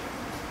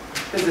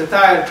 is the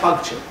tire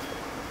punctured,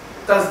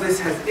 does this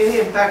have any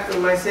impact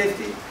on my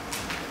safety?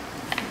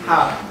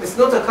 How? It's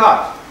not a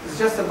car, it's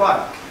just a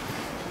bike.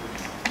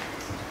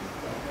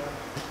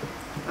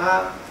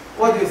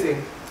 What do you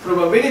think?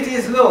 Probability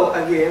is low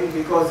again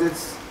because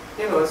it's,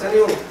 you know, it's a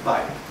new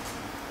bike.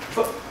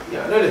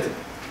 Yeah, relative.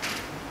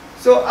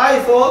 So I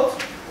thought,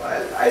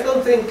 well, I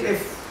don't think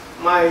if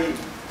my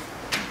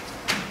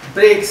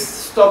brakes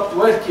stopped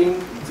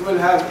working, it will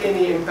have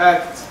any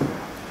impact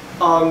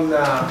on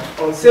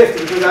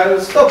safety, because I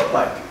will stop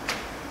biking.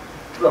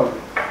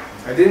 Probably.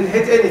 I didn't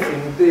hit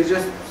anything, they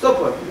just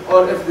stopped working.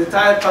 Or if the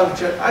tire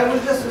punctured, I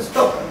will just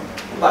stop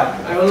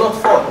biking. I will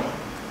not fall.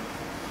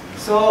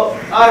 So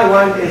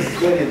R1 is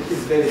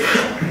very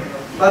strong.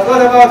 But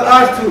what about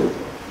R2?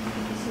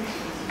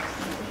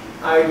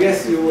 I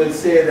guess you will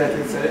say that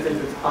it's a little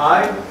bit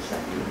high.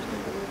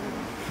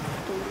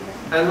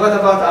 And what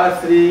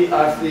about R3?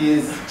 R3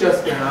 is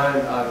just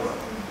behind R1.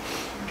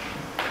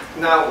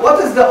 Now, what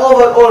is the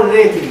overall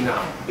rating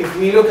now? If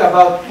we look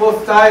about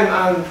both time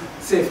and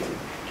safety,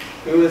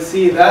 we will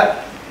see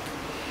that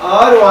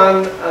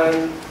R1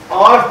 and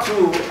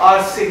R2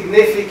 are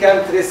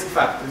significant risk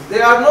factors.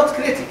 They are not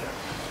critical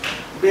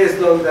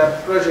based on the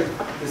project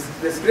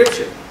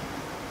description,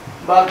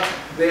 but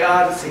they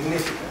are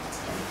significant.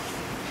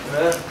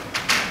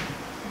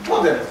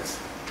 Moderate,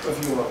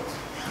 if you want.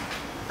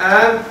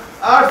 And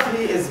R3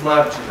 is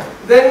marginal.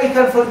 Then we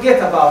can forget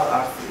about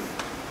R3.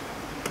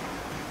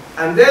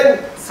 And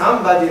then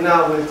somebody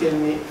now will tell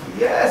me,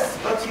 yes,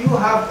 but you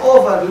have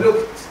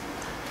overlooked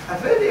a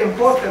very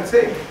important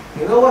thing.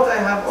 You know what I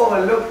have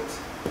overlooked?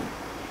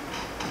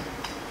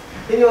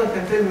 Anyone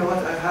can tell me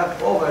what I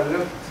have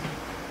overlooked?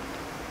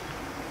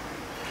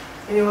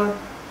 Anyone?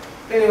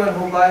 Anyone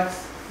who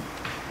bikes?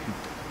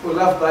 Who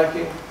loves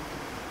biking?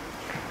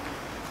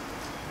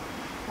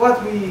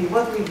 What we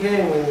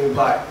gain when we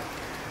bike?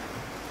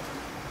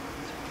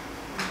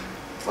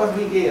 What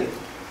we gain?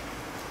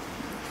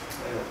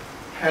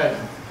 Health,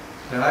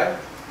 right?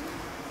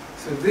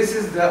 So this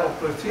is the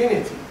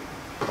opportunity.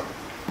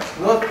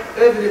 Not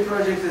every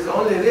project is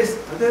only risk,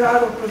 but there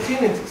are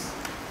opportunities.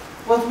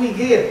 What we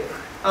gain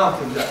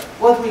out of that?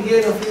 What we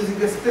gain of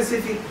using a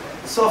specific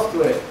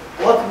software?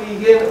 What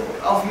we gain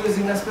of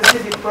using a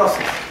specific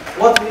process?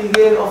 What we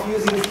gain of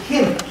using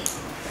him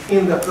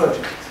in the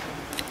project?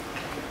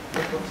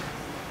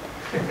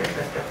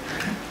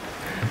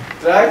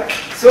 Right?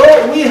 So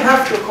we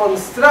have to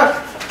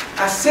construct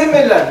a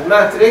similar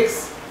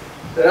matrix,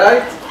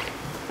 right,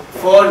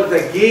 for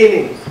the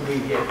gaining we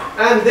get.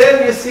 And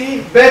then you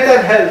see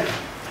better health,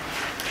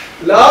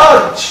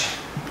 large,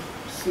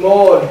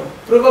 small,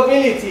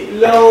 probability,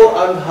 low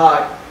and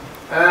high.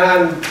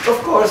 And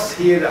of course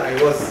here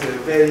I was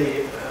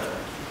very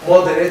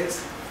moderate.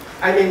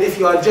 I mean, if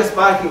you are just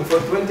biking for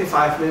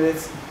 25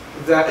 minutes,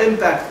 the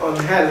impact on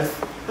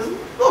health is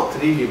not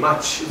really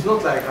much. It's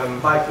not like I'm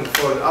biking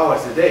for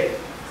hours a day.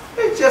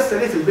 It's just a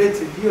little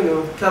bit, you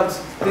know,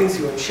 brings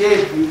you in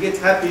shape, you get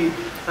happy.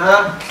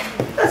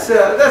 That's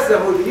the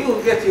whole.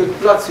 You get your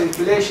blood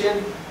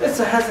circulation. It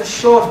has a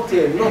short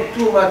tail, not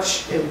too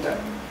much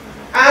impact.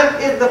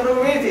 And if the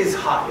probability is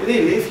high,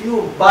 really, if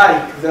you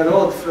bike the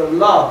road from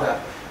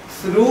Lada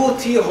through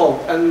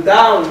T-Holt and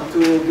down to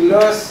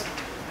Glos,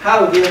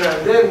 Haugen,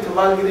 and then to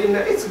Valgrina,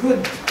 it's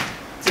good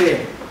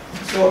tail.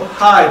 So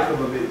high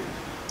probability.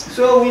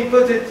 So we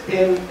put it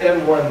in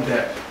M1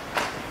 there.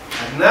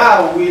 And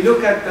now we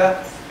look at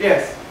the,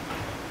 yes?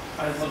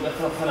 I thought that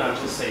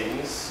financial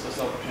savings was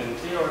an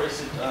opportunity, or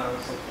is it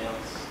something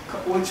else?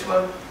 Which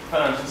one?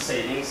 Financial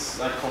savings,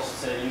 like cost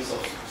savings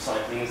of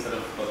cycling instead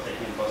of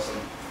taking a bus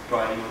and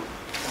driving.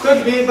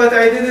 Could be, but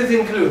I didn't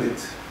include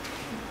it.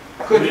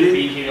 Could it be.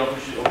 Be here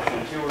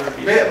opportunity, or would it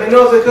be?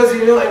 No, because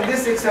you know, in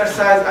this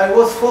exercise, I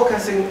was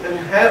focusing on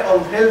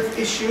health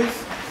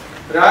issues,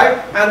 right,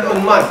 and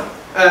on money.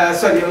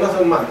 Sorry, not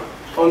on money,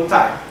 on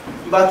time.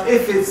 But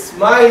if it's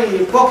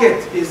my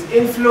pocket is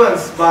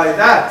influenced by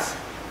that,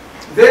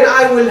 then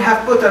I will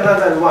have put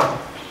another one,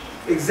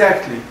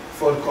 exactly,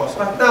 for cost.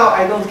 But now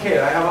I don't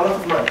care. I have a lot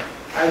of money.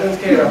 I don't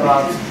care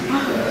about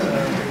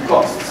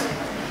costs.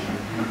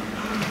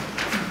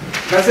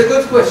 That's a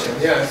good question.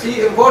 Yeah.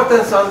 See,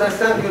 importance to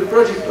understand your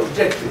project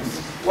objectives.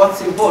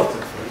 What's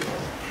important for you.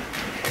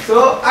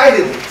 So I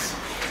did it.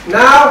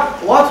 Now,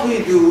 what we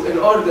do in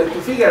order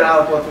to figure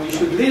out what we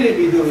should really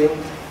be doing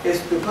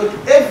is to put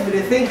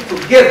everything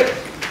together.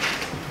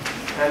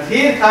 And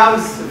here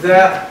comes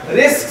the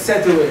risk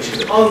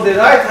situation. On the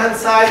right-hand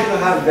side, you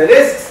have the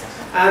risks,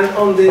 and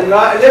on the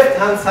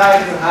left-hand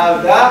side, you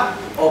have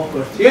the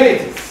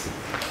opportunities.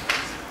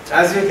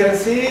 As you can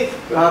see,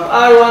 you have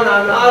R1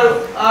 and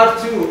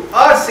R2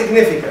 are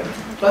significant,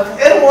 but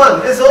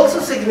M1 is also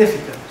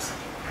significant.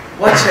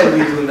 What shall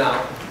we do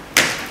now?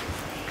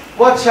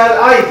 What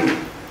shall I do?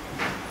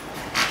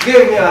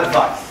 Give me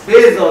advice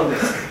based on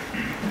this.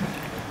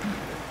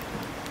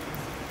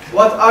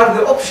 What are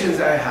the options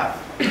I have?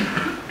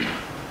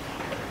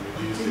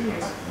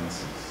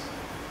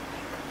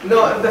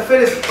 No, the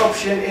first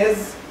option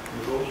is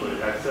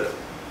Accept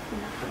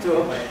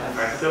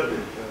it.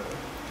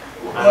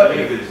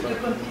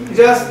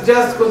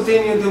 Just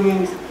continue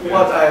doing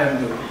what I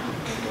am doing.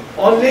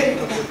 Only?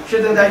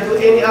 Shouldn't I do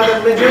any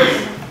other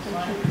measures?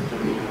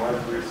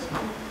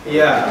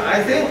 Yeah,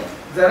 I think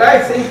the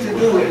right thing to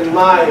do in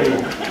my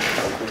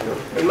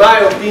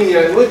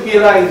opinion would be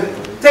like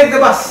take the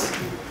bus.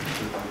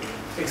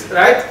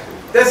 Right?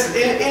 This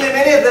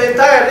eliminates the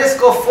entire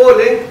risk of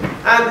falling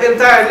and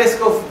entire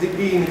risk of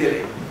being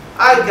delayed.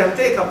 I can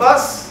take a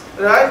bus,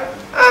 right?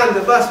 And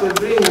the bus will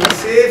bring me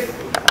safe,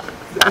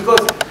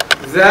 because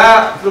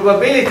the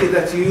probability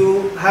that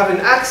you have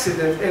an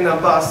accident in a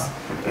bus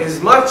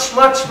is much,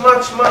 much,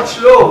 much, much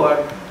lower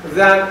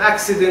than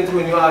accident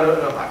when you are on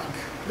a bike.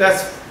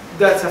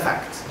 That's a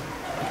fact.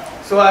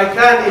 So I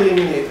can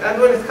eliminate.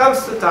 And when it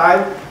comes to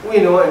time, we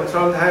know in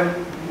Trondheim,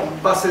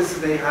 buses,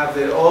 they have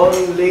their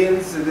own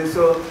lanes,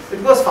 so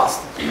it goes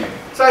fast.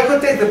 So I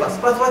could take the bus.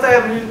 But what I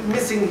am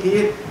missing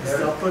here is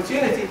the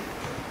opportunity.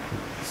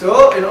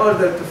 So in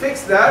order to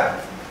fix that,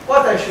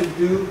 what I should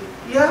do,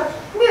 yeah,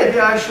 maybe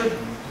I should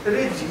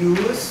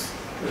reduce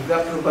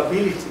the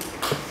probability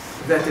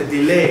that a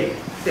delay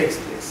takes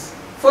place.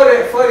 For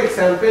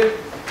example,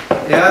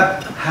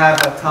 yeah, have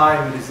a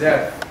time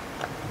reserve.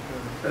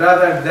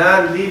 Rather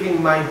than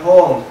leaving my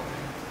home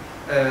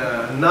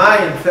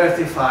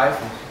 9:35,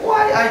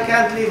 why I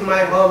can't leave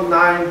my home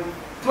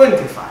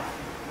 9:25,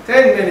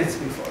 10 minutes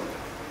before.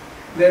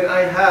 Then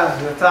I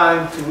have the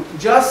time to,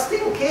 just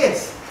in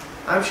case.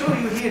 I'm sure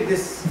you hear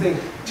this thing,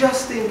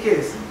 just in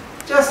case.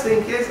 Just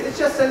in case, it's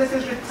just a little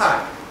bit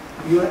time.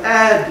 You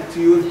add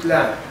to your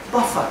plan,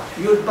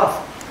 your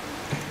buffer.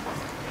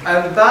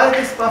 And by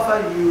this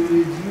buffer, you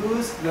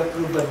reduce the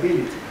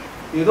probability.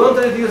 You don't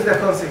reduce the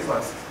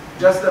consequences,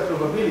 just the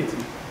probability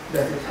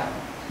that it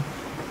happens.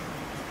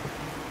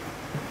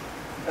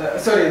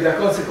 Sorry, the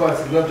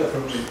consequences, not the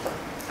probability.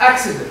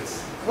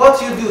 Accidents.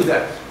 What you do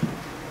there?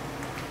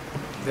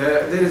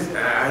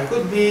 I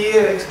could be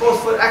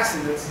exposed for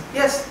accidents.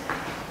 Yes.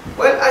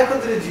 Well, I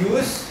could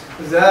reduce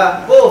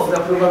both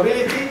the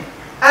probability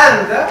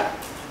and the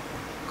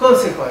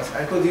consequence.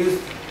 I could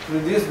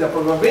reduce the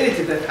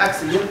probability that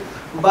accident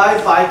by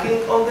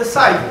biking on the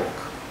sidewalk,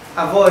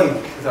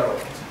 avoid the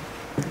road,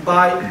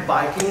 by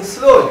biking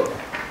slowly,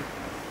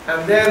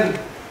 and then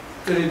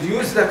to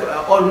reduce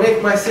or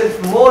make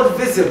myself more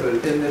visible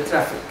in the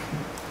traffic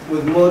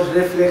with more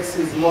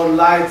reflexes, more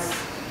lights,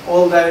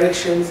 all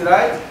directions,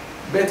 right?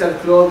 Better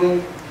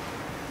clothing.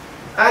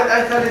 And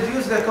I can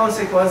reduce the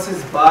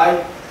consequences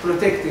by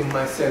protecting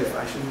myself.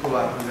 I should go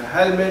out with a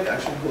helmet, I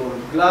should go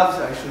with gloves,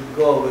 I should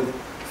go with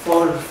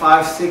 4,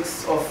 5,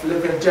 6 of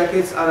leather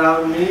jackets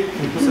around me,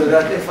 so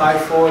that if I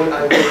fall,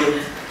 I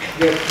won't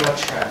get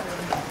much hurt.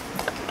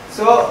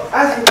 So,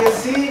 as you can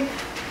see,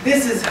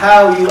 this is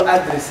how you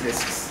address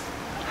risks,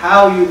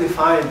 how you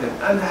define them,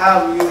 and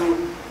how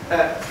you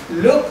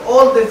look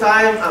all the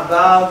time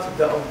about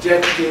the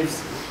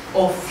objectives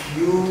of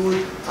your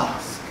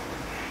task.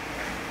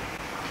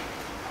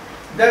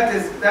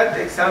 That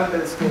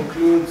examples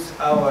concludes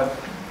our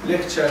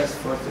lectures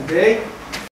for today.